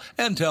Burnsville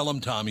and tell them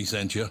Tommy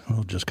sent you.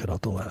 We'll just cut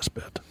out the last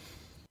bit.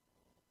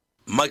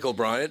 Michael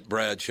Bryant,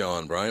 Brad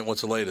Sean Bryant,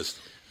 what's the latest?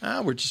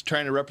 We're just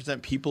trying to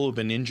represent people who've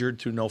been injured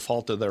through no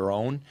fault of their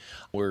own.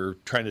 We're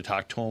trying to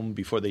talk to them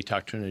before they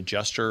talk to an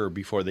adjuster or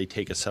before they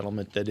take a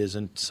settlement that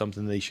isn't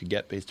something they should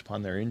get based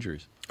upon their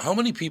injuries. How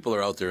many people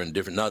are out there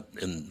not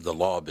in the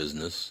law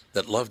business,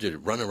 that love to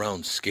run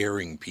around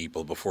scaring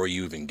people before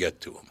you even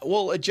get to them?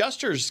 Well,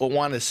 adjusters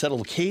want to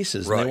settle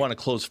cases and they want to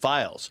close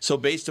files. So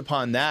based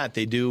upon that,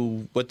 they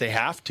do what they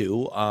have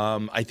to.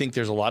 I think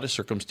there's a lot of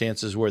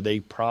circumstances where they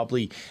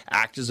probably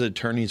act as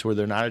attorneys where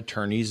they're not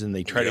attorneys, and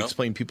they try to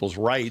explain people's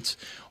rights,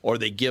 or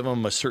they give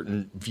them a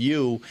certain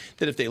view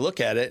that if they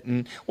look at it.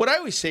 And what I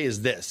always say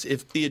is this: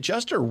 if the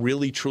adjuster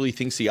really truly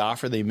thinks the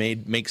offer they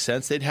made makes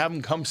sense, they'd have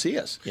them come see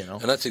us.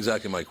 And that's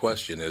exactly my my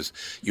question is,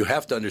 you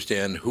have to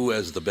understand who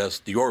has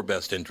your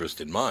best interest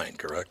in mind,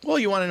 correct? Well,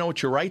 you want to know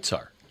what your rights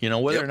are.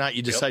 Whether or not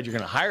you decide you're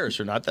going to hire us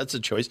or not, that's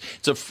a choice.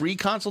 It's a free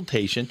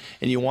consultation,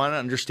 and you want to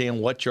understand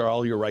what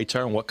all your rights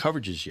are and what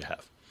coverages you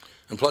have.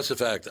 And plus the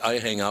fact I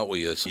hang out with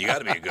you, so you got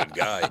to be a good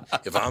guy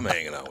if I'm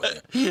hanging out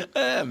with you.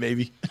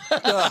 Maybe.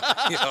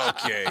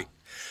 Okay.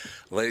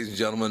 Ladies and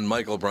gentlemen,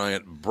 Michael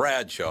Bryant,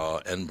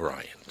 Bradshaw, and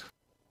Bryant.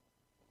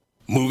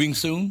 Moving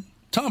soon?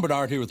 Tom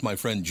Bernard here with my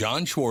friend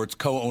John Schwartz,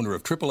 co-owner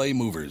of AAA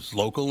Movers,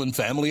 local and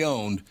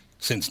family-owned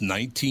since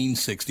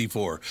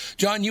 1964.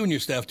 John, you and your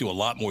staff do a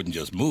lot more than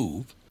just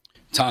move.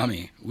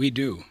 Tommy, we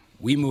do.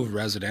 We move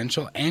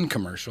residential and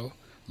commercial,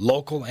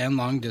 local and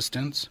long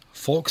distance.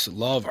 Folks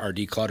love our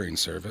decluttering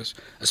service,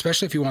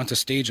 especially if you want to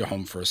stage a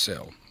home for a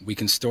sale. We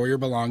can store your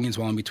belongings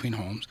while in between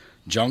homes,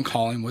 junk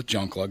hauling with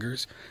junk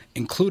luggers,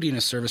 including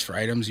a service for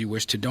items you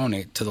wish to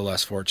donate to the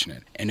less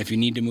fortunate. And if you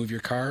need to move your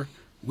car,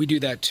 we do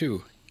that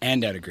too,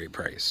 and at a great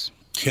price.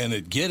 Can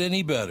it get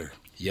any better?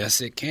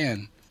 Yes, it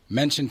can.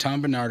 Mention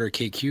Tom Bernard or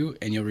KQ,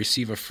 and you'll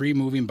receive a free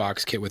moving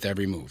box kit with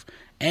every move.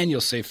 And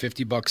you'll save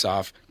 $50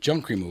 off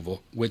junk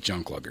removal with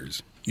junk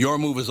luggers. Your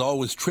move is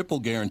always triple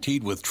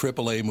guaranteed with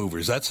AAA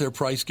Movers. That's their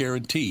price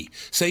guarantee,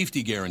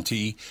 safety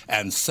guarantee,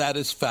 and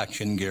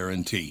satisfaction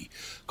guarantee.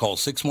 Call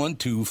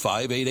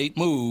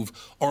 612-588-MOVE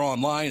or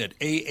online at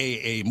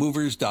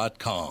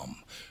aaamovers.com.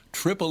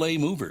 AAA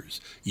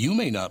Movers. You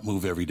may not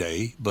move every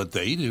day, but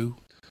they do.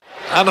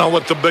 I know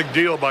what the big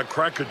deal about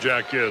Cracker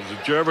Jack is.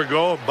 Did you ever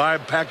go and buy a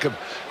pack of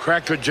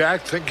Cracker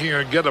Jack thinking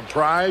you're going to get a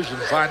prize and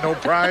find no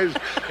prize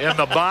in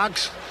the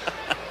box?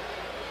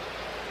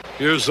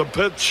 Here's the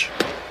pitch.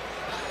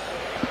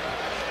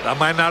 That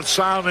might not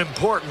sound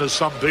important to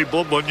some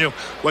people, but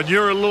when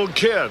you're a little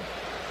kid,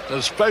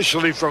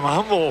 especially from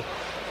humble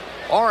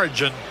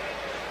origin,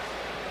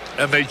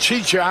 and they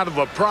cheat you out of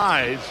a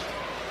prize,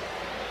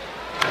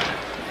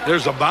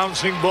 there's a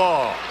bouncing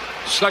ball.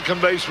 Second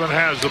baseman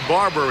has the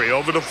Barbary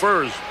over the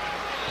first.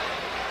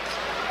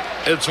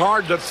 It's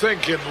hard to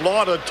think in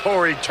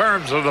laudatory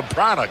terms of the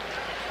product.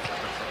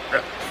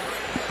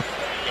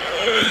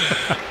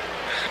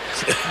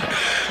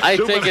 I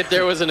take it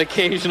there was an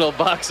occasional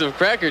box of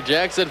Cracker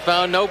Jacks that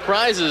found no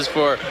prizes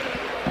for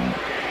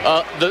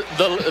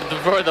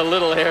the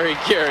little Harry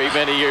Carey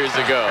many years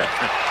ago.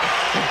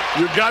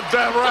 You got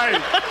that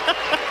right.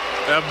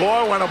 And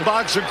boy, when a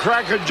box of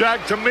Cracker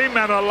Jack to me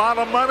meant a lot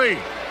of money.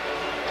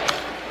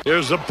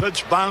 Here's a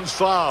pitch, bounce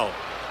foul.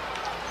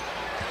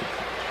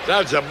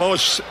 That's the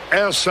most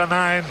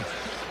asinine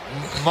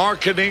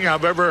marketing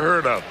I've ever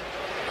heard of.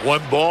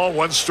 One ball,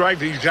 one strike.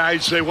 These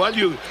guys say, well,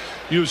 you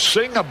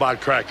sing about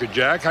Cracker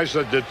Jack. I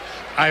said that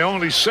I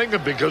only sing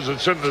it because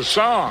it's in the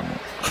song.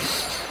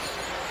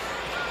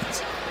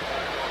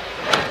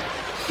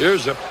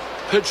 Here's a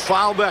pitch,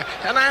 foul back.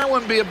 And I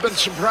wouldn't be a bit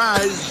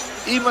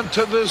surprised, even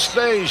to this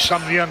day,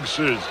 some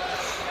youngsters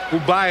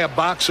who buy a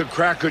box of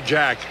Cracker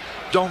Jack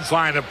don't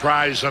find a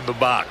prize in the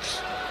box.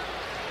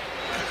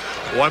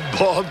 One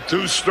ball,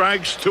 two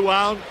strikes, 2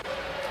 out.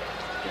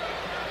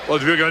 Well,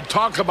 if you're going to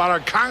talk about our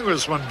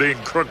congressman being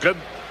crooked,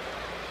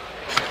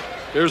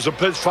 here's a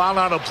pitch, foul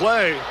out of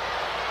play.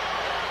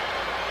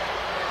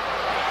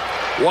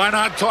 Why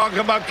not talk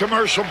about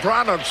commercial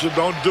products that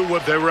don't do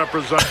what they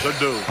represent to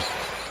do?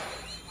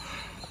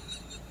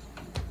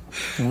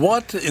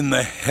 What in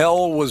the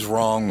hell was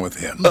wrong with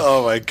him?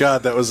 Oh, my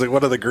God. That was like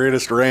one of the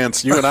greatest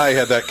rants. You and I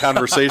had that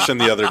conversation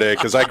the other day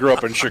because I grew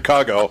up in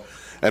Chicago,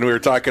 and we were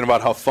talking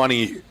about how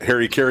funny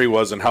Harry Carey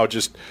was and how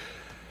just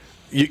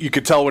you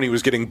could tell when he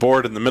was getting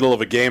bored in the middle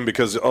of a game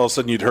because all of a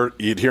sudden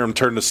you'd hear him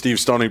turn to Steve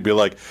Stone and be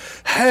like,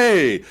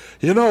 hey,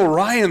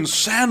 Ryan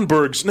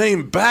Sandberg's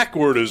name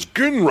backward is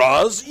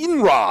Gunraz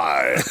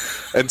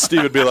Inrai. And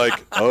Steve would be like,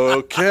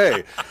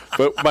 okay.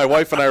 But my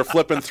wife and I are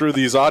flipping through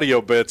these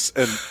audio bits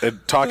and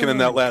talking in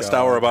that last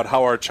hour about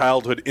how our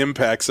childhood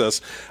impacts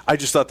us. I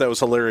just thought that was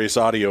hilarious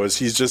audio as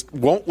he just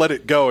won't let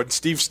it go. And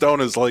Steve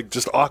Stone is like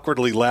just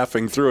awkwardly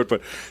laughing through it.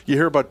 But you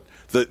hear about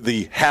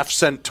the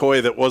half-cent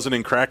toy that wasn't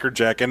in Cracker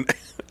Jack, and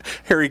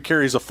Harry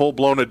Carey's a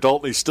full-blown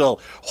adult, and he's still,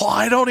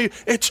 why don't he?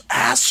 It's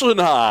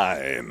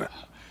asinine.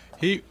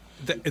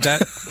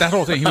 That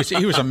whole thing,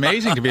 he was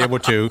amazing to be able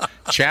to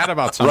chat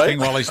about something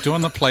while he's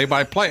doing the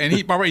play-by-play, and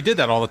he did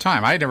that all the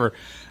time. I never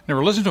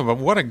listened to him, but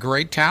what a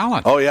great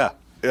talent! Oh yeah,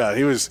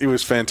 he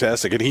was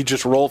fantastic, and he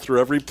just rolled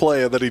through every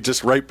play, and then he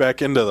just right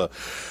back into the.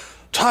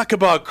 Talk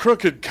about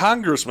crooked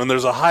congressman.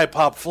 There's a high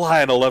pop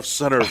fly in a left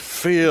center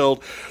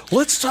field.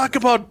 Let's talk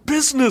about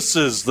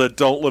businesses that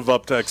don't live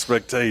up to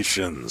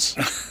expectations.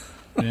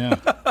 Yeah.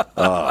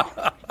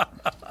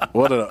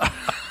 What a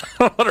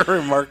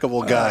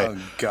remarkable guy. Oh,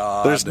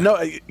 God. There's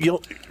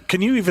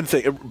can you even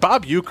think?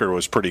 Bob Uecker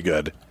was pretty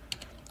good.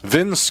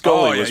 Vin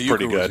Scully was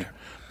pretty good.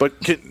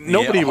 But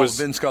nobody was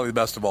Vin Scully, the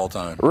best of all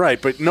time.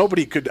 Right, but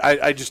nobody could.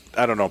 I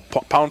don't know.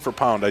 Pound for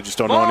pound, I just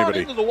don't know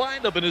anybody. Into the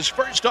windup in his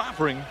first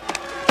offering.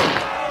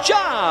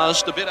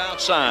 Just a bit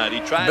outside. He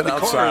tried the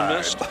corner and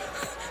missed.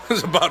 It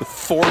was about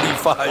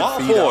 45 Ball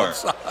feet four.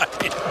 outside.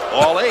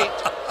 Ball 8.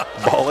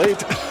 Ball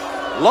 8.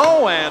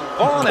 Low, and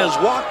Vaughn has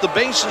walked the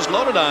bases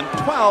loaded on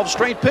 12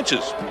 straight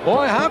pitches.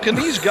 Boy, how can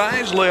these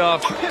guys lay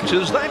off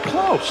pitches that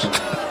close?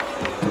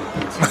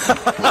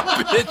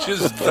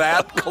 Pitches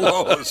that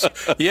close.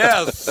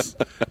 Yes,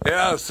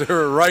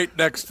 they're right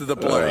next to the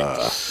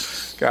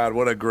plate. God,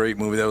 what a great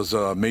movie. That was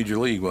Major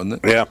League, wasn't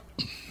it? Yeah.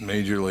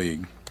 Major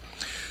League,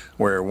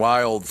 where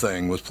Wild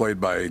Thing was played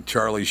by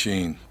Charlie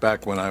Sheen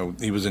back when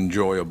he was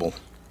enjoyable.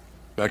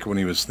 Back when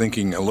he was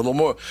thinking a little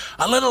more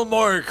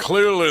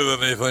clearly than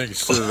he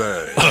thinks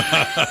today.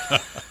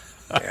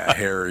 Yeah,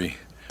 Harry.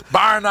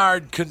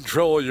 Barnard,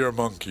 control your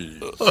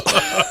monkeys.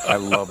 I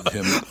loved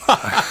him.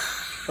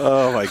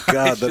 Oh, my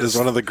God. That is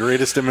one of the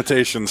greatest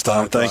imitations,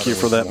 Tom. Thank you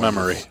for that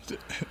memory.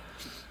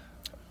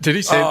 Did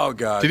he say, oh,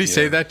 God, did he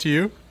say that to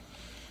you?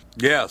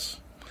 Yes.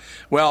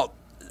 Well,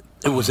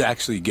 it was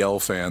actually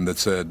Gelfand that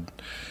said,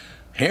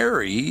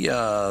 Harry,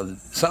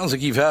 sounds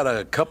like you've had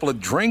a couple of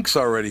drinks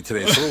already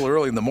today. It's a little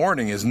early in the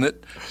morning, isn't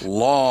it?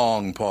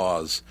 Long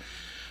pause.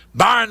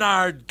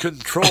 Barnard,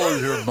 control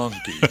your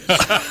monkeys.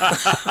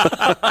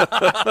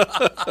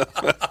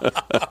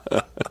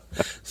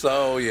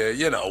 So,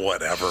 yeah,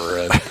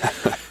 whatever.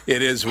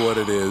 It is what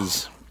it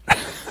is.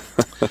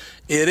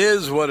 It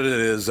is what it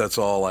is. That's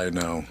all I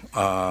know.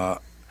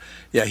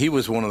 Yeah, he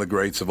was one of the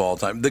greats of all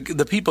time.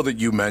 The people that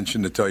you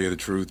mentioned, to tell you the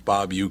truth,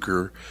 Bob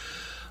Uecker,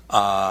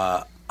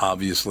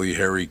 obviously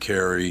Harry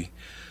Carey,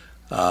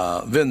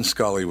 Vin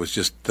Scully was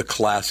just the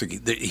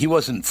classic. He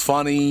wasn't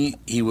funny.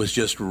 He was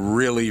just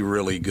really,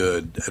 really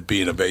good at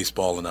being a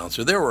baseball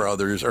announcer. There were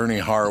others. Ernie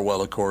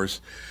Harwell, of course,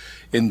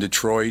 in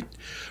Detroit.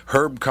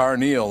 Herb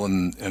Carneal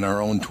in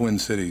our own Twin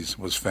Cities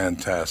was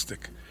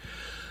fantastic.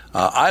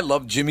 I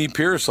loved Jimmy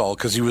Pearsall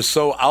because he was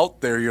so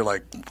out there. You're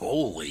like,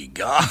 holy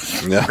God,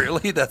 yeah.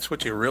 Really? That's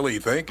what you really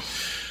think?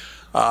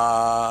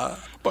 But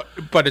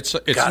it's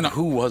God, not,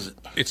 who was it?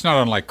 It's not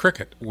unlike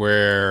cricket,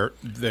 where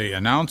the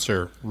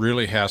announcer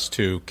really has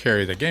to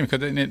carry the game.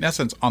 Because in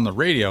essence, on the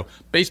radio,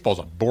 baseball's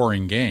a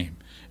boring game,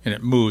 and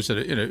it moves at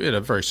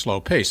a very slow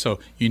pace. So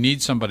you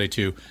need somebody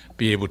to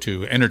be able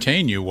to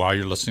entertain you while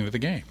you're listening to the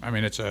game. I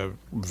mean, it's a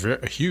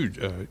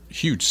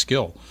huge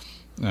skill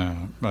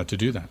to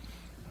do that.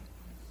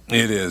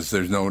 It is.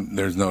 There's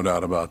no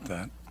doubt about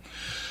that.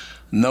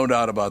 No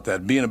doubt about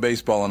that. Being a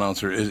baseball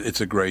announcer,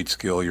 it's a great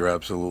skill. You're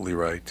absolutely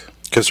right.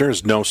 Because there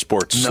is no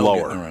sport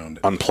slower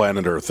on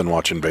planet Earth than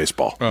watching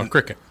baseball.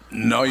 Cricket.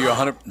 No,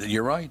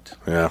 you're right.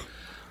 Yeah.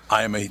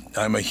 I'm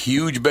a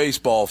huge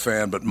baseball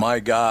fan, but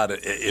my God,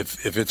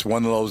 if it's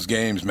one of those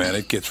games, man,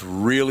 it gets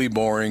really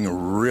boring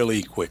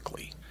really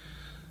quickly.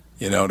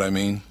 You know what I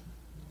mean?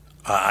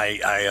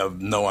 I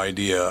have no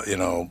idea,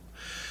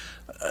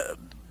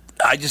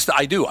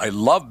 I do. I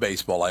love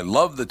baseball. I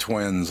love the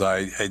Twins.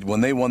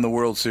 When they won the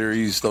World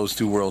Series, those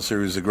two World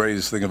Series, the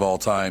greatest thing of all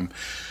time.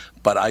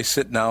 But I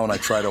sit now and I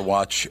try to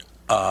watch,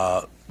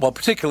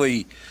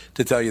 particularly,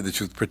 to tell you the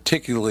truth,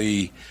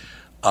 preseason,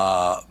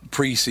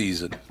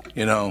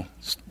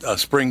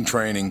 spring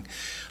training.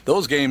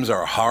 Those games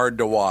are hard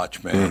to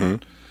watch, man,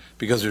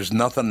 because there's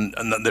nothing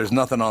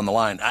on the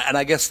line. And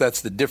I guess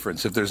that's the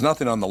difference. If there's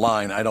nothing on the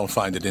line, I don't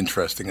find it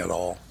interesting at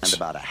all. And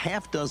about a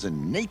half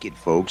dozen naked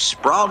folks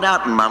sprawled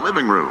out in my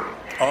living room.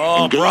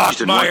 Oh,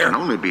 engaged in what Brockmire. can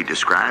only be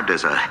described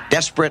as a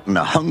desperate and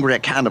a hungry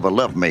kind of a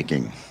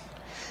lovemaking.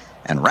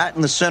 And right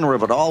in the center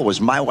of it all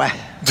was my wife.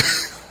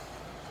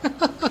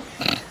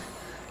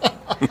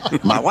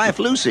 My wife,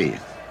 Lucy.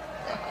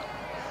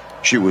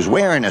 She was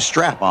wearing a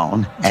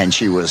strap-on, and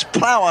she was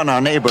plowing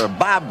our neighbor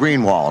Bob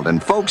Greenwald.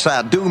 And folks,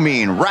 I do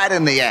mean right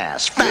in the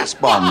ass.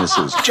 Fastball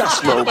misses.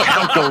 Just low.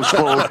 Count those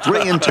full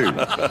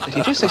 3-2. Did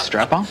you just say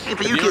strap-on? Hey,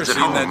 for you kids at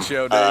home,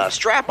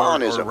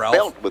 strap-on is a Ralph?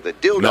 belt with a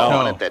dildo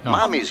on it that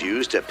mommies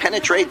use to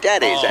penetrate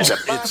daddies.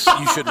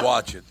 You should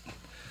watch it.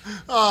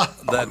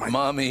 That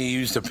mommy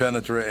used to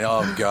penetrate.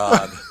 Oh,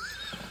 God.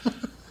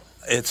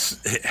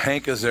 It's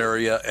Hank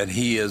Azaria, and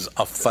he is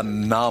a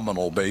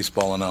phenomenal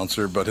baseball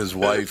announcer, but his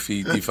wife,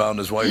 he found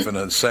his wife in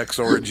a sex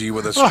orgy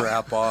with a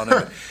strap on,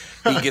 and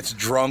he gets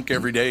drunk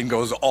every day and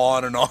goes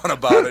on and on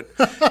about it.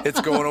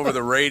 It's going over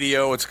the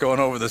radio. It's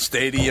going over the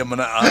stadium,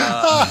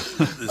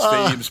 the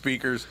stadium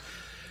speakers.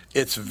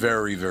 It's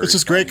very, very It's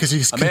just great because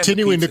he's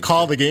continuing to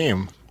call the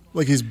game.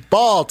 Like he's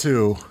ball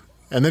two,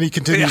 and then he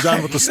continues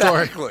on with the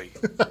story. Exactly.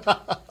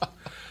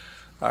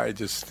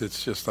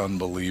 It's just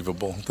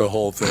unbelievable. The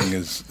whole thing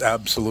is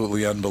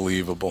absolutely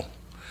unbelievable.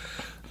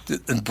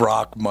 And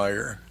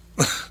Brockmire.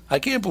 I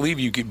can't believe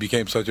you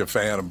became such a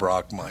fan of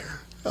Brockmire.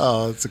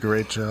 Oh, it's a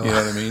great show. You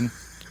know what I mean?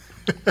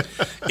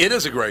 It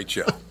is a great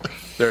show.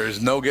 There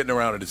is no getting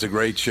around it. It's a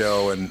great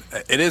show, and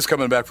it is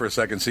coming back for a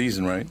second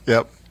season, right?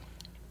 Yep.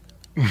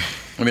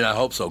 I mean, I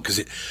hope so, because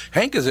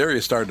Hank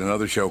Azaria started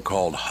another show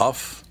called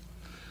Huff.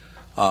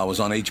 It was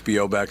on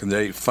HBO back in the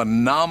day.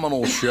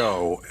 Phenomenal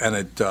show, and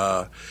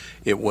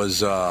it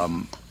was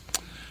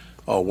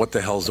what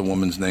the hell's the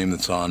woman's name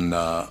that's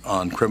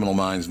on Criminal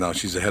Minds now?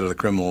 She's the head of the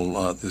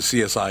the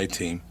CSI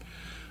team.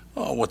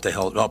 Oh, what the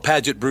hell? Oh,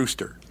 Paget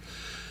Brewster.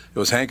 It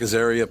was Hank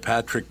Azaria,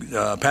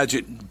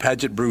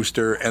 Paget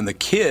Brewster, and the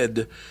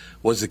kid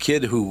was the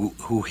kid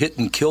who hit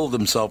and killed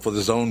himself with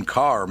his own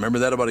car. Remember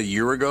that about a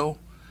year ago?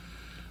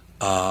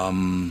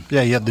 Yeah,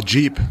 he had the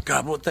Jeep.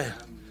 God, what the?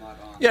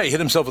 Yeah, he hit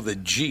himself with a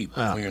Jeep.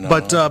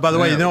 But by the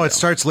way, it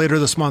starts later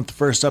this month. The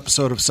first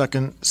episode of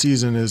second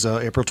season is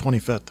April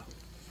 25th.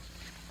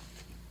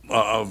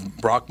 Of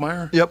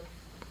Brockmire? Yep.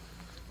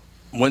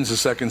 When's the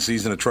second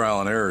season of Trial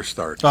and Error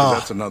start? 'Cause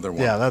that's another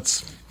one. Yeah,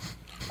 that's.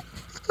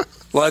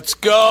 Let's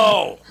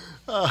go.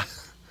 I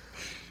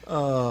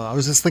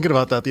was just thinking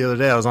about that the other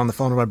day. I was on the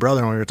phone with my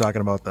brother when we were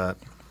talking about that.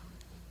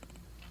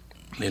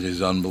 It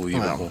is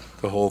unbelievable. Wow.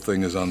 The whole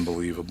thing is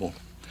unbelievable.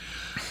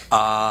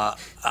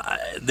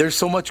 There's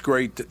so much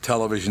great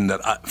television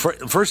that,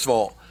 first of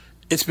all,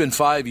 it's been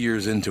 5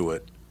 years into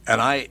it,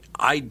 and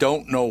I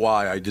don't know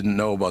why I didn't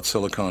know about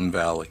Silicon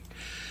Valley.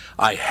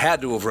 I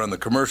had to have run the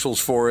commercials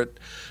for it.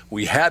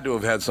 We had to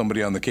have had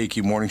somebody on the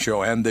KQ Morning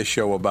Show and this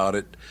show about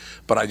it,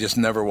 but I just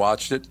never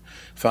watched it.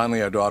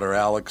 Finally, our daughter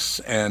Alex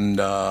and,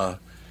 God,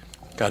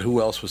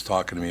 who else was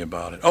talking to me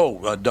about it?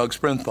 Doug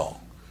Sprinthal.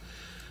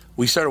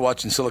 We started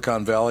watching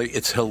Silicon Valley.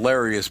 It's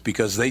hilarious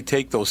because they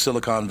take those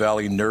Silicon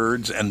Valley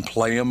nerds and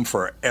play them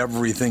for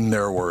everything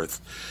they're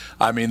worth.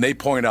 I mean, they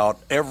point out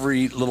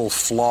every little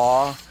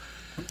flaw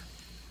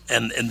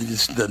and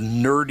just the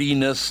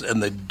nerdiness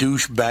and the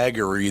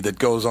douchebaggery that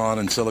goes on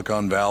in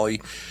Silicon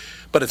Valley.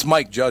 But it's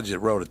Mike Judge that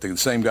wrote it, the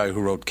same guy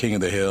who wrote King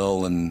of the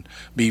Hill and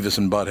Beavis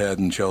and Butthead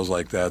and shows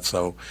like that.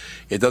 So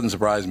it doesn't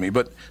surprise me.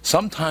 But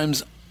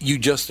sometimes you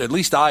just, at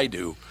least I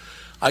do,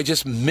 I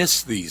just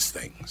miss these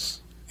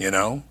things, you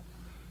know?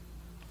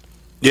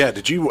 Yeah,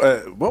 did you,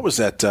 what was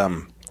that?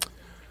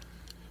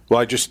 Well,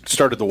 I just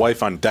started the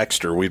wife on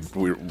Dexter.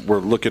 We're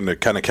looking to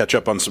kind of catch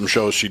up on some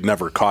shows she'd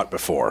never caught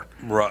before.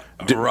 Right.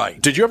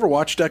 Did you ever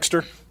watch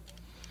Dexter?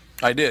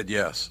 I did,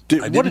 yes.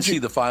 I didn't see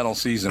the final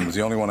season. It was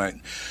the only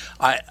one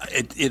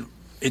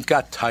it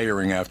got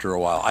tiring after a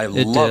while. I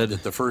loved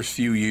it the first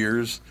few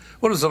years.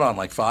 What was it on,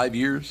 like 5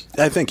 years?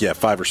 I think,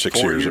 5 or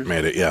 6 years it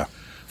made it, yeah.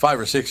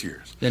 5 or 6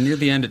 years. Yeah, near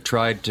the end it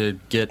tried to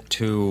get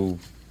to,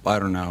 I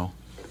don't know.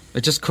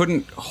 It just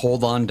couldn't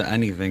hold on to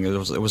anything. It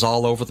was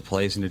all over the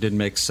place, and it didn't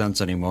make sense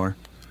anymore.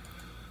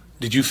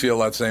 Did you feel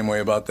that same way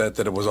about that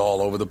it was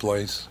all over the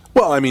place?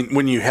 Well, I mean,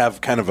 when you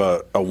have kind of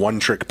a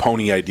one-trick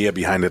pony idea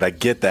behind it, I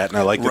get that, and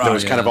I like that there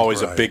was kind of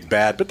always a big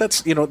bad. But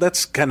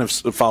that's kind of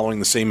following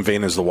the same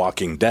vein as The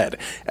Walking Dead.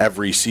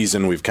 Every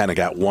season we've kind of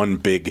got one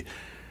big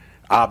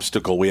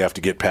obstacle we have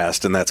to get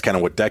past, and that's kind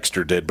of what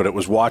Dexter did. But it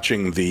was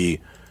watching the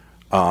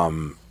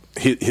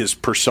his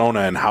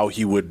persona and how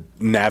he would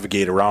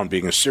navigate around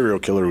being a serial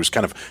killer who's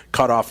kind of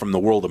cut off from the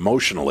world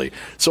emotionally.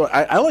 So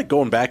I like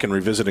going back and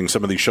revisiting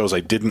some of these shows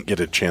I didn't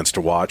get a chance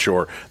to watch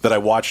or that I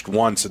watched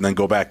once and then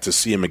go back to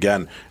see them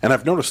again. And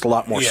I've noticed a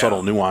lot more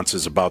subtle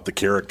nuances about the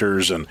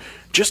characters and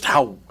just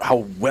how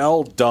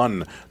well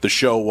done the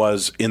show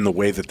was in the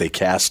way that they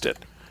cast it.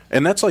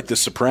 And that's like The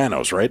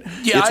Sopranos, right?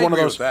 Yeah, it's I one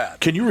agree of those. with that.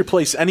 Can you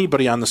replace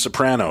anybody on The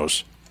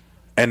Sopranos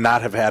and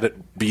not have had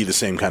it be the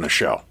same kind of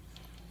show?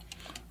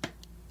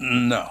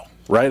 No.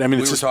 Right? I mean,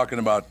 we were talking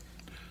about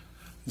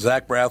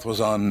Zach Braff was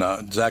on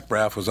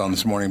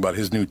this morning about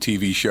his new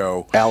TV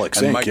show. Alex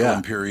and Inc., Michael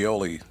yeah.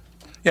 Imperioli.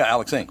 Yeah,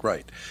 Alex Inc.,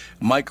 right.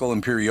 Michael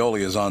Imperioli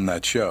is on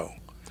that show.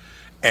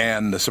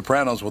 And The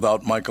Sopranos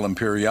without Michael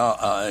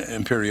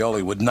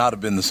Imperioli would not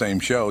have been the same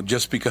show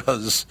just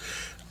because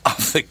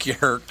of the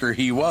character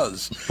he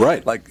was.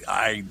 Right. Like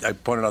I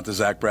pointed out to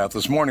Zach Braff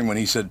this morning when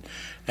he said,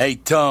 "Hey,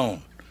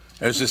 Tone,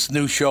 there's this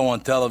new show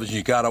on television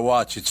you got to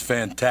watch. It's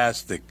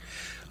fantastic.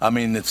 I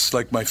mean, it's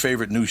like my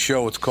favorite new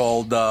show. It's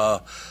called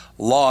Law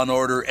and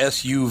Order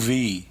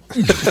SUV."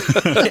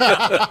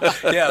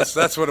 Yes,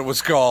 that's what it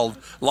was called.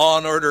 Law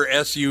and Order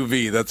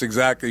SUV. That's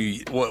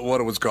exactly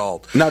what it was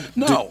called. Now,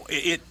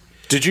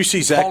 did you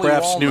see Zach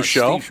Braff's new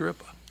show?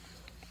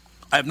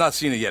 I have not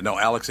seen it yet. No,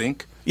 Alex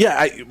Inc.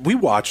 Yeah, we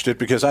watched it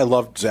because I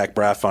loved Zach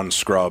Braff on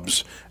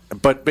Scrubs.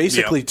 But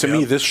basically, to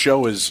me, this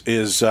show is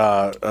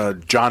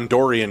John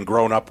Dorian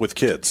grown up with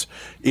kids.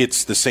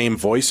 It's the same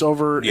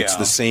voiceover. It's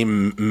the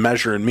same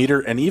measure and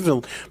meter. And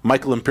even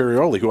Michael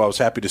Imperioli, who I was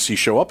happy to see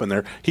show up in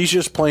there, he's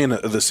just playing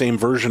the same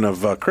version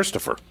of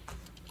Christopher.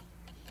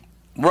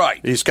 Right.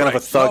 He's kind of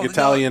a thug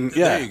Italian.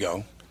 There you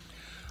go.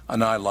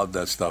 And I love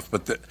that stuff.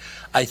 But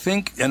I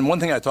think, and one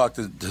thing I talked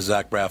to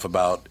Zach Braff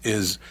about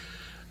is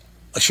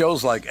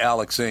shows like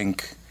Alex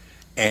Inc.,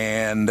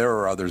 and there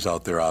are others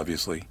out there,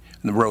 obviously.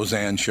 The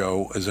Roseanne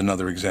Show is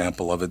another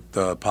example of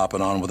it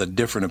popping on with a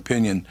different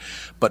opinion.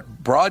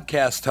 But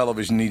broadcast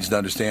television needs to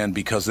understand,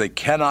 because they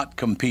cannot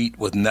compete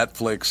with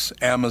Netflix,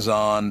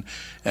 Amazon,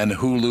 and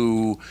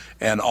Hulu,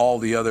 and all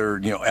the other,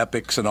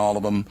 Epics and all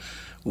of them,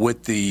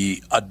 with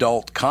the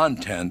adult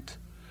content,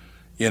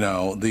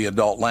 the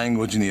adult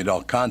language and the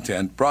adult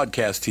content.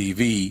 Broadcast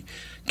TV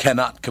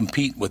cannot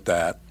compete with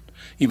that,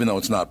 even though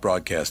it's not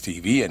broadcast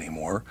TV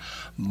anymore.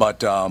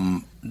 But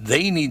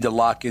they need to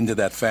lock into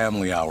that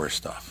family hour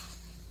stuff.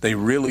 They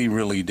really,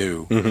 really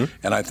do. Mm-hmm.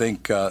 And I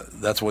think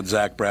that's what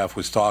Zach Braff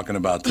was talking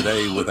about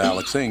today with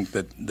Alex Inc.,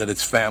 that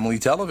it's family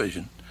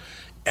television.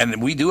 And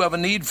we do have a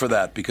need for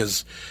that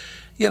because,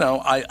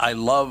 I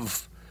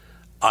love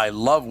I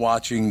love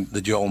watching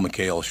the Joel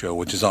McHale show,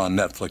 which is on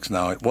Netflix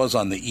now. It was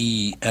on the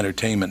E!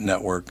 Entertainment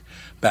Network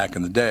back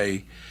in the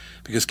day,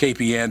 because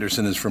KP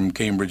Anderson is from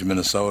Cambridge,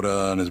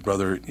 Minnesota, and his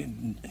brother,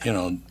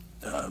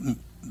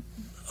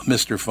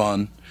 Mr.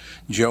 Fun,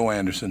 Joe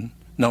Anderson,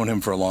 known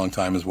him for a long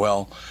time as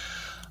well.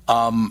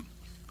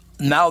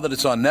 Now that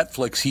it's on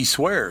Netflix, he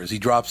swears. He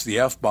drops the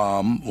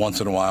F-bomb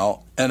once in a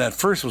while, and at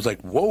first it was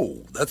like,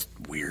 whoa, that's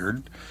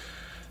weird.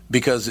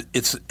 Because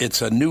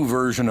it's a new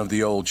version of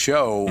the old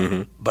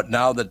show, but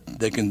now that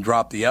they can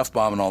drop the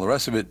F-bomb and all the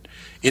rest of it,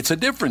 it's a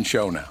different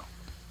show now.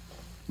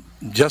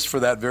 Just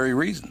for that very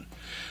reason.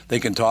 They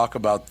can talk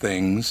about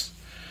things,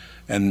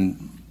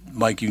 and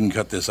Mike, you can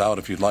cut this out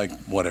if you'd like,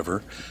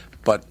 whatever,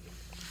 but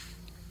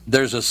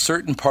there's a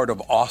certain part of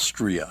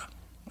Austria,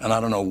 and I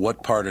don't know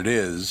what part it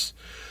is,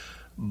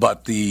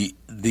 but the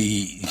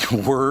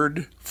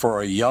word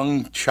for a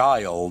young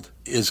child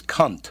is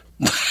cunt.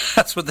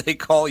 That's what they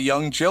call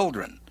young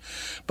children.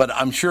 But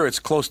I'm sure it's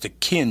close to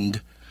kind,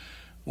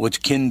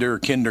 which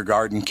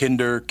kindergarten,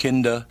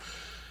 kinda.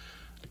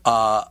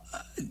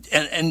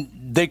 And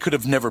they could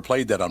have never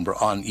played that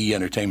on E!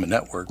 Entertainment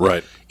Network.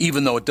 Right.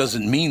 Even though it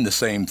doesn't mean the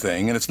same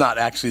thing, and it's not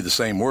actually the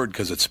same word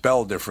because it's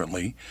spelled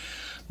differently.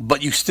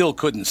 But you still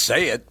couldn't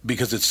say it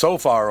because it's so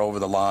far over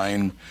the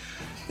line.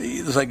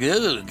 It's like,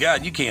 oh,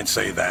 God, you can't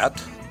say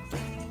that.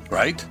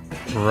 Right?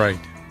 Right.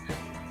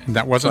 And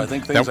that wasn't. So I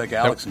think things like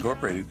Alex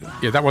Incorporated.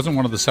 Yeah, that wasn't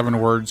one of the 7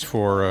 words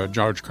for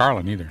George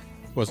Carlin either.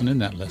 Wasn't in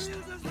that list.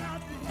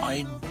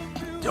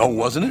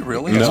 Wasn't it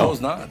really? No. I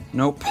suppose not.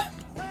 Nope.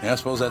 Yeah, I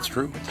suppose that's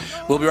true.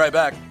 We'll be right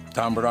back.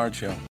 Tom Bernard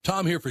Show.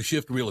 Tom here for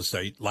Shift Real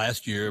Estate.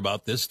 Last year,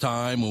 about this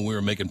time, when we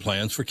were making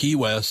plans for Key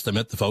West, I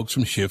met the folks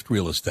from Shift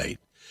Real Estate.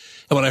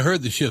 And when I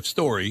heard the Shift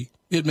story,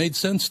 it made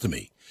sense to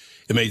me.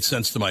 It made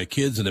sense to my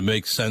kids, and it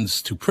makes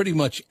sense to pretty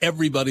much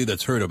everybody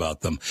that's heard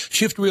about them.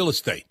 Shift Real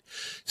Estate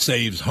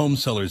saves home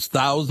sellers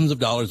thousands of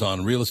dollars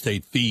on real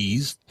estate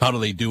fees. How do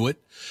they do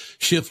it?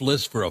 Shift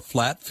lists for a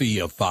flat fee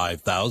of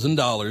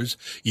 $5,000.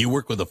 You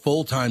work with a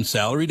full-time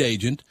salaried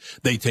agent.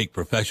 They take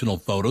professional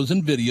photos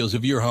and videos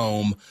of your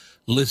home,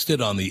 list it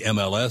on the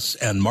MLS,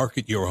 and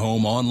market your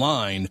home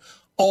online,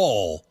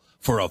 all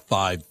for a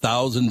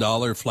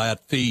 $5,000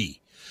 flat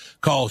fee.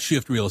 Call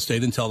Shift Real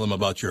Estate and tell them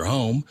about your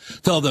home.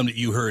 Tell them that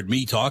you heard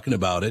me talking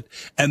about it,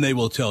 and they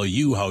will tell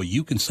you how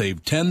you can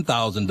save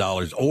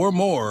 $10,000 or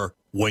more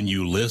when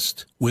you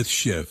list with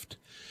Shift.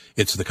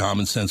 It's the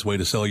common sense way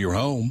to sell your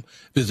home.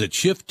 Visit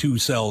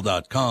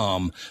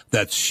shift2sell.com.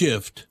 That's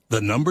shift,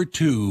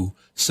 2,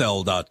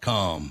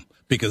 sell.com.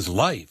 Because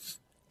life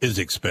is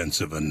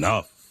expensive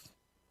enough.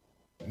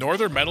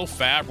 Northern Metal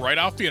Fab, right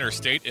off the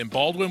interstate in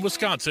Baldwin,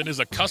 Wisconsin, is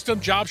a custom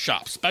job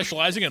shop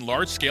specializing in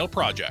large-scale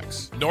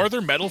projects.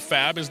 Northern Metal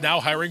Fab is now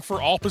hiring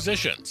for all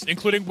positions,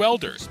 including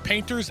welders,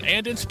 painters,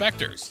 and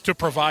inspectors, to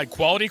provide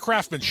quality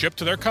craftsmanship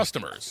to their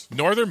customers.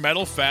 Northern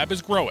Metal Fab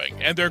is growing,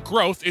 and their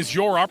growth is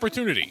your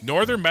opportunity.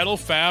 Northern Metal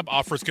Fab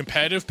offers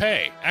competitive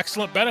pay,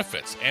 excellent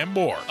benefits, and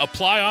more.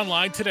 Apply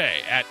online today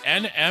at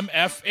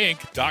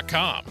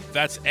nmfinc.com.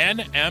 That's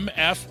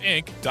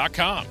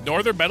nmfinc.com.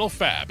 Northern Metal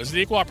Fab is an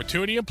equal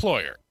opportunity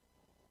employer.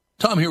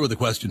 Tom here with a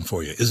question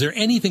for you. Is there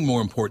anything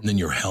more important than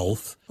your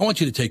health? I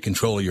want you to take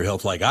control of your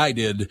health like I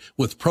did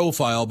with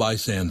Profile by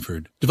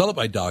Sanford. Developed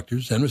by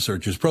doctors and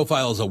researchers,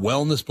 Profile is a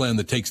wellness plan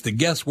that takes the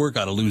guesswork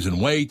out of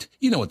losing weight.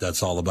 You know what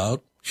that's all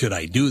about. Should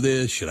I do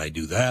this? Should I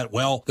do that?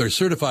 Well, their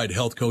certified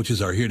health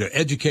coaches are here to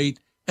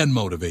educate and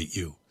motivate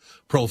you.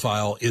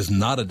 Profile is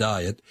not a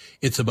diet.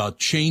 It's about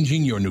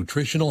changing your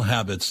nutritional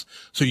habits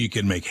so you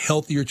can make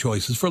healthier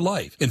choices for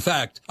life. In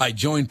fact, I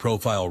joined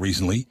Profile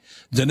recently.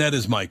 Danette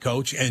is my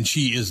coach, and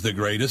she is the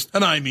greatest.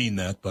 And I mean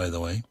that, by the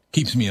way.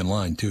 Keeps me in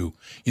line, too.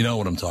 You know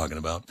what I'm talking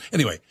about.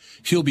 Anyway,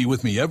 she'll be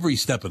with me every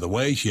step of the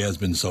way. She has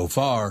been so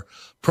far.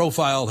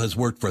 Profile has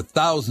worked for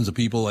thousands of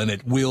people, and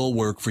it will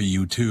work for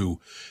you, too.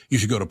 You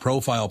should go to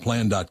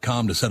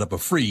profileplan.com to set up a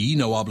free,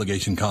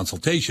 no-obligation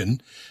consultation.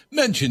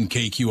 Mention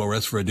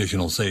KQRS for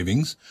additional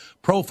savings.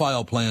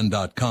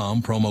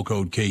 Profileplan.com, promo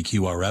code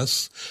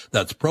KQRS.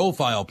 That's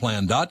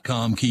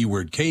profileplan.com,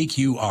 keyword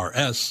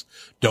KQRS.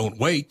 Don't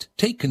wait.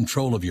 Take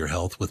control of your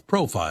health with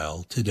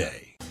Profile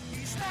today.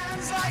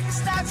 Like a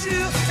statue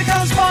that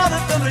comes forth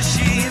of the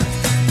machine,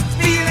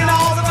 feeling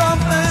all the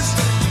bumpers,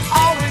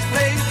 always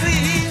plays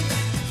clean,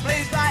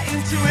 plays by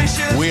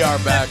intuition. We are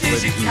back,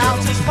 ladies and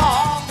gentlemen.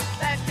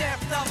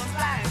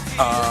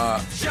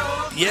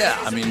 Yeah,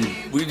 I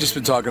mean, we've just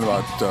been talking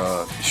about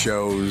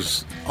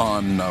shows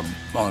on the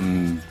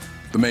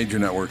major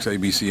networks,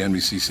 ABC,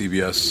 NBC,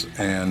 CBS,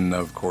 and,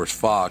 of course,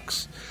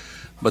 Fox.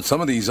 But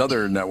some of these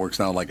other networks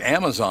now, like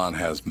Amazon,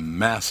 has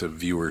massive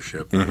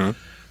viewership. Mm-hmm.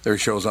 There are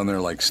shows on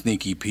there like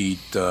Sneaky Pete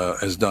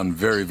has done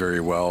very, very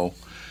well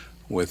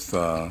with,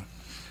 a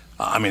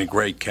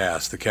great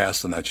cast. The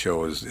cast on that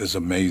show is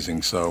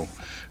amazing. So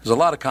there's a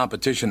lot of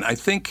competition. I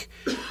think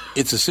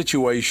it's a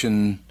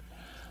situation,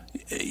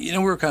 we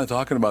were kind of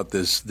talking about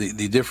this,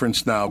 the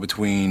difference now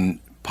between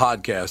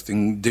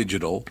podcasting,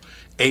 digital,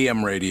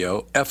 AM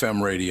radio,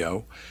 FM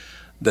radio,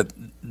 that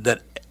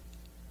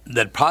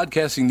that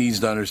podcasting needs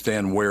to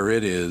understand where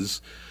it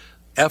is,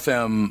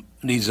 FM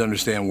needs to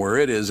understand where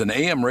it is, and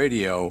AM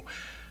radio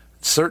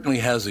certainly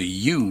has a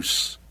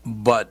use,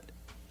 but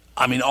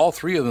I mean, all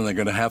three of them are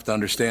going to have to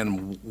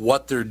understand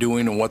what they're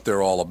doing and what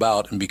they're all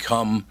about and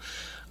become,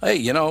 hey,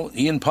 you know,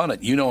 Ian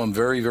Punnett, you know him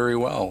very, very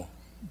well,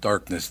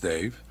 Darkness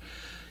Dave.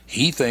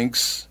 He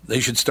thinks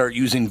they should start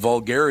using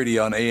vulgarity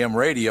on AM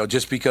radio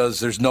just because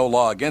there's no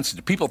law against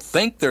it. People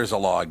think there's a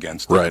law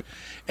against it. Right.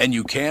 And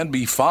you can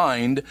be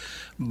fined,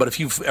 but if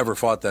you've ever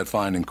fought that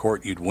fine in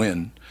court, you'd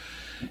win.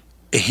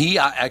 He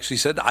actually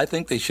said, I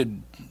think they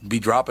should be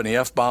dropping the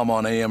F-bomb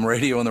on AM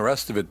radio and the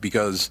rest of it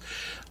because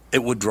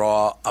it would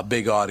draw a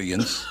big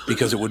audience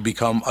because it would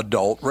become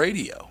adult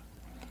radio.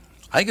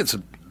 I think it's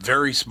a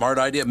very smart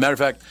idea. Matter of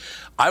fact,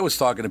 I was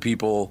talking to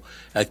people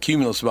at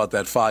Cumulus about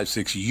that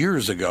 5-6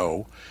 years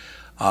ago,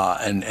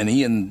 and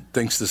Ian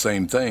thinks the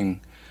same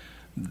thing,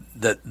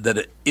 that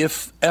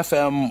if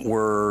FM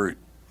were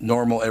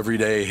normal every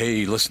day,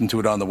 hey, listen to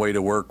it on the way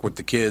to work with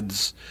the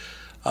kids,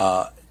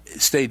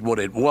 stayed what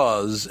it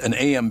was, and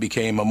AM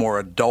became a more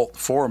adult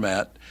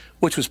format,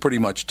 which was pretty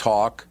much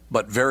talk,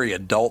 but very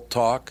adult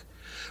talk.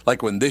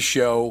 Like when this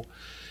show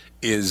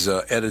is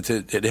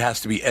edited, it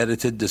has to be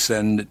edited to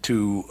send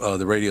to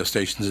the radio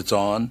stations it's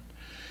on.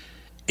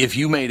 If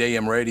you made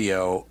AM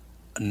radio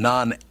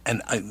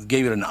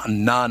gave it a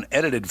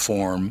non-edited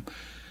form,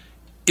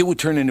 it would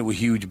turn into a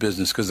huge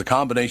business because the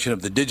combination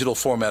of the digital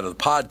format of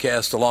the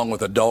podcast along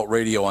with adult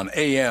radio on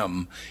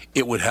AM,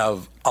 it would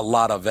have a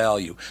lot of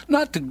value.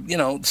 Not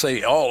to,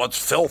 say, oh, let's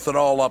filth it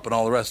all up and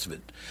all the rest of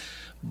it.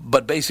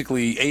 But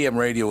basically, AM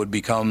radio would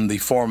become the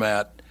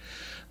format,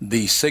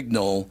 the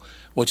signal,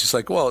 which is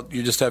like, well,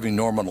 you're just having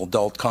normal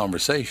adult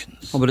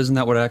conversations. Well, but isn't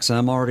that what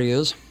XM already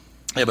is?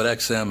 Yeah, but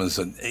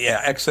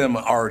XM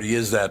already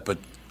is that, but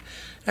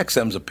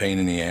XM's a pain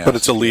in the ass. But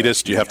it's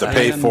elitist. You have to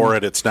pay for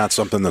it. It's not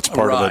something that's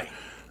part of it.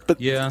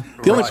 But yeah,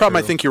 the only problem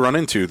I think you run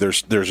into,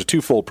 there's a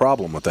twofold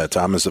problem with that,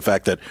 Tom, is the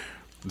fact that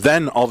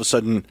then all of a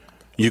sudden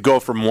you go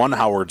from one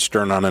Howard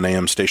Stern on an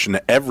AM station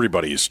to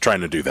everybody's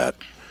trying to do that.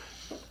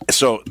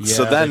 So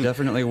then they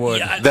definitely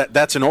would.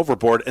 That's an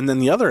overboard. And then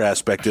the other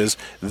aspect is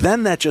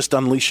then that just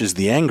unleashes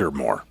the anger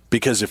more.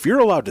 Because if you're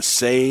allowed to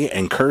say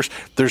and curse,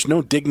 there's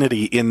no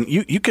dignity in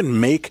you can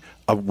make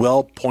a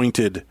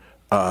well-pointed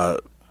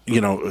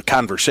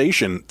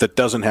conversation that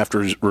doesn't have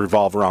to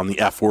revolve around the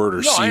F word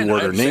or C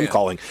word or name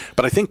calling.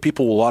 But I think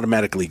people will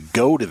automatically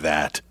go to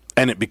that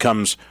and it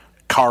becomes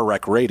car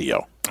wreck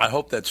radio. I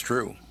hope that's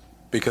true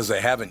because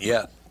they haven't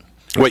yet.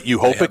 Wait, you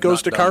hope it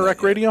goes to car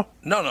wreck radio?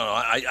 No.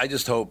 I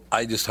just hope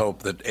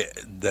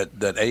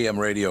that AM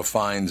radio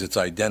finds its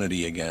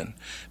identity again,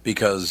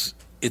 because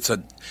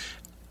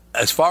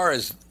as far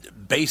as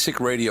basic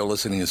radio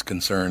listening is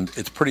concerned,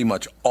 it's pretty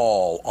much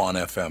all on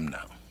FM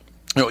now.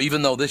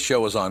 Even though this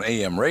show is on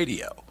AM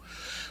radio,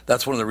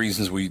 that's one of the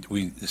reasons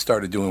we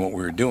started doing what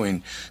we were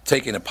doing,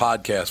 taking a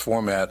podcast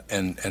format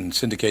and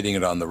syndicating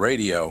it on the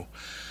radio,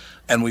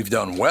 and we've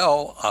done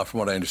well from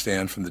what I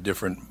understand from the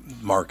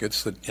different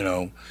markets that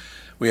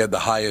we had the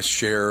highest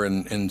share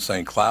in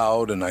St.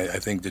 Cloud, and I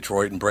think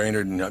Detroit and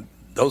Brainerd and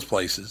those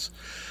places.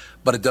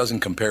 But it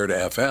doesn't compare to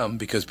FM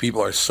because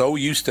people are so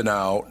used to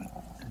now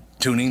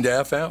tuning to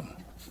FM.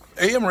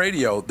 AM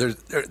radio,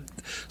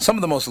 some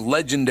of the most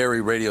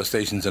legendary radio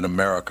stations in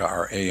America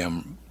are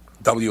AM.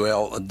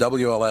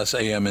 WLS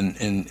AM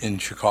in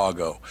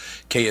Chicago,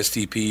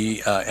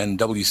 KSTP and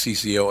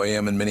WCCO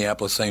AM in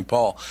Minneapolis, St.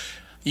 Paul.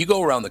 You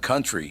go around the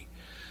country,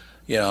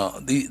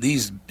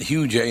 these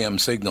huge AM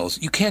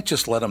signals, you can't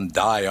just let them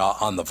die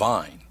on the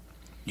vine.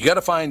 You got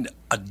to find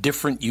a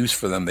different use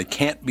for them. They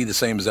can't be the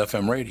same as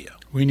FM radio.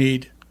 We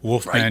need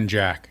Wolfman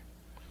Jack.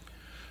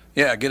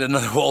 Yeah, get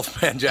another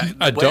Wolfman Jack.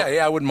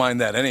 I wouldn't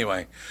mind that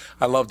anyway.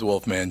 I loved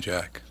Wolfman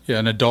Jack. Yeah,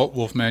 an adult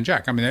Wolfman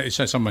Jack. I mean, it's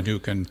someone who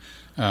can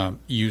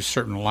use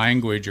certain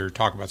language or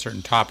talk about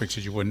certain topics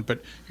that you wouldn't.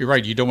 But you're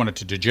right, you don't want it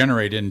to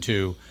degenerate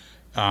into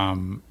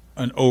an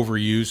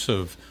overuse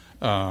of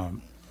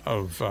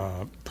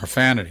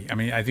profanity. I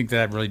mean, I think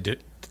that really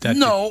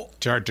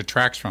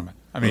detracts from it.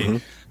 I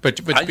mean, but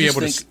to be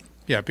able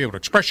to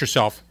express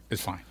yourself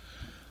is fine.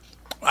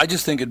 I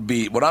just think it'd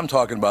be what I'm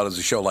talking about is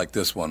a show like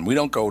this one. We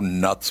don't go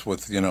nuts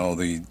with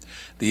the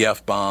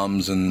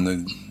F-bombs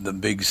and the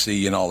big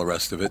C and all the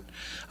rest of it.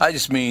 I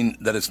just mean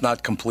that it's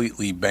not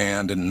completely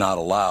banned and not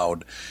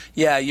allowed.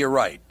 Yeah, you're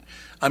right.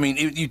 I mean,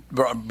 you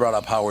brought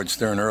up Howard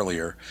Stern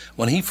earlier.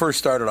 When he first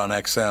started on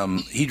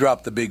XM, he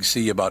dropped the big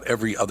C about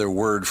every other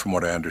word, from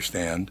what I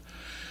understand.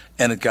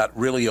 And it got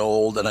really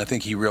old, and I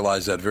think he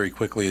realized that very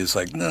quickly. It's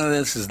like, no,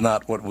 this is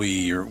not what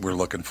we're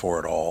looking for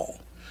at all.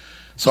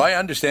 So I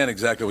understand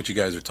exactly what you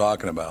guys are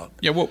talking about.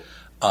 Yeah, well,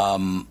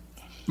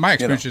 my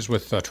experiences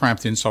with Triumph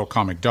the Insult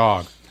Comic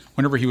Dog,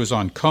 whenever he was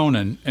on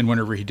Conan and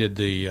whenever he did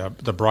the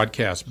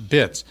broadcast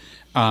bits,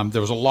 there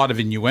was a lot of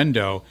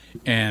innuendo,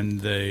 and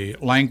the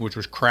language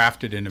was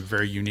crafted in a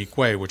very unique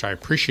way, which I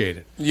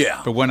appreciated.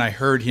 Yeah. But when I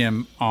heard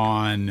him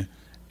on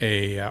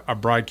a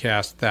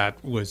broadcast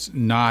that was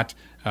not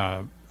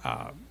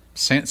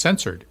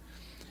censored,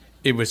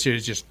 it was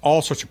just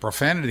all sorts of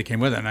profanity that came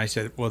with it. And I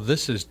said, well,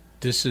 this is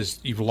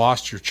you've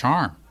lost your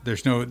charm.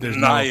 There's no.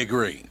 I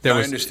agree. I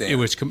understand.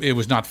 It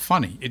was not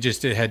funny.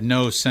 It had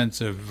no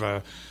sense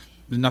of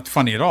not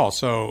funny at all.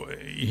 So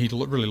he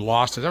really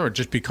lost his effort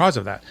just because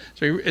of that.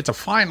 So it's a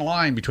fine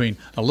line between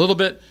a little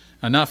bit,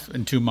 enough,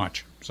 and too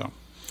much. So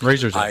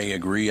razor's edge. I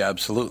agree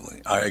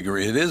absolutely. I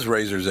agree. It is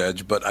razor's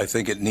edge, but I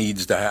think it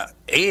needs to have.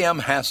 AM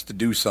has to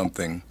do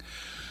something.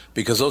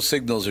 Because those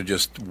signals are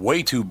just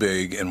way too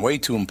big and way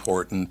too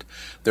important.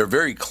 They're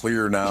very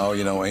clear now,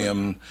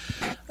 AM.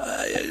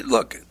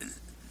 Look,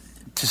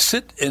 to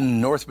sit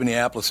in North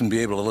Minneapolis and be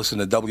able to listen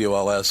to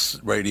WLS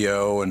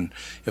radio, and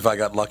if I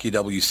got lucky,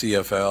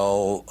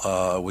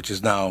 WCFL, which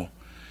is now,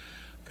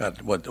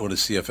 God, what is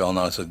CFL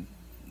now?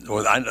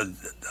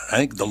 I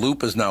think the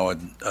Loop is now a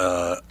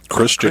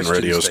Christian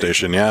radio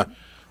station. Yeah,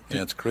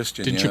 it's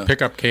Christian. Didn't you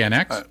pick up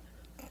KNX?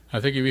 I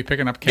think you'd be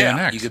picking up KNX.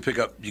 Yeah, you could pick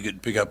up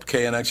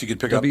KNX. You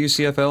could pick up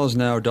WCFL is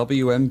now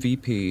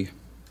WMVP.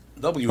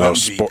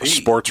 WMVP. Oh,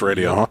 sports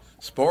radio, huh?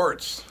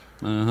 Sports.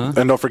 Uh-huh.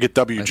 And don't forget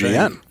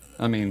WGN.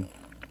 I mean,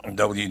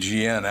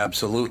 WGN,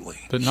 absolutely.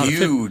 But not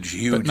huge.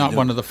 But not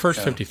one of the first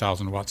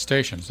 50,000 watt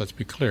stations. Let's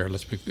be clear.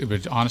 Let's be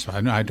honest.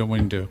 I don't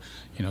want to,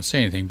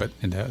 say anything. But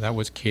that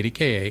was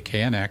KDKA,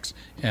 KNX,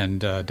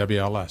 and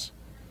WLS.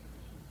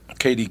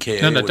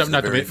 KDKA was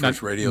the very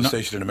first radio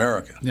station in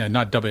America. Yeah,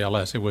 not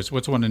WLS. It was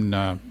what's the one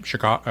in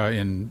Chicago,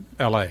 in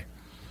L.A.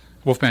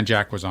 Wolfman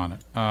Jack was on it.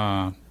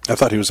 I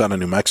thought he was on in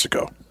New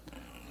Mexico.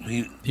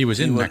 He was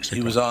in Mexico.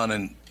 He was on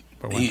in.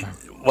 He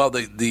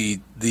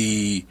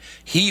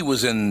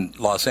was in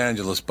Los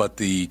Angeles, but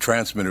the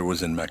transmitter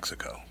was in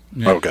Mexico.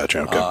 Yeah. Oh,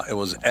 gotcha. Okay. It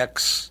was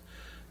X.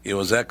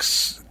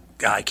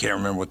 I can't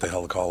remember what the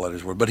hell the call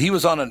letters were, but he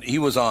was on a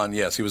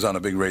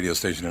big radio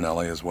station in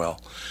L.A. as well.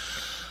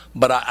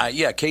 But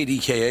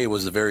KDKA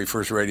was the very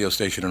first radio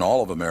station in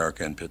all of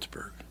America in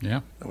Pittsburgh.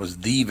 Yeah, it was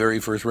the very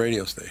first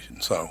radio station.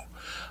 So,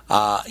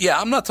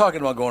 I'm not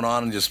talking about going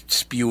on and just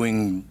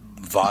spewing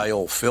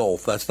vile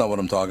filth. That's not what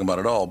I'm talking about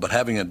at all. But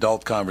having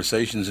adult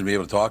conversations and be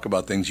able to talk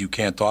about things you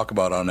can't talk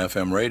about on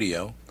FM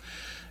radio,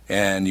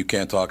 and you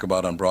can't talk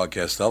about on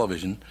broadcast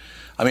television.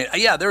 I mean,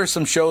 there are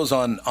some shows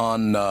on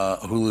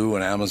Hulu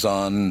and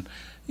Amazon.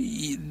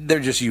 They're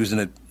just using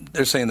it.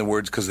 They're saying the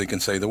words because they can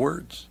say the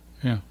words.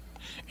 Yeah.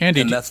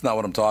 Andy, and that's not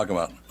what I'm talking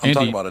about. I'm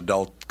talking about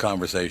adult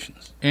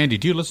conversations. Andy,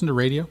 do you listen to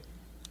radio?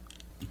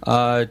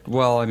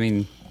 Well, I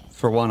mean,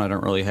 for one, I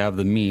don't really have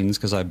the means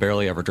because I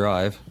barely ever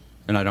drive,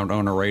 and I don't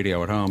own a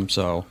radio at home.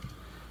 So,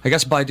 I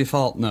guess by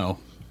default, no.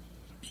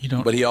 You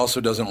don't. But he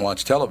also doesn't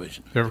watch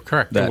television. They're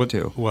correct. That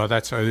too. Well,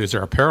 is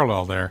there a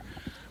parallel there?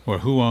 Well,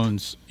 who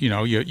owns? You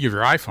have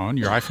your iPhone.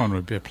 Your iPhone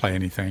would play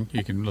anything.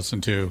 You can listen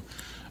to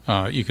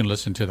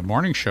the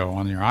morning show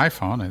on your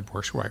iPhone. It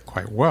works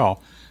quite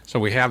well. So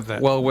we have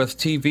that. Well, with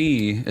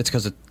TV, it's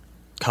because it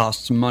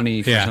costs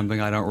money for something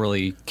I don't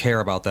really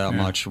care about that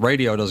much.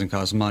 Radio doesn't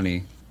cost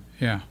money.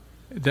 Yeah,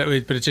 but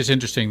it's just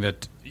interesting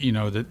that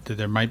that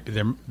there might be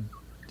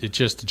It's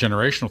just a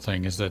generational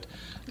thing. Is that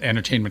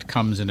entertainment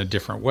comes in a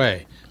different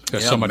way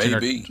because so much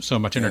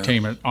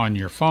entertainment on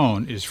your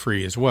phone is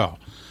free as well.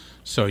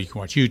 So you can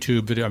watch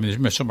YouTube video. I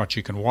mean, there's so much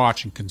you can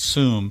watch and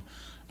consume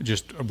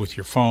just with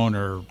your phone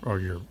or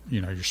your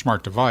your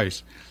smart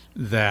device.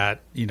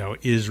 That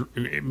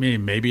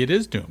maybe it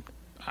is doomed.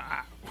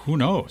 Who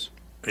knows?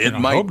 It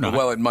might.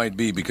 Well, it might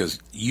be because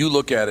you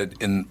look at it.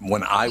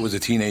 When I was a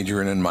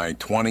teenager and in my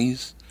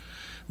 20s,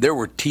 there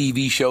were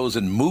TV shows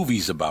and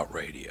movies about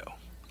radio.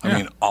 I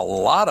mean, a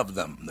lot of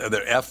them.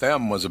 The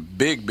FM was a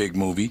big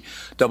movie.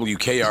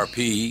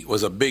 WKRP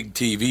was a big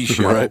TV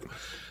show. Right.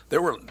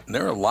 There were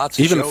lots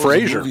of even shows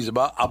Frasier. and movies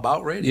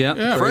about radio.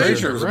 Yeah,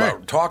 Frasier was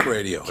about talk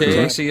radio.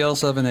 KACL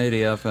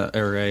 780 FM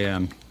or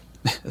AM.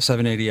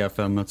 780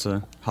 FM, that's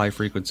a high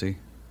frequency.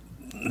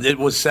 It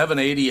was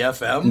 780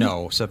 FM?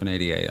 No,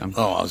 780 AM.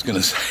 Oh, I was going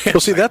to say. Well,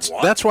 see, that's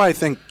why I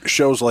think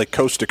shows like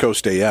Coast to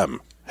Coast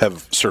AM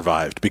have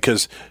survived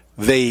because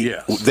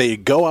they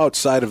go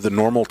outside of the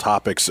normal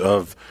topics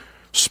of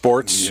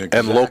sports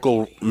and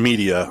local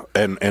media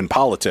and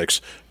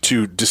politics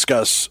to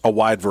discuss a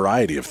wide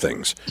variety of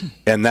things.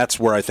 And that's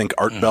where I think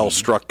Art Bell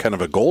struck kind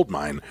of a gold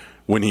mine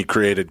when he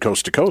created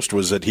Coast to Coast,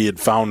 was that he had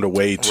found a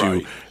way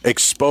to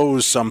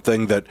expose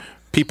something that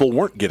people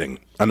weren't getting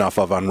enough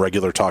of on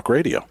regular talk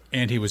radio.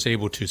 And he was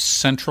able to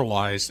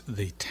centralize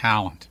the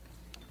talent.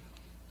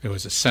 It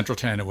was a central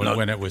talent.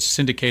 When it was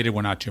syndicated,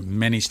 went out to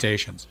many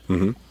stations.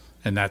 Mm-hmm.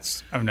 And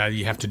that's,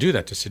 you have to do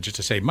that just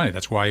to save money.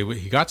 That's why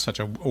he got such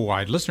a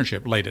wide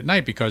listenership late at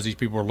night, because these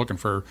people were looking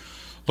for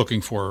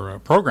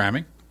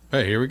programming.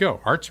 Hey, here we go.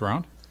 Art's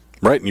around.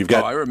 Right, and you've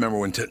got... I remember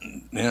when...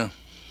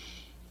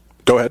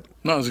 Go ahead.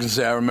 No, I was going to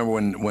say, I remember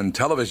when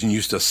television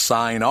used to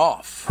sign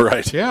off.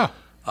 Right. Yeah.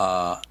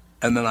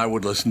 And then I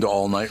would listen to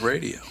all-night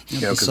radio.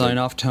 The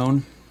sign-off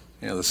tone.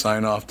 Yeah, the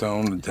sign-off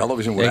tone. The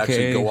television would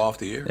actually go off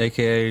the air.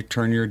 AKA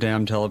turn your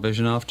damn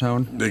television off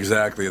tone.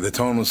 Exactly. The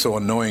tone was so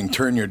annoying.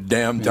 Turn your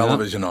damn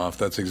television off.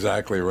 That's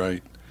exactly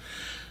right.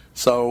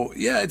 So,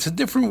 yeah, it's a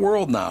different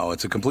world now.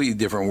 It's a completely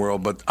different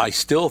world, but I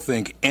still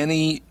think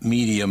any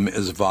medium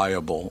is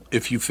viable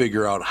if you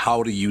figure out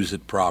how to use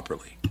it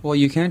properly. Well,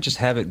 you can't just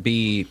have it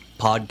be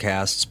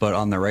podcasts, but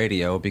on the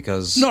radio,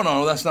 because...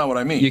 No, that's not what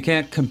I mean. You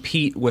can't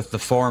compete with the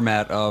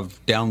format of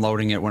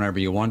downloading it whenever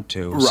you want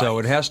to. Right. So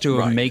it has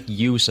to make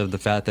use of the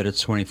fact that it's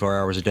 24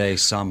 hours a day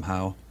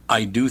somehow.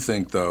 I do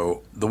think,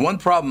 though, the one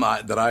problem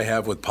that I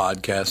have with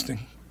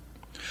podcasting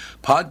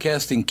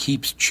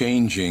keeps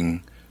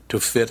changing to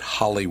fit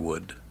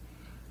Hollywood,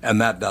 and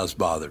that does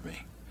bother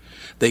me.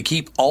 They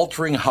keep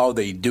altering how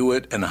they do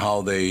it and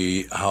how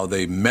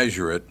they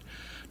measure it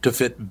to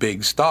fit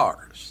big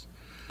stars.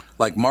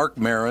 Like Marc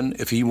Maron,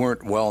 if he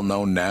weren't well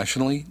known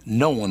nationally,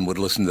 no one would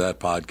listen to that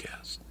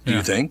podcast. Do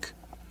you think?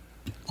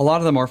 A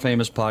lot of the more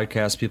famous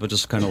podcasts, people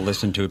just kind of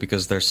listen to it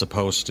because they're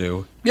supposed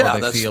to. Yeah,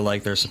 or they feel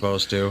like they're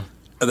supposed to.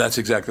 That's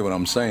exactly what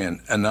I'm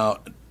saying. And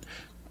now,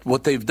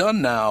 what they've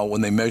done now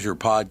when they measure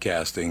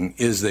podcasting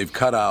is they've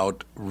cut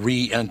out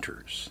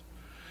re-enters.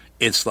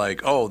 It's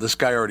like, oh, this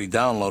guy already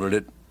downloaded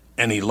it,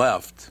 and he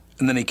left,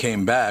 and then he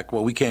came back.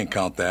 Well, we can't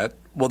count that.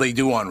 Well, they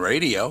do on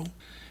radio.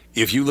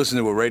 If you listen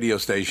to a radio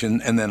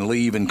station and then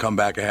leave and come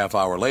back a half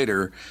hour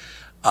later,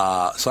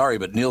 sorry,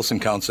 but Nielsen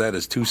counts that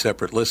as 2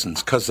 separate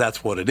listens, because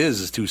that's what it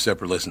is 2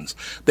 separate listens.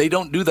 They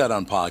don't do that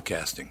on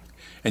podcasting.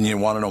 And you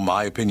want to know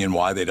my opinion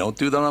why they don't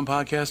do that on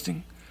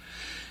podcasting?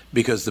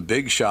 Because the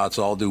big shots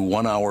all do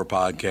 1 hour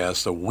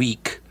podcasts a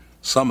week.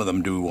 Some of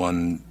them do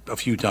one a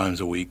few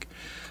times a week.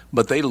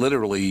 But they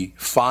literally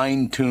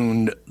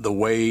fine-tuned the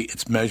way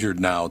it's measured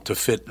now to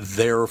fit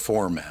their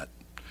format,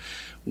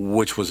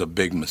 which was a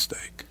big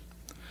mistake.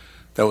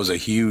 That was a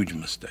huge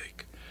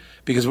mistake.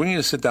 Because when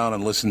you sit down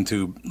and listen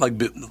to,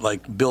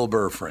 like Bill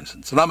Burr, for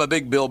instance, and I'm a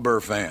big Bill Burr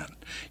fan.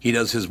 He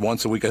does his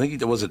once a week. I think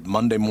he was it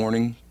Monday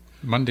morning?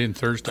 Monday and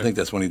Thursday. I think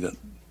that's when he did.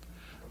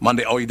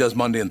 Monday. Oh, he does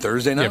Monday and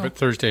Thursday now? Yeah, but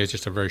Thursday is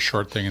just a very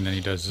short thing, and then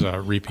he does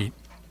repeat.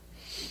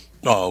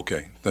 Oh,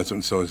 okay. That's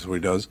what he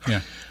does?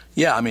 Yeah.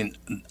 Yeah, I mean,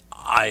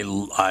 I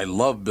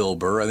love Bill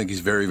Burr. I think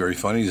he's very, very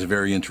funny. He's a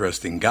very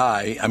interesting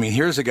guy. I mean,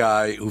 here's a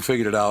guy who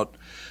figured it out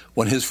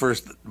when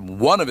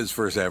one of his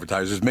first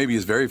advertisers, maybe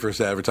his very first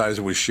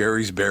advertiser, was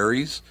Sherry's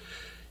Berries.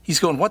 He's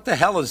going, what the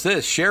hell is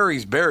this?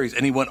 Sherry's Berries.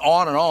 And he went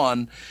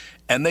on,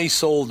 and they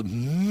sold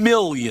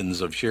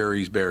millions of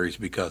Sherry's Berries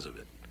because of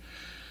it.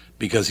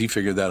 Because he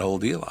figured that whole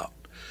deal out.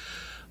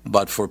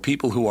 But for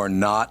people who are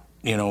not,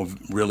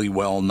 really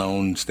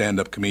well-known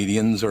stand-up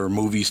comedians or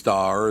movie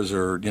stars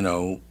or,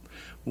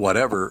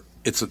 whatever,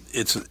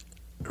 it's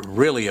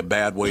really a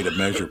bad way to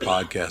measure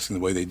podcasting the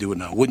way they do it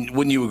now.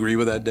 Wouldn't you agree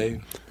with that,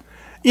 Dave?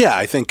 Yeah,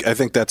 I think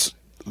that's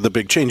the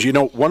big change.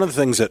 One of the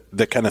things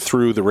that kind of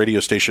threw the radio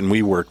station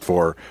we worked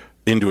for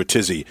into a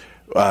tizzy,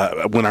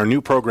 when our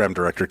new program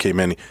director came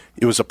in,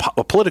 it was a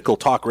political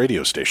talk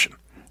radio station.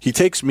 He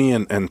takes me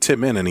and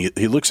Tim in, and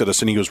he looks at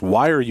us, and he goes,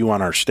 why are you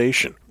on our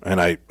station? And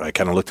I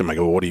kind of looked at him, I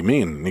go, what do you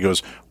mean? And he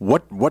goes,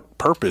 what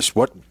purpose,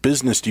 what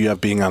business do you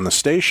have being on the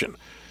station?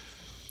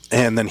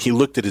 And then he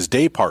looked at his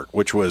day part,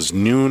 which was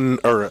noon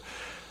or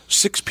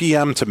 6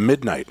 p.m. to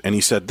midnight, and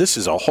he said, this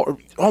is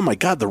oh my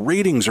God, the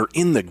ratings are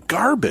in the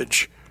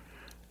garbage.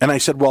 And I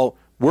said, well,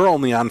 we're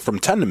only on from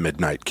 10 to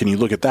midnight. Can you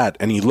look at that?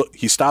 And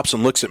he stops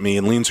and looks at me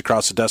and leans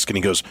across the desk, and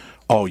he goes,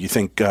 oh, you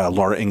think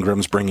Laura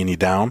Ingram's bringing you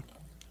down?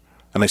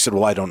 And I said,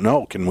 well, I don't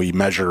know. Can we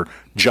measure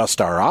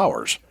just our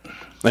hours?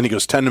 Then he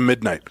goes, 10 to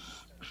midnight.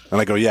 And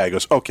I go, yeah. He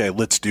goes, okay,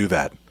 let's do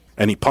that.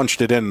 And he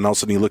punched it in, and all of a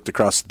sudden he looked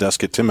across the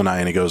desk at Tim and I,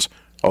 and he goes,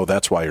 oh,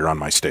 that's why you're on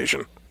my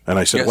station. And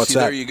I said, what's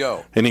that? There you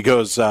go. And he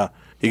goes,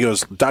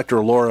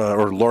 Dr.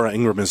 Laura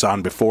Ingram is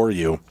on before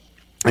you,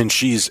 and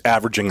she's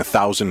averaging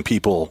 1,000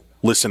 people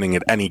listening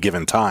at any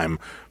given time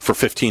for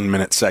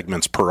 15-minute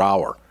segments per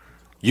hour.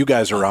 You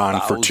guys are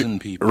on for 2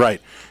 people.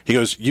 Right. He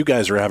goes, you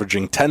guys are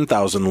averaging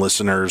 10,000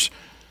 listeners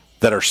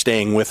that are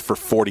staying with for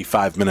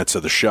 45 minutes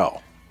of the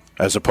show,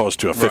 as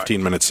opposed to a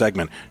 15-minute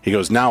segment. He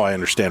goes, now I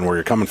understand where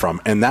you're coming from.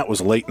 And that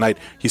was late night.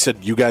 He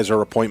said, you guys are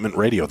appointment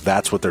radio.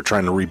 That's what they're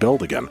trying to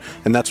rebuild again.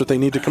 And that's what they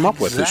need to come up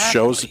with, is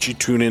shows that you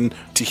tune in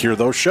to hear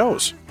those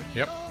shows.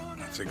 Yep.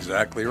 That's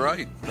exactly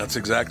right. That's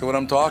exactly what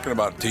I'm talking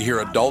about, to hear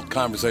adult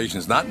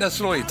conversations. Not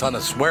necessarily a ton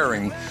of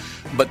swearing,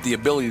 but the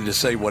ability to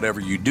say whatever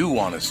you do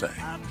want to say.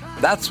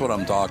 That's what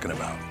I'm talking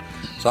about.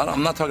 So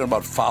I'm not talking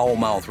about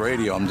foul-mouth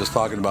radio. I'm just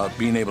talking about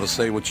being able to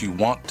say what you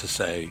want to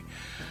say.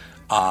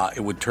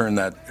 It would turn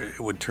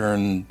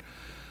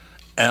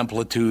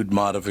amplitude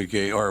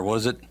modification, or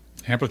was it?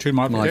 Amplitude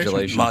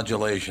modulation.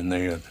 Modulation,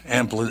 there you go.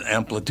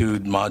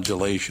 Amplitude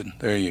modulation.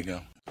 There you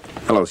go.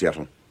 Hello,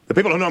 Seattle. The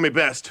people who know me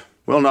best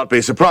will not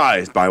be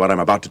surprised by what I'm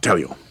about to tell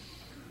you.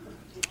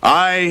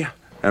 I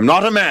am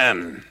not a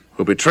man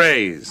who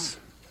betrays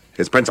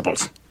his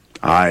principles.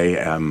 I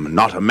am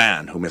not a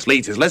man who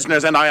misleads his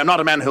listeners, and I am not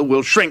a man who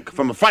will shrink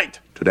from a fight.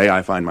 Today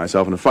I find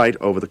myself in a fight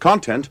over the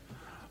content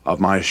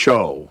of my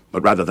show.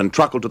 But rather than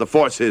truckle to the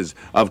forces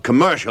of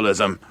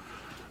commercialism,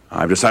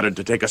 I've decided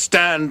to take a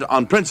stand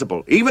on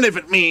principle, even if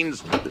it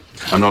means...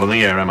 I'm not on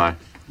the air, am I?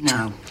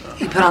 No.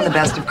 You put on the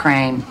best of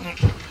Crane.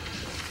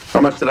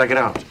 How much did I get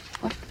out?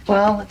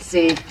 Well, let's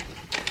see.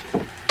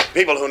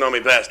 People who know me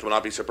best will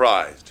not be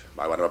surprised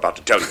by what I'm about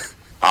to tell you.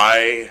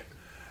 I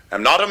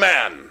am not a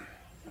man.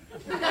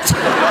 That's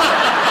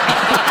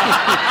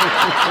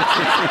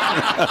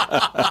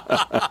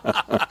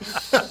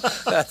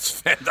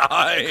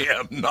I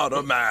am not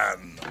a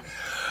man.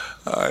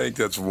 I think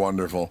that's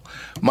wonderful.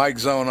 Mike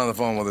Zone on the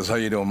phone with us. How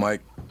you doing,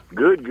 Mike?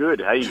 Good.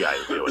 How you guys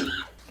doing?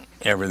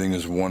 Everything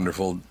is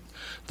wonderful.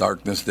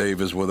 Darkness Dave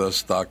is with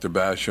us. Dr.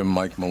 Basham,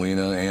 Mike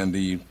Molina,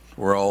 Andy.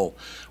 We're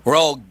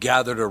all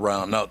gathered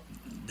around. Now,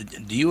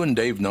 do you and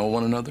Dave know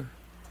one another?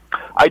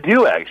 I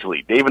do,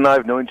 actually. Dave and I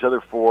have known each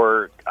other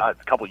for a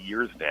couple of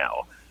years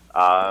now.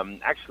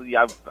 Actually,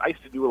 I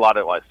used to do a lot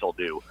of, well, I still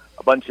do,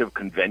 a bunch of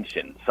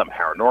conventions, some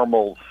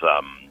paranormal,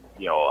 some,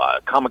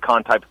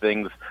 Comic-Con type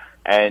things.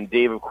 And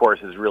Dave, of course,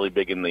 is really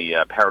big in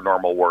the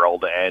paranormal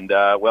world. And,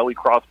 we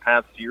crossed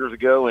paths years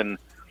ago and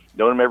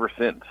known him ever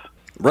since.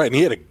 Right, and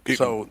he had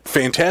a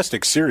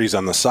fantastic series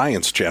on the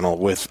Science Channel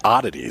with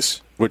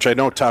Oddities, which I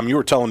know, Tom, you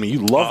were telling me you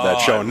loved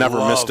that show and never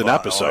missed an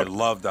episode. I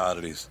loved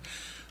Oddities.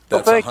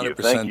 That's 100%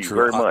 thank you true.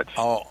 very much.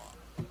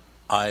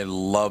 I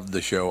loved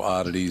the show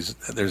Oddities.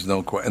 There's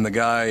no question. And the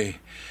guy,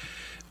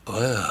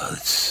 well,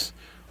 it's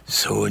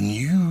so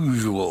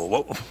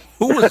unusual.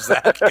 Who was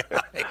that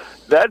guy?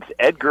 That's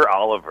Edgar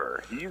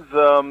Oliver. He's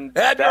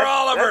Edgar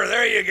Oliver.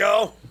 There you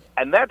go.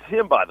 And that's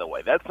him, by the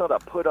way. That's not a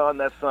put on.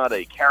 That's not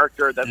a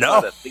character. That's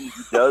not a thing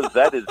he does.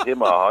 That is him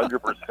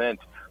 100%.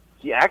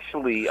 He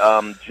actually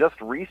just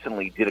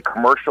recently did a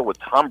commercial with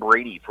Tom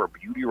Brady for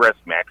Beauty Rest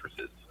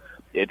mattresses.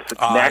 It's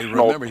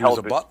national. I remember he was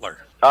a butler.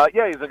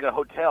 Yeah, he's in a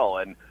hotel,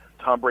 and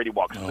Tom Brady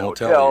walks into the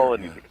hotel,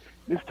 and he's like,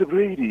 Mr.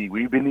 Brady,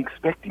 we've been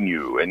expecting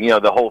you, and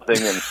the whole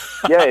thing, and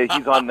yeah,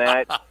 he's on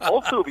that.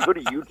 Also, if you go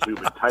to YouTube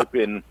and type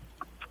in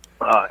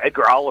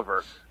Edgar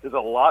Oliver, there's a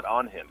lot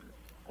on him.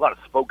 A lot of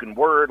spoken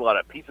word, a lot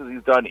of pieces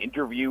he's done,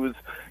 interviews.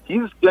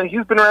 He's been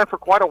around for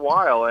quite a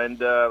while, and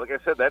like I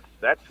said,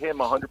 that's him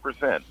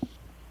 100%.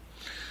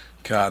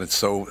 God, it's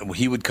so.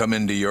 He would come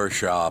into your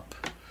shop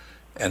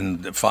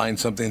and find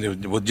something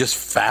that would just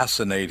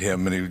fascinate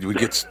him, and he would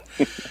get.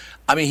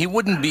 I mean, he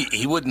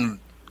wouldn't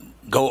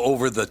go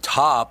over the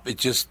top.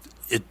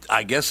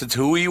 I guess it's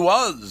who he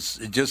was.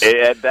 It just.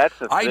 That's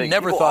the thing. I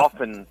never People thought.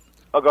 Often.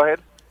 Oh, go ahead.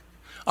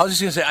 I was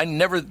just going to say, I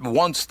never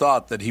once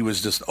thought that he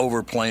was just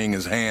overplaying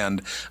his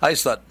hand. I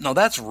just thought, no,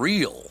 that's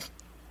real.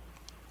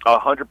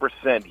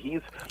 100%.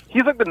 He's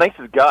like the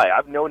nicest guy.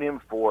 I've known him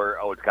for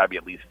it's got to be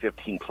at least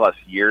 15 plus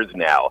years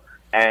now,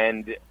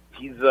 and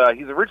he's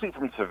originally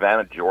from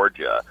Savannah,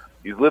 Georgia.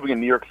 He's living in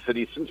New York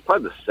City since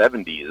probably the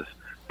 70s,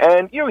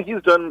 and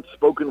he's done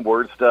spoken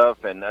word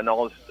stuff and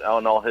all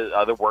his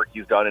other work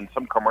he's done, and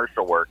some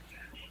commercial work.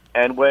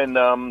 And when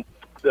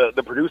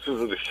the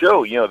producers of the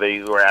show, they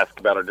were asked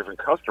about our different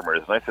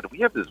customers, and I said, we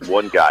have this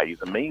one guy.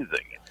 He's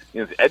amazing.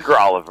 He's Edgar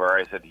Oliver.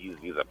 I said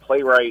he's a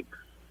playwright.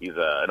 He's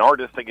an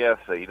artist, I guess.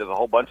 He does a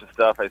whole bunch of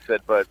stuff. I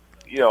said, but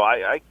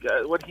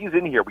when he's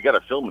in here, we got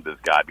to film with this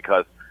guy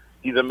because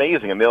he's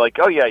amazing. And they're like,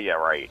 oh yeah,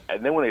 right.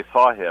 And then when they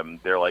saw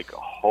him, they're like,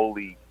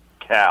 holy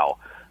cow!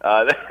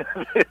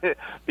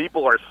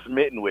 People are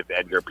smitten with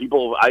Edgar.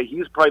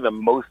 He's probably the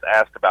most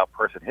asked about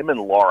person. Him and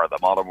Laura, the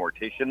model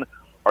mortician,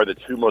 are the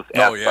two most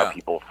asked about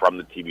people from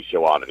the TV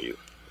show Oddities.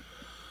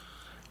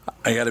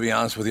 I got to be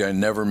honest with you, I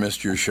never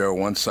missed your show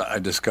once I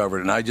discovered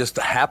it. And I just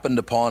happened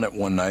upon it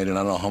one night, and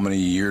I don't know how many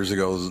years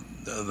ago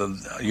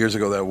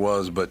that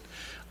was, but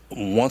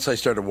once I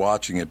started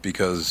watching it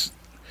because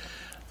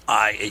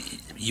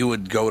you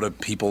would go to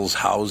people's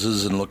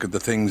houses and look at the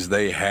things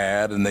they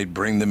had, and they'd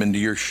bring them into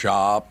your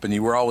shop, and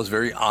you were always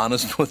very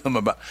honest with them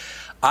about.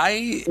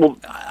 I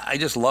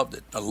just loved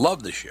it. I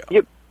loved the show.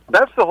 Yep.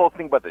 That's the whole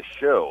thing about the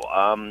show.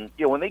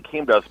 When they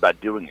came to us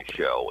about doing a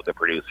show, the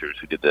producers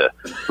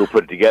who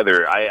put it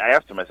together, I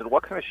asked them, I said,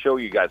 what kind of show are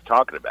you guys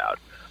talking about?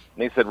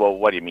 And they said, well,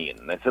 what do you mean?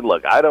 And I said,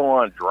 look, I don't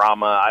want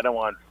drama. I don't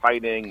want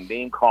fighting,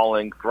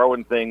 name-calling,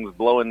 throwing things,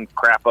 blowing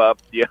crap up.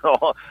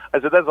 I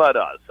said, that's not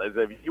us. I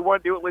said, if you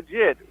want to do it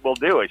legit, we'll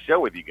do a show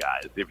with you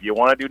guys. If you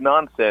want to do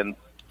nonsense,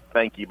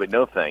 thank you, but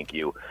no thank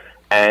you.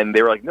 And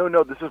they were like,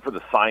 no, this is for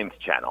the Science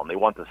Channel, and they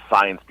want the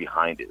science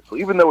behind it. So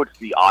even though it's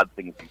the odd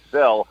things you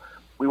sell,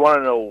 we want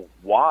to know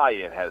why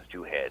it has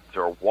two heads,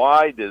 or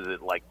why does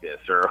it like this,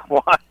 or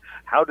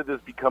how did this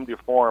become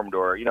deformed,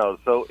 or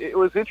So it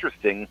was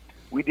interesting.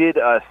 We did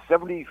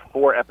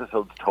 74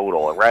 episodes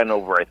total. It ran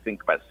over, I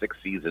think, about 6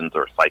 seasons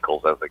or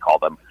cycles, as they call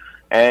them,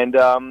 and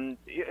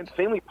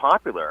insanely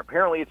popular.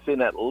 Apparently, it's in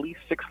at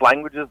least 6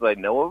 languages that I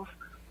know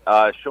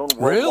of. Shown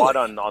worldwide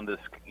on this.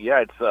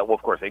 Yeah, it's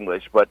of course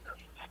English, but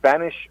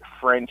Spanish,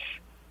 French,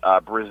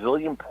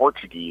 Brazilian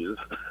Portuguese,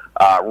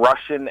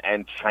 Russian,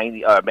 and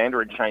Chinese,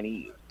 Mandarin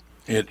Chinese.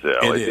 It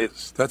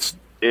is.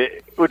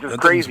 Which is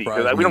crazy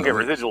because we don't get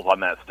residuals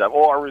on that stuff.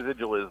 All our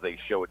residual is they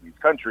show it in these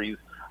countries.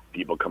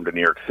 People come to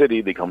New York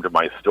City. They come to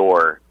my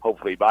store.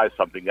 Hopefully, buy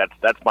something.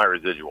 That's my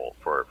residual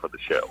for the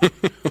show.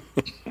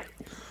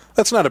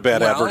 That's not a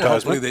bad advertisement.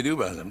 Hopefully, they do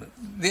buy them.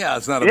 Yeah,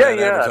 it's not a bad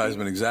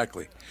advertisement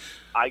exactly.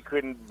 I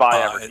couldn't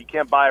buy you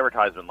can't buy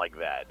advertisement like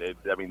that.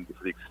 I mean,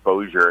 for the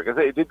exposure,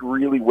 because it did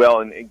really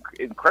well and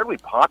incredibly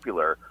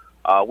popular.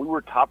 We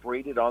were top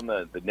rated on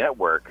the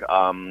network.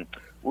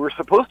 We were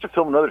supposed to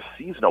film another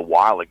season a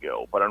while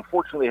ago, but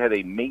unfortunately had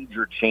a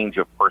major change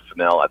of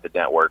personnel at the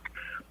network.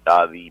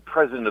 The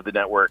president of the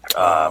network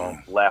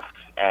left,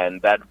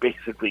 and that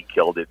basically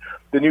killed it.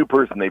 The new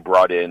person they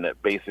brought in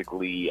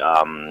basically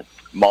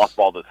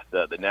mothballed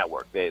the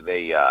network.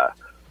 They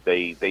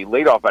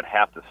laid off about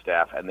half the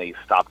staff, and they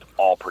stopped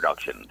all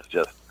productions.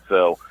 Just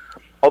so,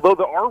 although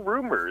there are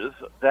rumors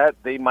that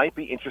they might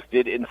be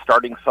interested in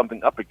starting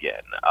something up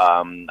again.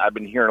 I've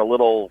been hearing a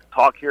little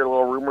talk here, a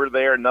little rumor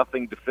there,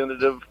 nothing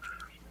definitive,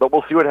 but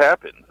we'll see what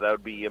happens. That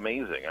would be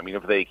amazing. I mean,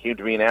 if they came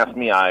to me and asked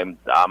me, I'm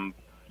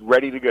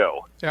ready to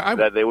go. Yeah,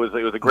 it was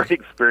a great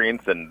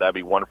experience, and that'd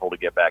be wonderful to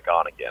get back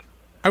on again.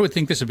 I would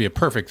think this would be a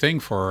perfect thing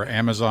for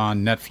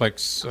Amazon,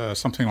 Netflix,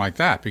 something like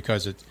that,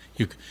 because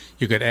you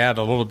could add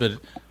a little bit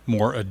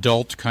more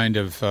adult kind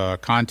of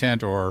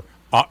content, or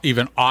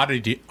even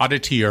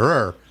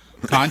oddity-er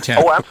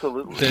content. Oh,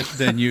 absolutely.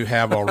 Than you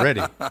have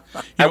already.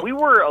 And we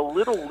were a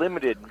little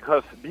limited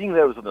because being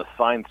that it was on the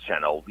Science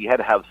Channel, we had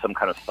to have some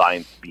kind of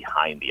science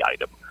behind the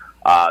item.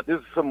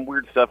 There's some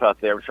weird stuff out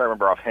there, which I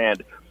remember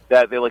offhand,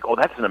 that they're like, oh,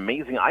 that's an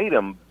amazing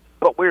item,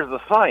 but where's the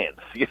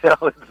science? You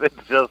know,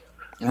 it's just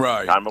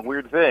right. kind of a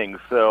weird thing.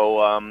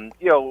 So,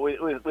 you know,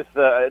 with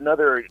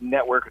another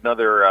network,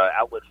 another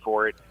outlet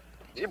for it,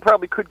 it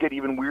probably could get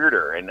even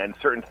weirder, and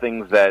certain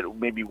things that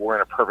maybe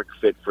weren't a perfect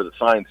fit for the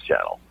Science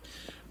Channel.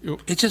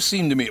 It just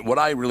seemed to me, what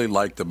I really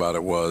liked about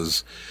it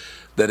was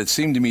that it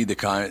seemed to me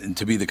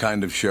to be the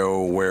kind of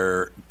show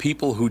where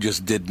people who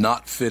just did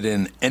not fit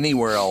in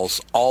anywhere else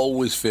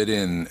always fit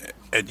in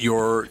at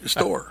your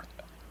store.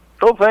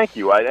 Oh, thank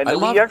you.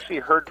 We actually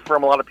heard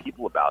from a lot of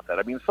people about that.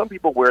 I mean, some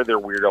people wear their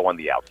weirdo on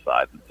the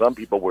outside, and some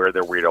people wear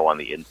their weirdo on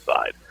the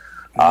inside.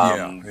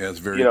 Yeah, it's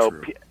very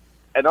true.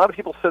 And a lot of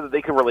people said that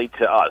they can relate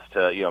to us,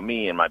 to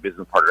me and my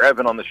business partner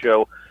Evan on the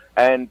show,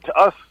 and to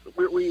us,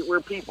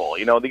 we're people.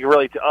 You know, they can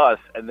relate to us,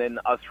 and then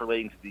us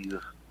relating to these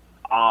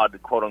odd,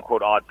 quote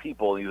unquote, odd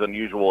people, these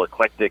unusual,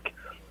 eclectic,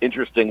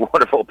 interesting,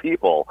 wonderful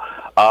people.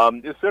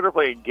 It's sort of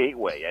like a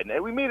gateway,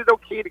 and we made it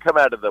okay to come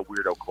out of the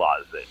weirdo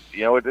closet.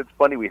 You know, it's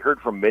funny. We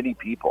heard from many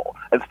people,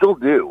 and still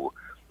do,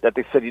 that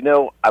they said,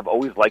 I've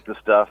always liked this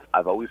stuff.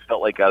 I've always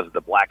felt like I was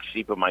the black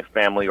sheep of my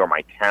family or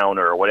my town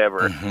or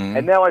whatever,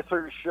 and now I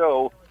started a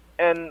show.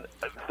 And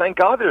thank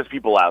God there's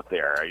people out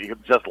there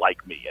just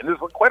like me. And there's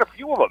quite a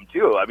few of them,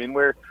 too. I mean,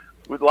 we're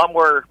with a lot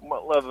more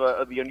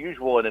of the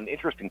unusual and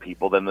interesting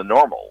people than the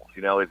normal.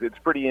 You know, it's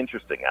pretty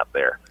interesting out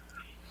there.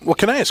 Well,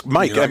 can I ask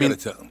Mike? I mean,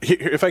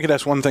 if I could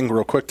ask one thing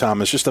real quick,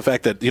 Tom, it's just the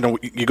fact that,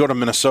 you go to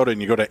Minnesota and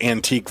you go to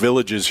antique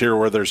villages here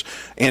where there's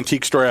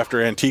antique store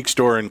after antique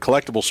store and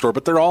collectible store,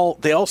 but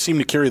they all seem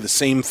to carry the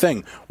same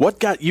thing. What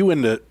got you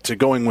into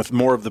going with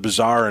more of the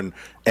bizarre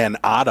and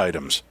odd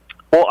items?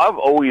 Well, I've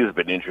always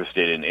been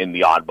interested in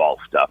the oddball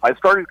stuff. I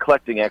started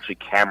collecting actually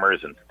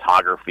cameras and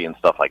photography and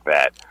stuff like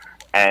that.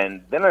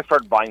 And then I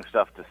started buying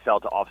stuff to sell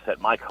to offset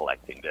my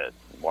collecting. The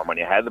more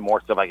money I had, the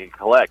more stuff I could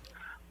collect.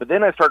 But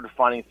then I started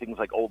finding things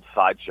like old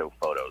sideshow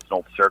photos, and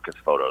old circus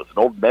photos, and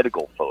old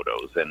medical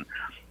photos, and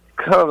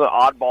kind of the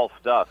oddball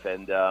stuff.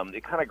 And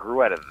it kind of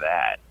grew out of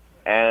that.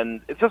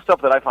 And it's just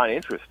stuff that I find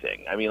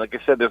interesting. I mean, like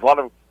I said, there's a lot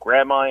of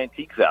grandma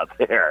antiques out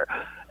there.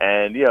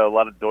 And, a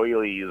lot of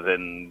doilies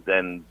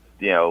and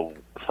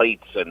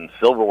plates and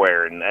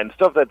silverware and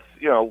stuff that's,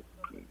 no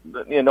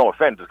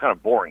offense, it's kind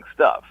of boring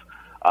stuff.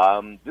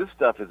 This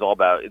stuff is all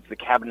about, it's the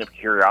cabinet of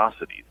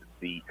curiosities.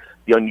 It's the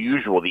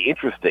unusual, the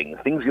interesting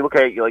things you look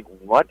at, you're like,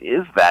 what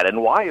is that?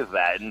 And why is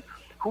that? And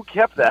who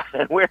kept that?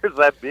 And where has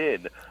that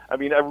been? I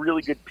mean, a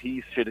really good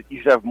piece you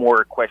should have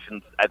more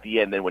questions at the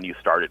end than when you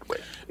started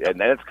with. And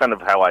that's kind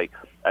of how I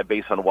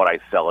base on what I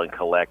sell and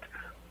collect.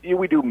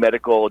 We do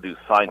medical, do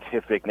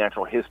scientific,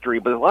 natural history,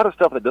 but there's a lot of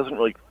stuff that doesn't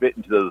really fit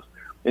into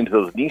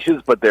those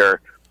niches, but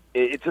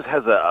it just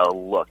has a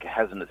look, it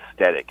has an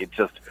aesthetic.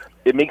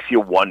 It makes you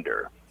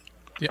wonder.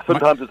 Yeah,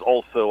 sometimes it's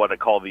also what I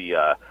call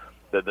the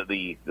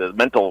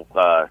mental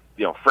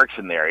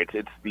friction there.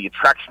 It's the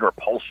attraction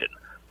repulsion.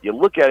 You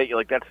look at it, you're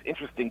like, that's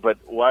interesting, but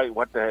why?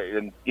 What the?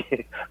 And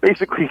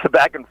basically, the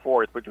back and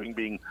forth between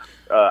being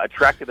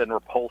attracted and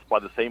repulsed by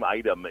the same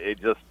item, it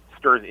just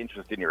stirs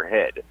interest in your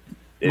head.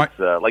 It's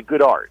like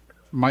good art.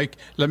 Mike,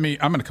 I'm going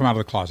to come out of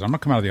the closet. I'm going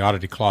to come out of the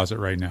oddity closet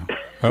right now.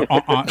 This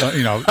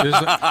is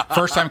the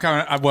first time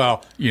coming.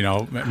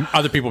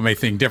 Other people may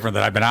think different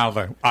that I've been out of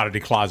the oddity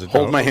closet.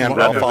 Hold my hand.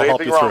 I'll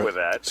help you through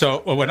it. So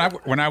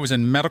when I was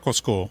in medical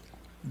school,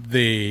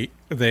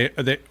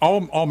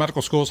 all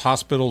medical schools,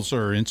 hospitals,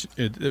 or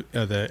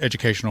the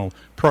educational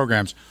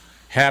programs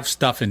have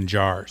stuff in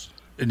jars,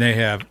 and they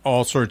have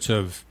all sorts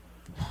of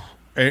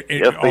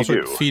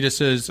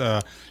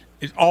fetuses,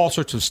 all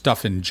sorts of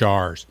stuff in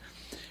jars.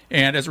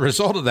 And as a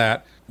result of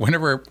that,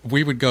 whenever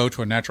we would go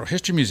to a natural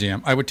history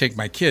museum, I would take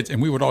my kids, and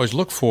we would always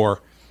look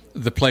for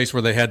the place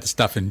where they had the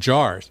stuff in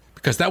jars,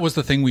 because that was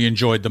the thing we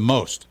enjoyed the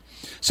most.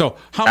 So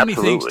how many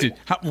things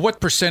what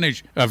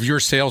percentage of your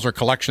sales or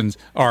collections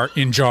are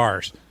in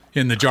jars?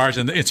 In the jars,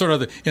 and it's sort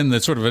of the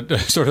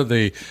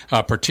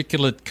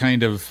particulate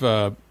kind of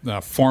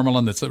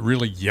formalin that's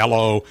really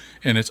yellow,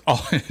 and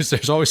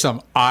there's always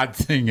some odd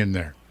thing in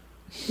there.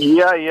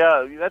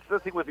 Yeah. That's the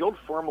thing with the old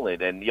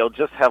formalin, and you'll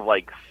just have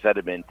like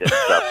sediment and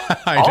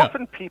stuff.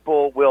 Often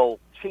people will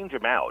change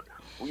them out.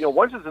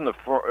 Once it's in the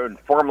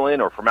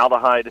formalin or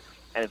formaldehyde,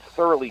 and it's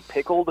thoroughly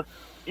pickled,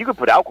 you could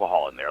put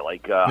alcohol in there,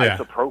 like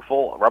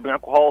isopropyl rubbing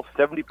alcohol.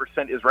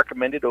 70% is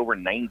recommended over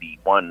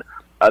 91.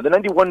 The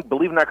 91,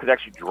 believe it or not, could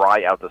actually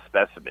dry out the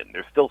specimen.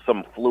 There's still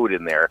some fluid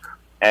in there,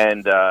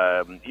 and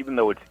even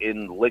though it's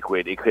in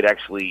liquid, it could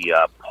actually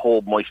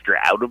pull moisture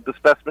out of the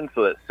specimen,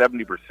 so that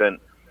 70%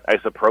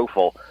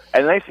 isopropyl.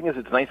 And the nice thing is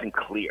it's nice and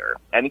clear.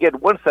 And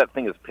again, once that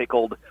thing is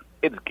pickled,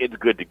 it's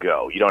good to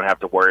go. You don't have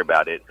to worry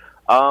about it.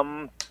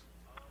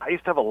 I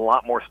used to have a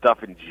lot more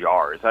stuff in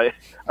jars.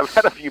 I've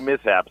had a few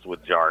mishaps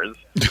with jars.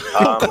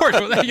 Of course,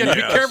 you have to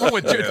be careful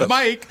with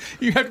Mike.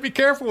 You have to be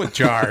careful with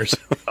jars.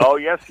 Oh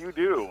yes, you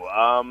do.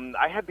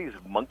 I had these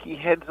monkey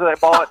heads that I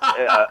bought,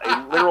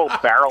 a literal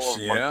barrel of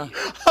monkey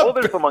heads. Well,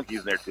 there's some monkeys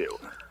in there too,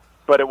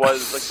 but it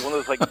was like one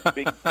of those like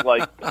big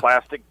like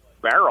plastic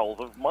barrels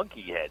of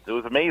monkey heads. It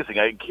was amazing.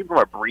 I came from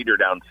a breeder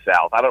down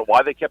south. I don't know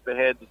why they kept the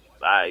heads.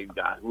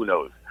 Who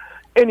knows?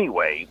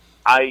 Anyway,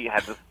 I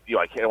had this.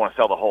 I can't want to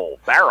sell the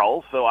whole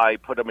barrel, so I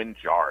put them in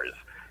jars,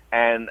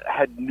 and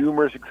had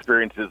numerous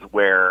experiences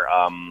where,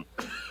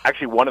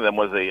 actually, one of them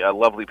was a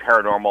lovely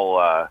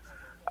paranormal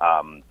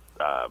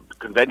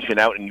convention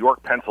out in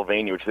York,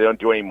 Pennsylvania, which they don't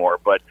do anymore.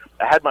 But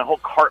I had my whole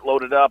cart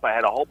loaded up. I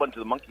had a whole bunch of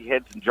the monkey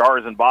heads and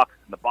jars and boxes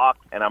in the box,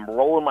 and I'm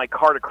rolling my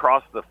cart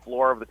across the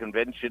floor of the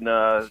convention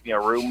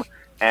room,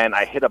 and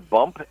I hit a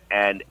bump,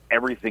 and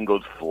everything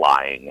goes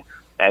flying.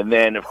 And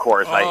then, of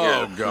course, I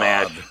hear a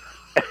smash.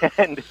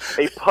 And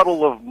a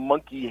puddle of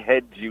monkey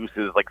head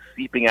juices like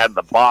seeping out of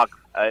the box.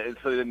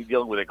 So then you're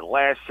dealing with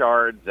glass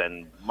shards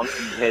and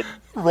monkey head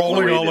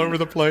rolling all over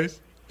the place.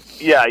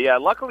 Yeah.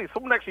 Luckily,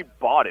 someone actually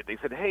bought it. They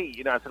said, "Hey,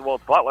 I said, well,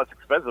 it's a lot less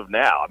expensive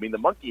now. I mean, the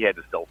monkey head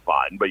is still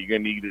fine, but you're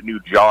going to need a new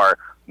jar."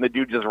 And the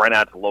dude just ran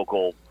out to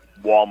local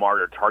Walmart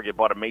or Target,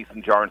 bought a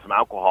mason jar and some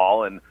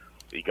alcohol, and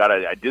he got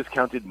a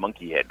discounted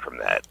monkey head from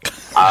that.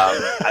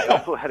 I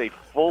also had a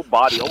full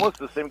body, almost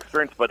the same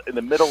experience, but in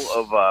the middle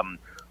of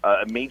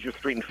a major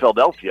street in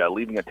Philadelphia,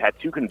 leaving a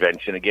tattoo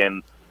convention.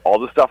 Again, all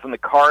the stuff in the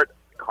cart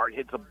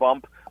hits a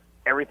bump,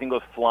 everything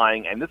goes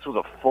flying, and this was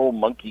a full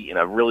monkey in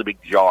a really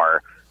big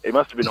jar. It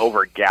must have been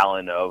over a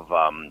gallon of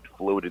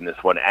fluid in this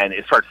one, and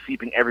it starts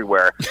seeping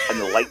everywhere,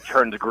 and the light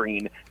turns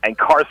green, and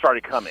cars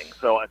started coming.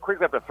 So I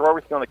quickly have to throw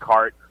everything on the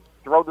cart,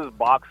 throw this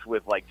box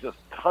with like just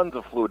tons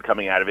of fluid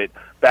coming out of it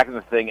back in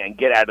the thing, and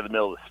get out of the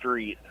middle of the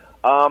street.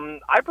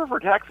 I prefer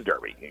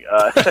taxidermy when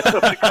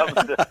it comes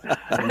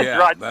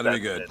to that'd be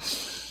good.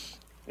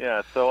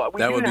 Yeah, so we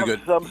do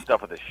have some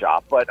stuff at the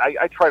shop, but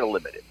I try to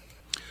limit it.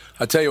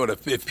 I'll tell you what,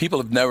 if people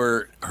have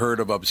never heard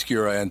of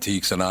Obscura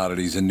Antiques and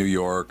Oddities in New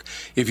York,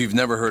 if you've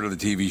never heard of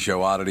the TV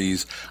show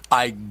Oddities,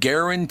 I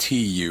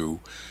guarantee you,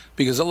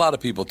 because a lot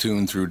of people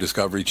tune through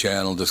Discovery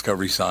Channel,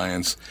 Discovery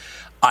Science,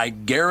 I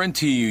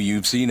guarantee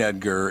you've seen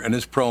Edgar and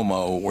his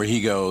promo where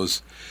he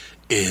goes,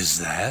 "Is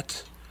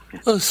that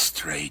a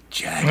straight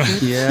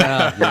jacket?"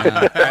 Yeah,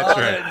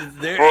 that's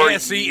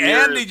right. See,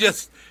 Andy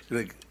just...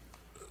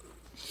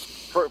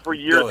 For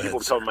years, people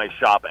would come to my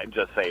shop and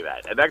just say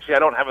that. And actually, I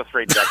don't have a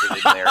straight jacket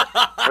in there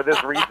for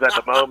this reason at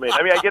the moment.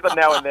 I mean, I get them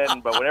now and then,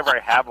 but whenever I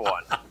have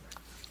one,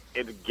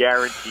 it's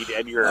guaranteed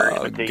Edgar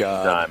invitation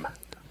time.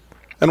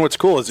 And what's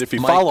cool is if you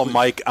follow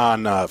Mike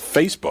on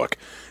Facebook,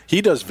 he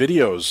does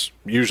videos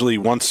usually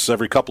once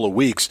every couple of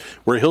weeks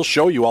where he'll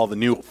show you all the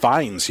new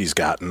finds he's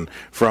gotten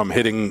from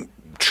hitting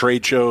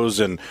trade shows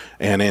and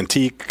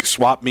antique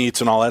swap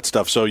meets and all that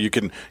stuff, so you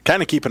can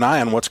kind of keep an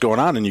eye on what's going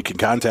on, and you can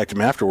contact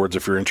him afterwards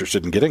if you're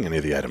interested in getting any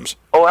of the items.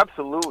 Oh,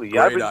 absolutely.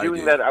 I've been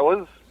doing that. I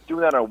was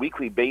doing that on a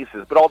weekly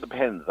basis, but it all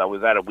depends. I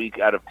was out of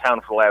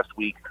town for the last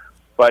week,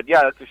 but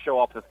yeah, that's to show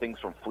off the things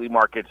from flea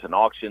markets and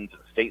auctions and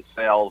estate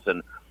sales,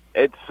 and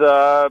it's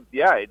those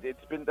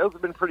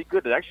have been pretty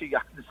good. I actually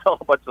got to sell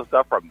a bunch of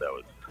stuff from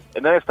those.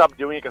 And then I stopped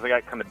doing it because I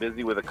got kind of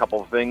busy with a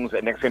couple of things,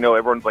 and next thing I know,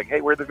 everyone's like,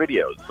 "Hey, where are the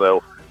videos?"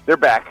 So they're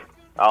back.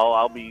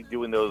 I'll be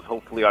doing those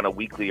hopefully on a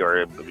weekly or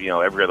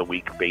every other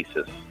week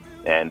basis.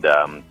 And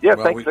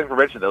thanks for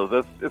mentioning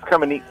those. It's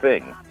kind of a neat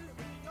thing.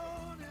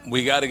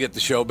 We got to get the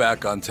show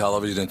back on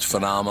television. It's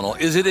phenomenal.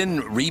 Is it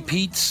in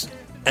repeats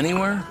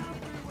anywhere?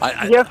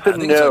 Yes and I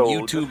think no.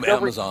 It's on YouTube,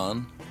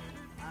 Amazon.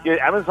 Yeah,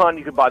 Amazon,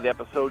 you can buy the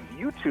episodes.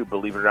 YouTube,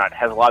 believe it or not,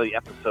 has a lot of the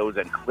episodes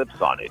and clips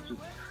on it.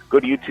 Just go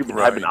to YouTube and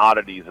type in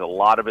Oddities. A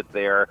lot of it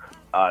there.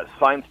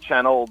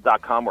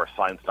 ScienceChannel.com or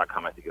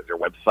Science.com, I think, is their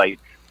website.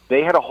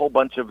 They had a whole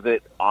bunch of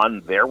it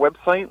on their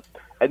website,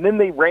 and then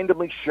they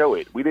randomly show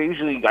it.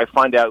 I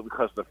find out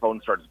because the phone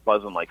starts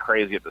buzzing like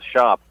crazy at the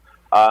shop,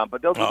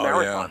 but they'll do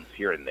marathons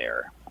here and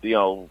there.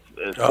 4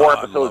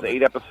 episodes,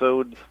 8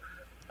 episodes.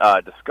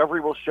 Discovery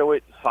will show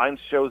it.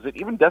 Science shows it.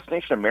 Even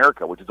Destination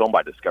America, which is owned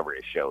by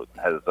Discovery,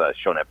 has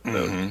shown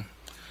episodes. Mm-hmm.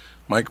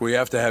 Mike, we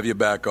have to have you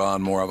back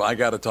on more. I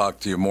got to talk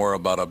to you more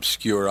about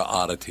obscura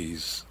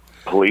oddities.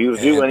 Please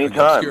do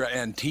anytime. Obscura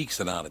antiques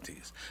and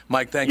oddities.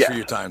 Mike, thanks for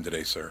your time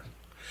today, sir.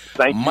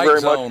 Thank you Mike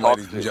very Zone, much.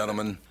 ladies and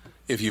gentlemen.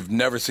 If you've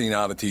never seen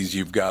Oddities,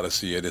 you've got to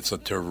see it. It's a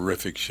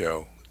terrific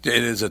show.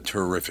 It is a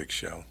terrific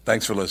show.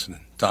 Thanks for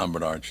listening. Tom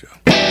Bernard Show.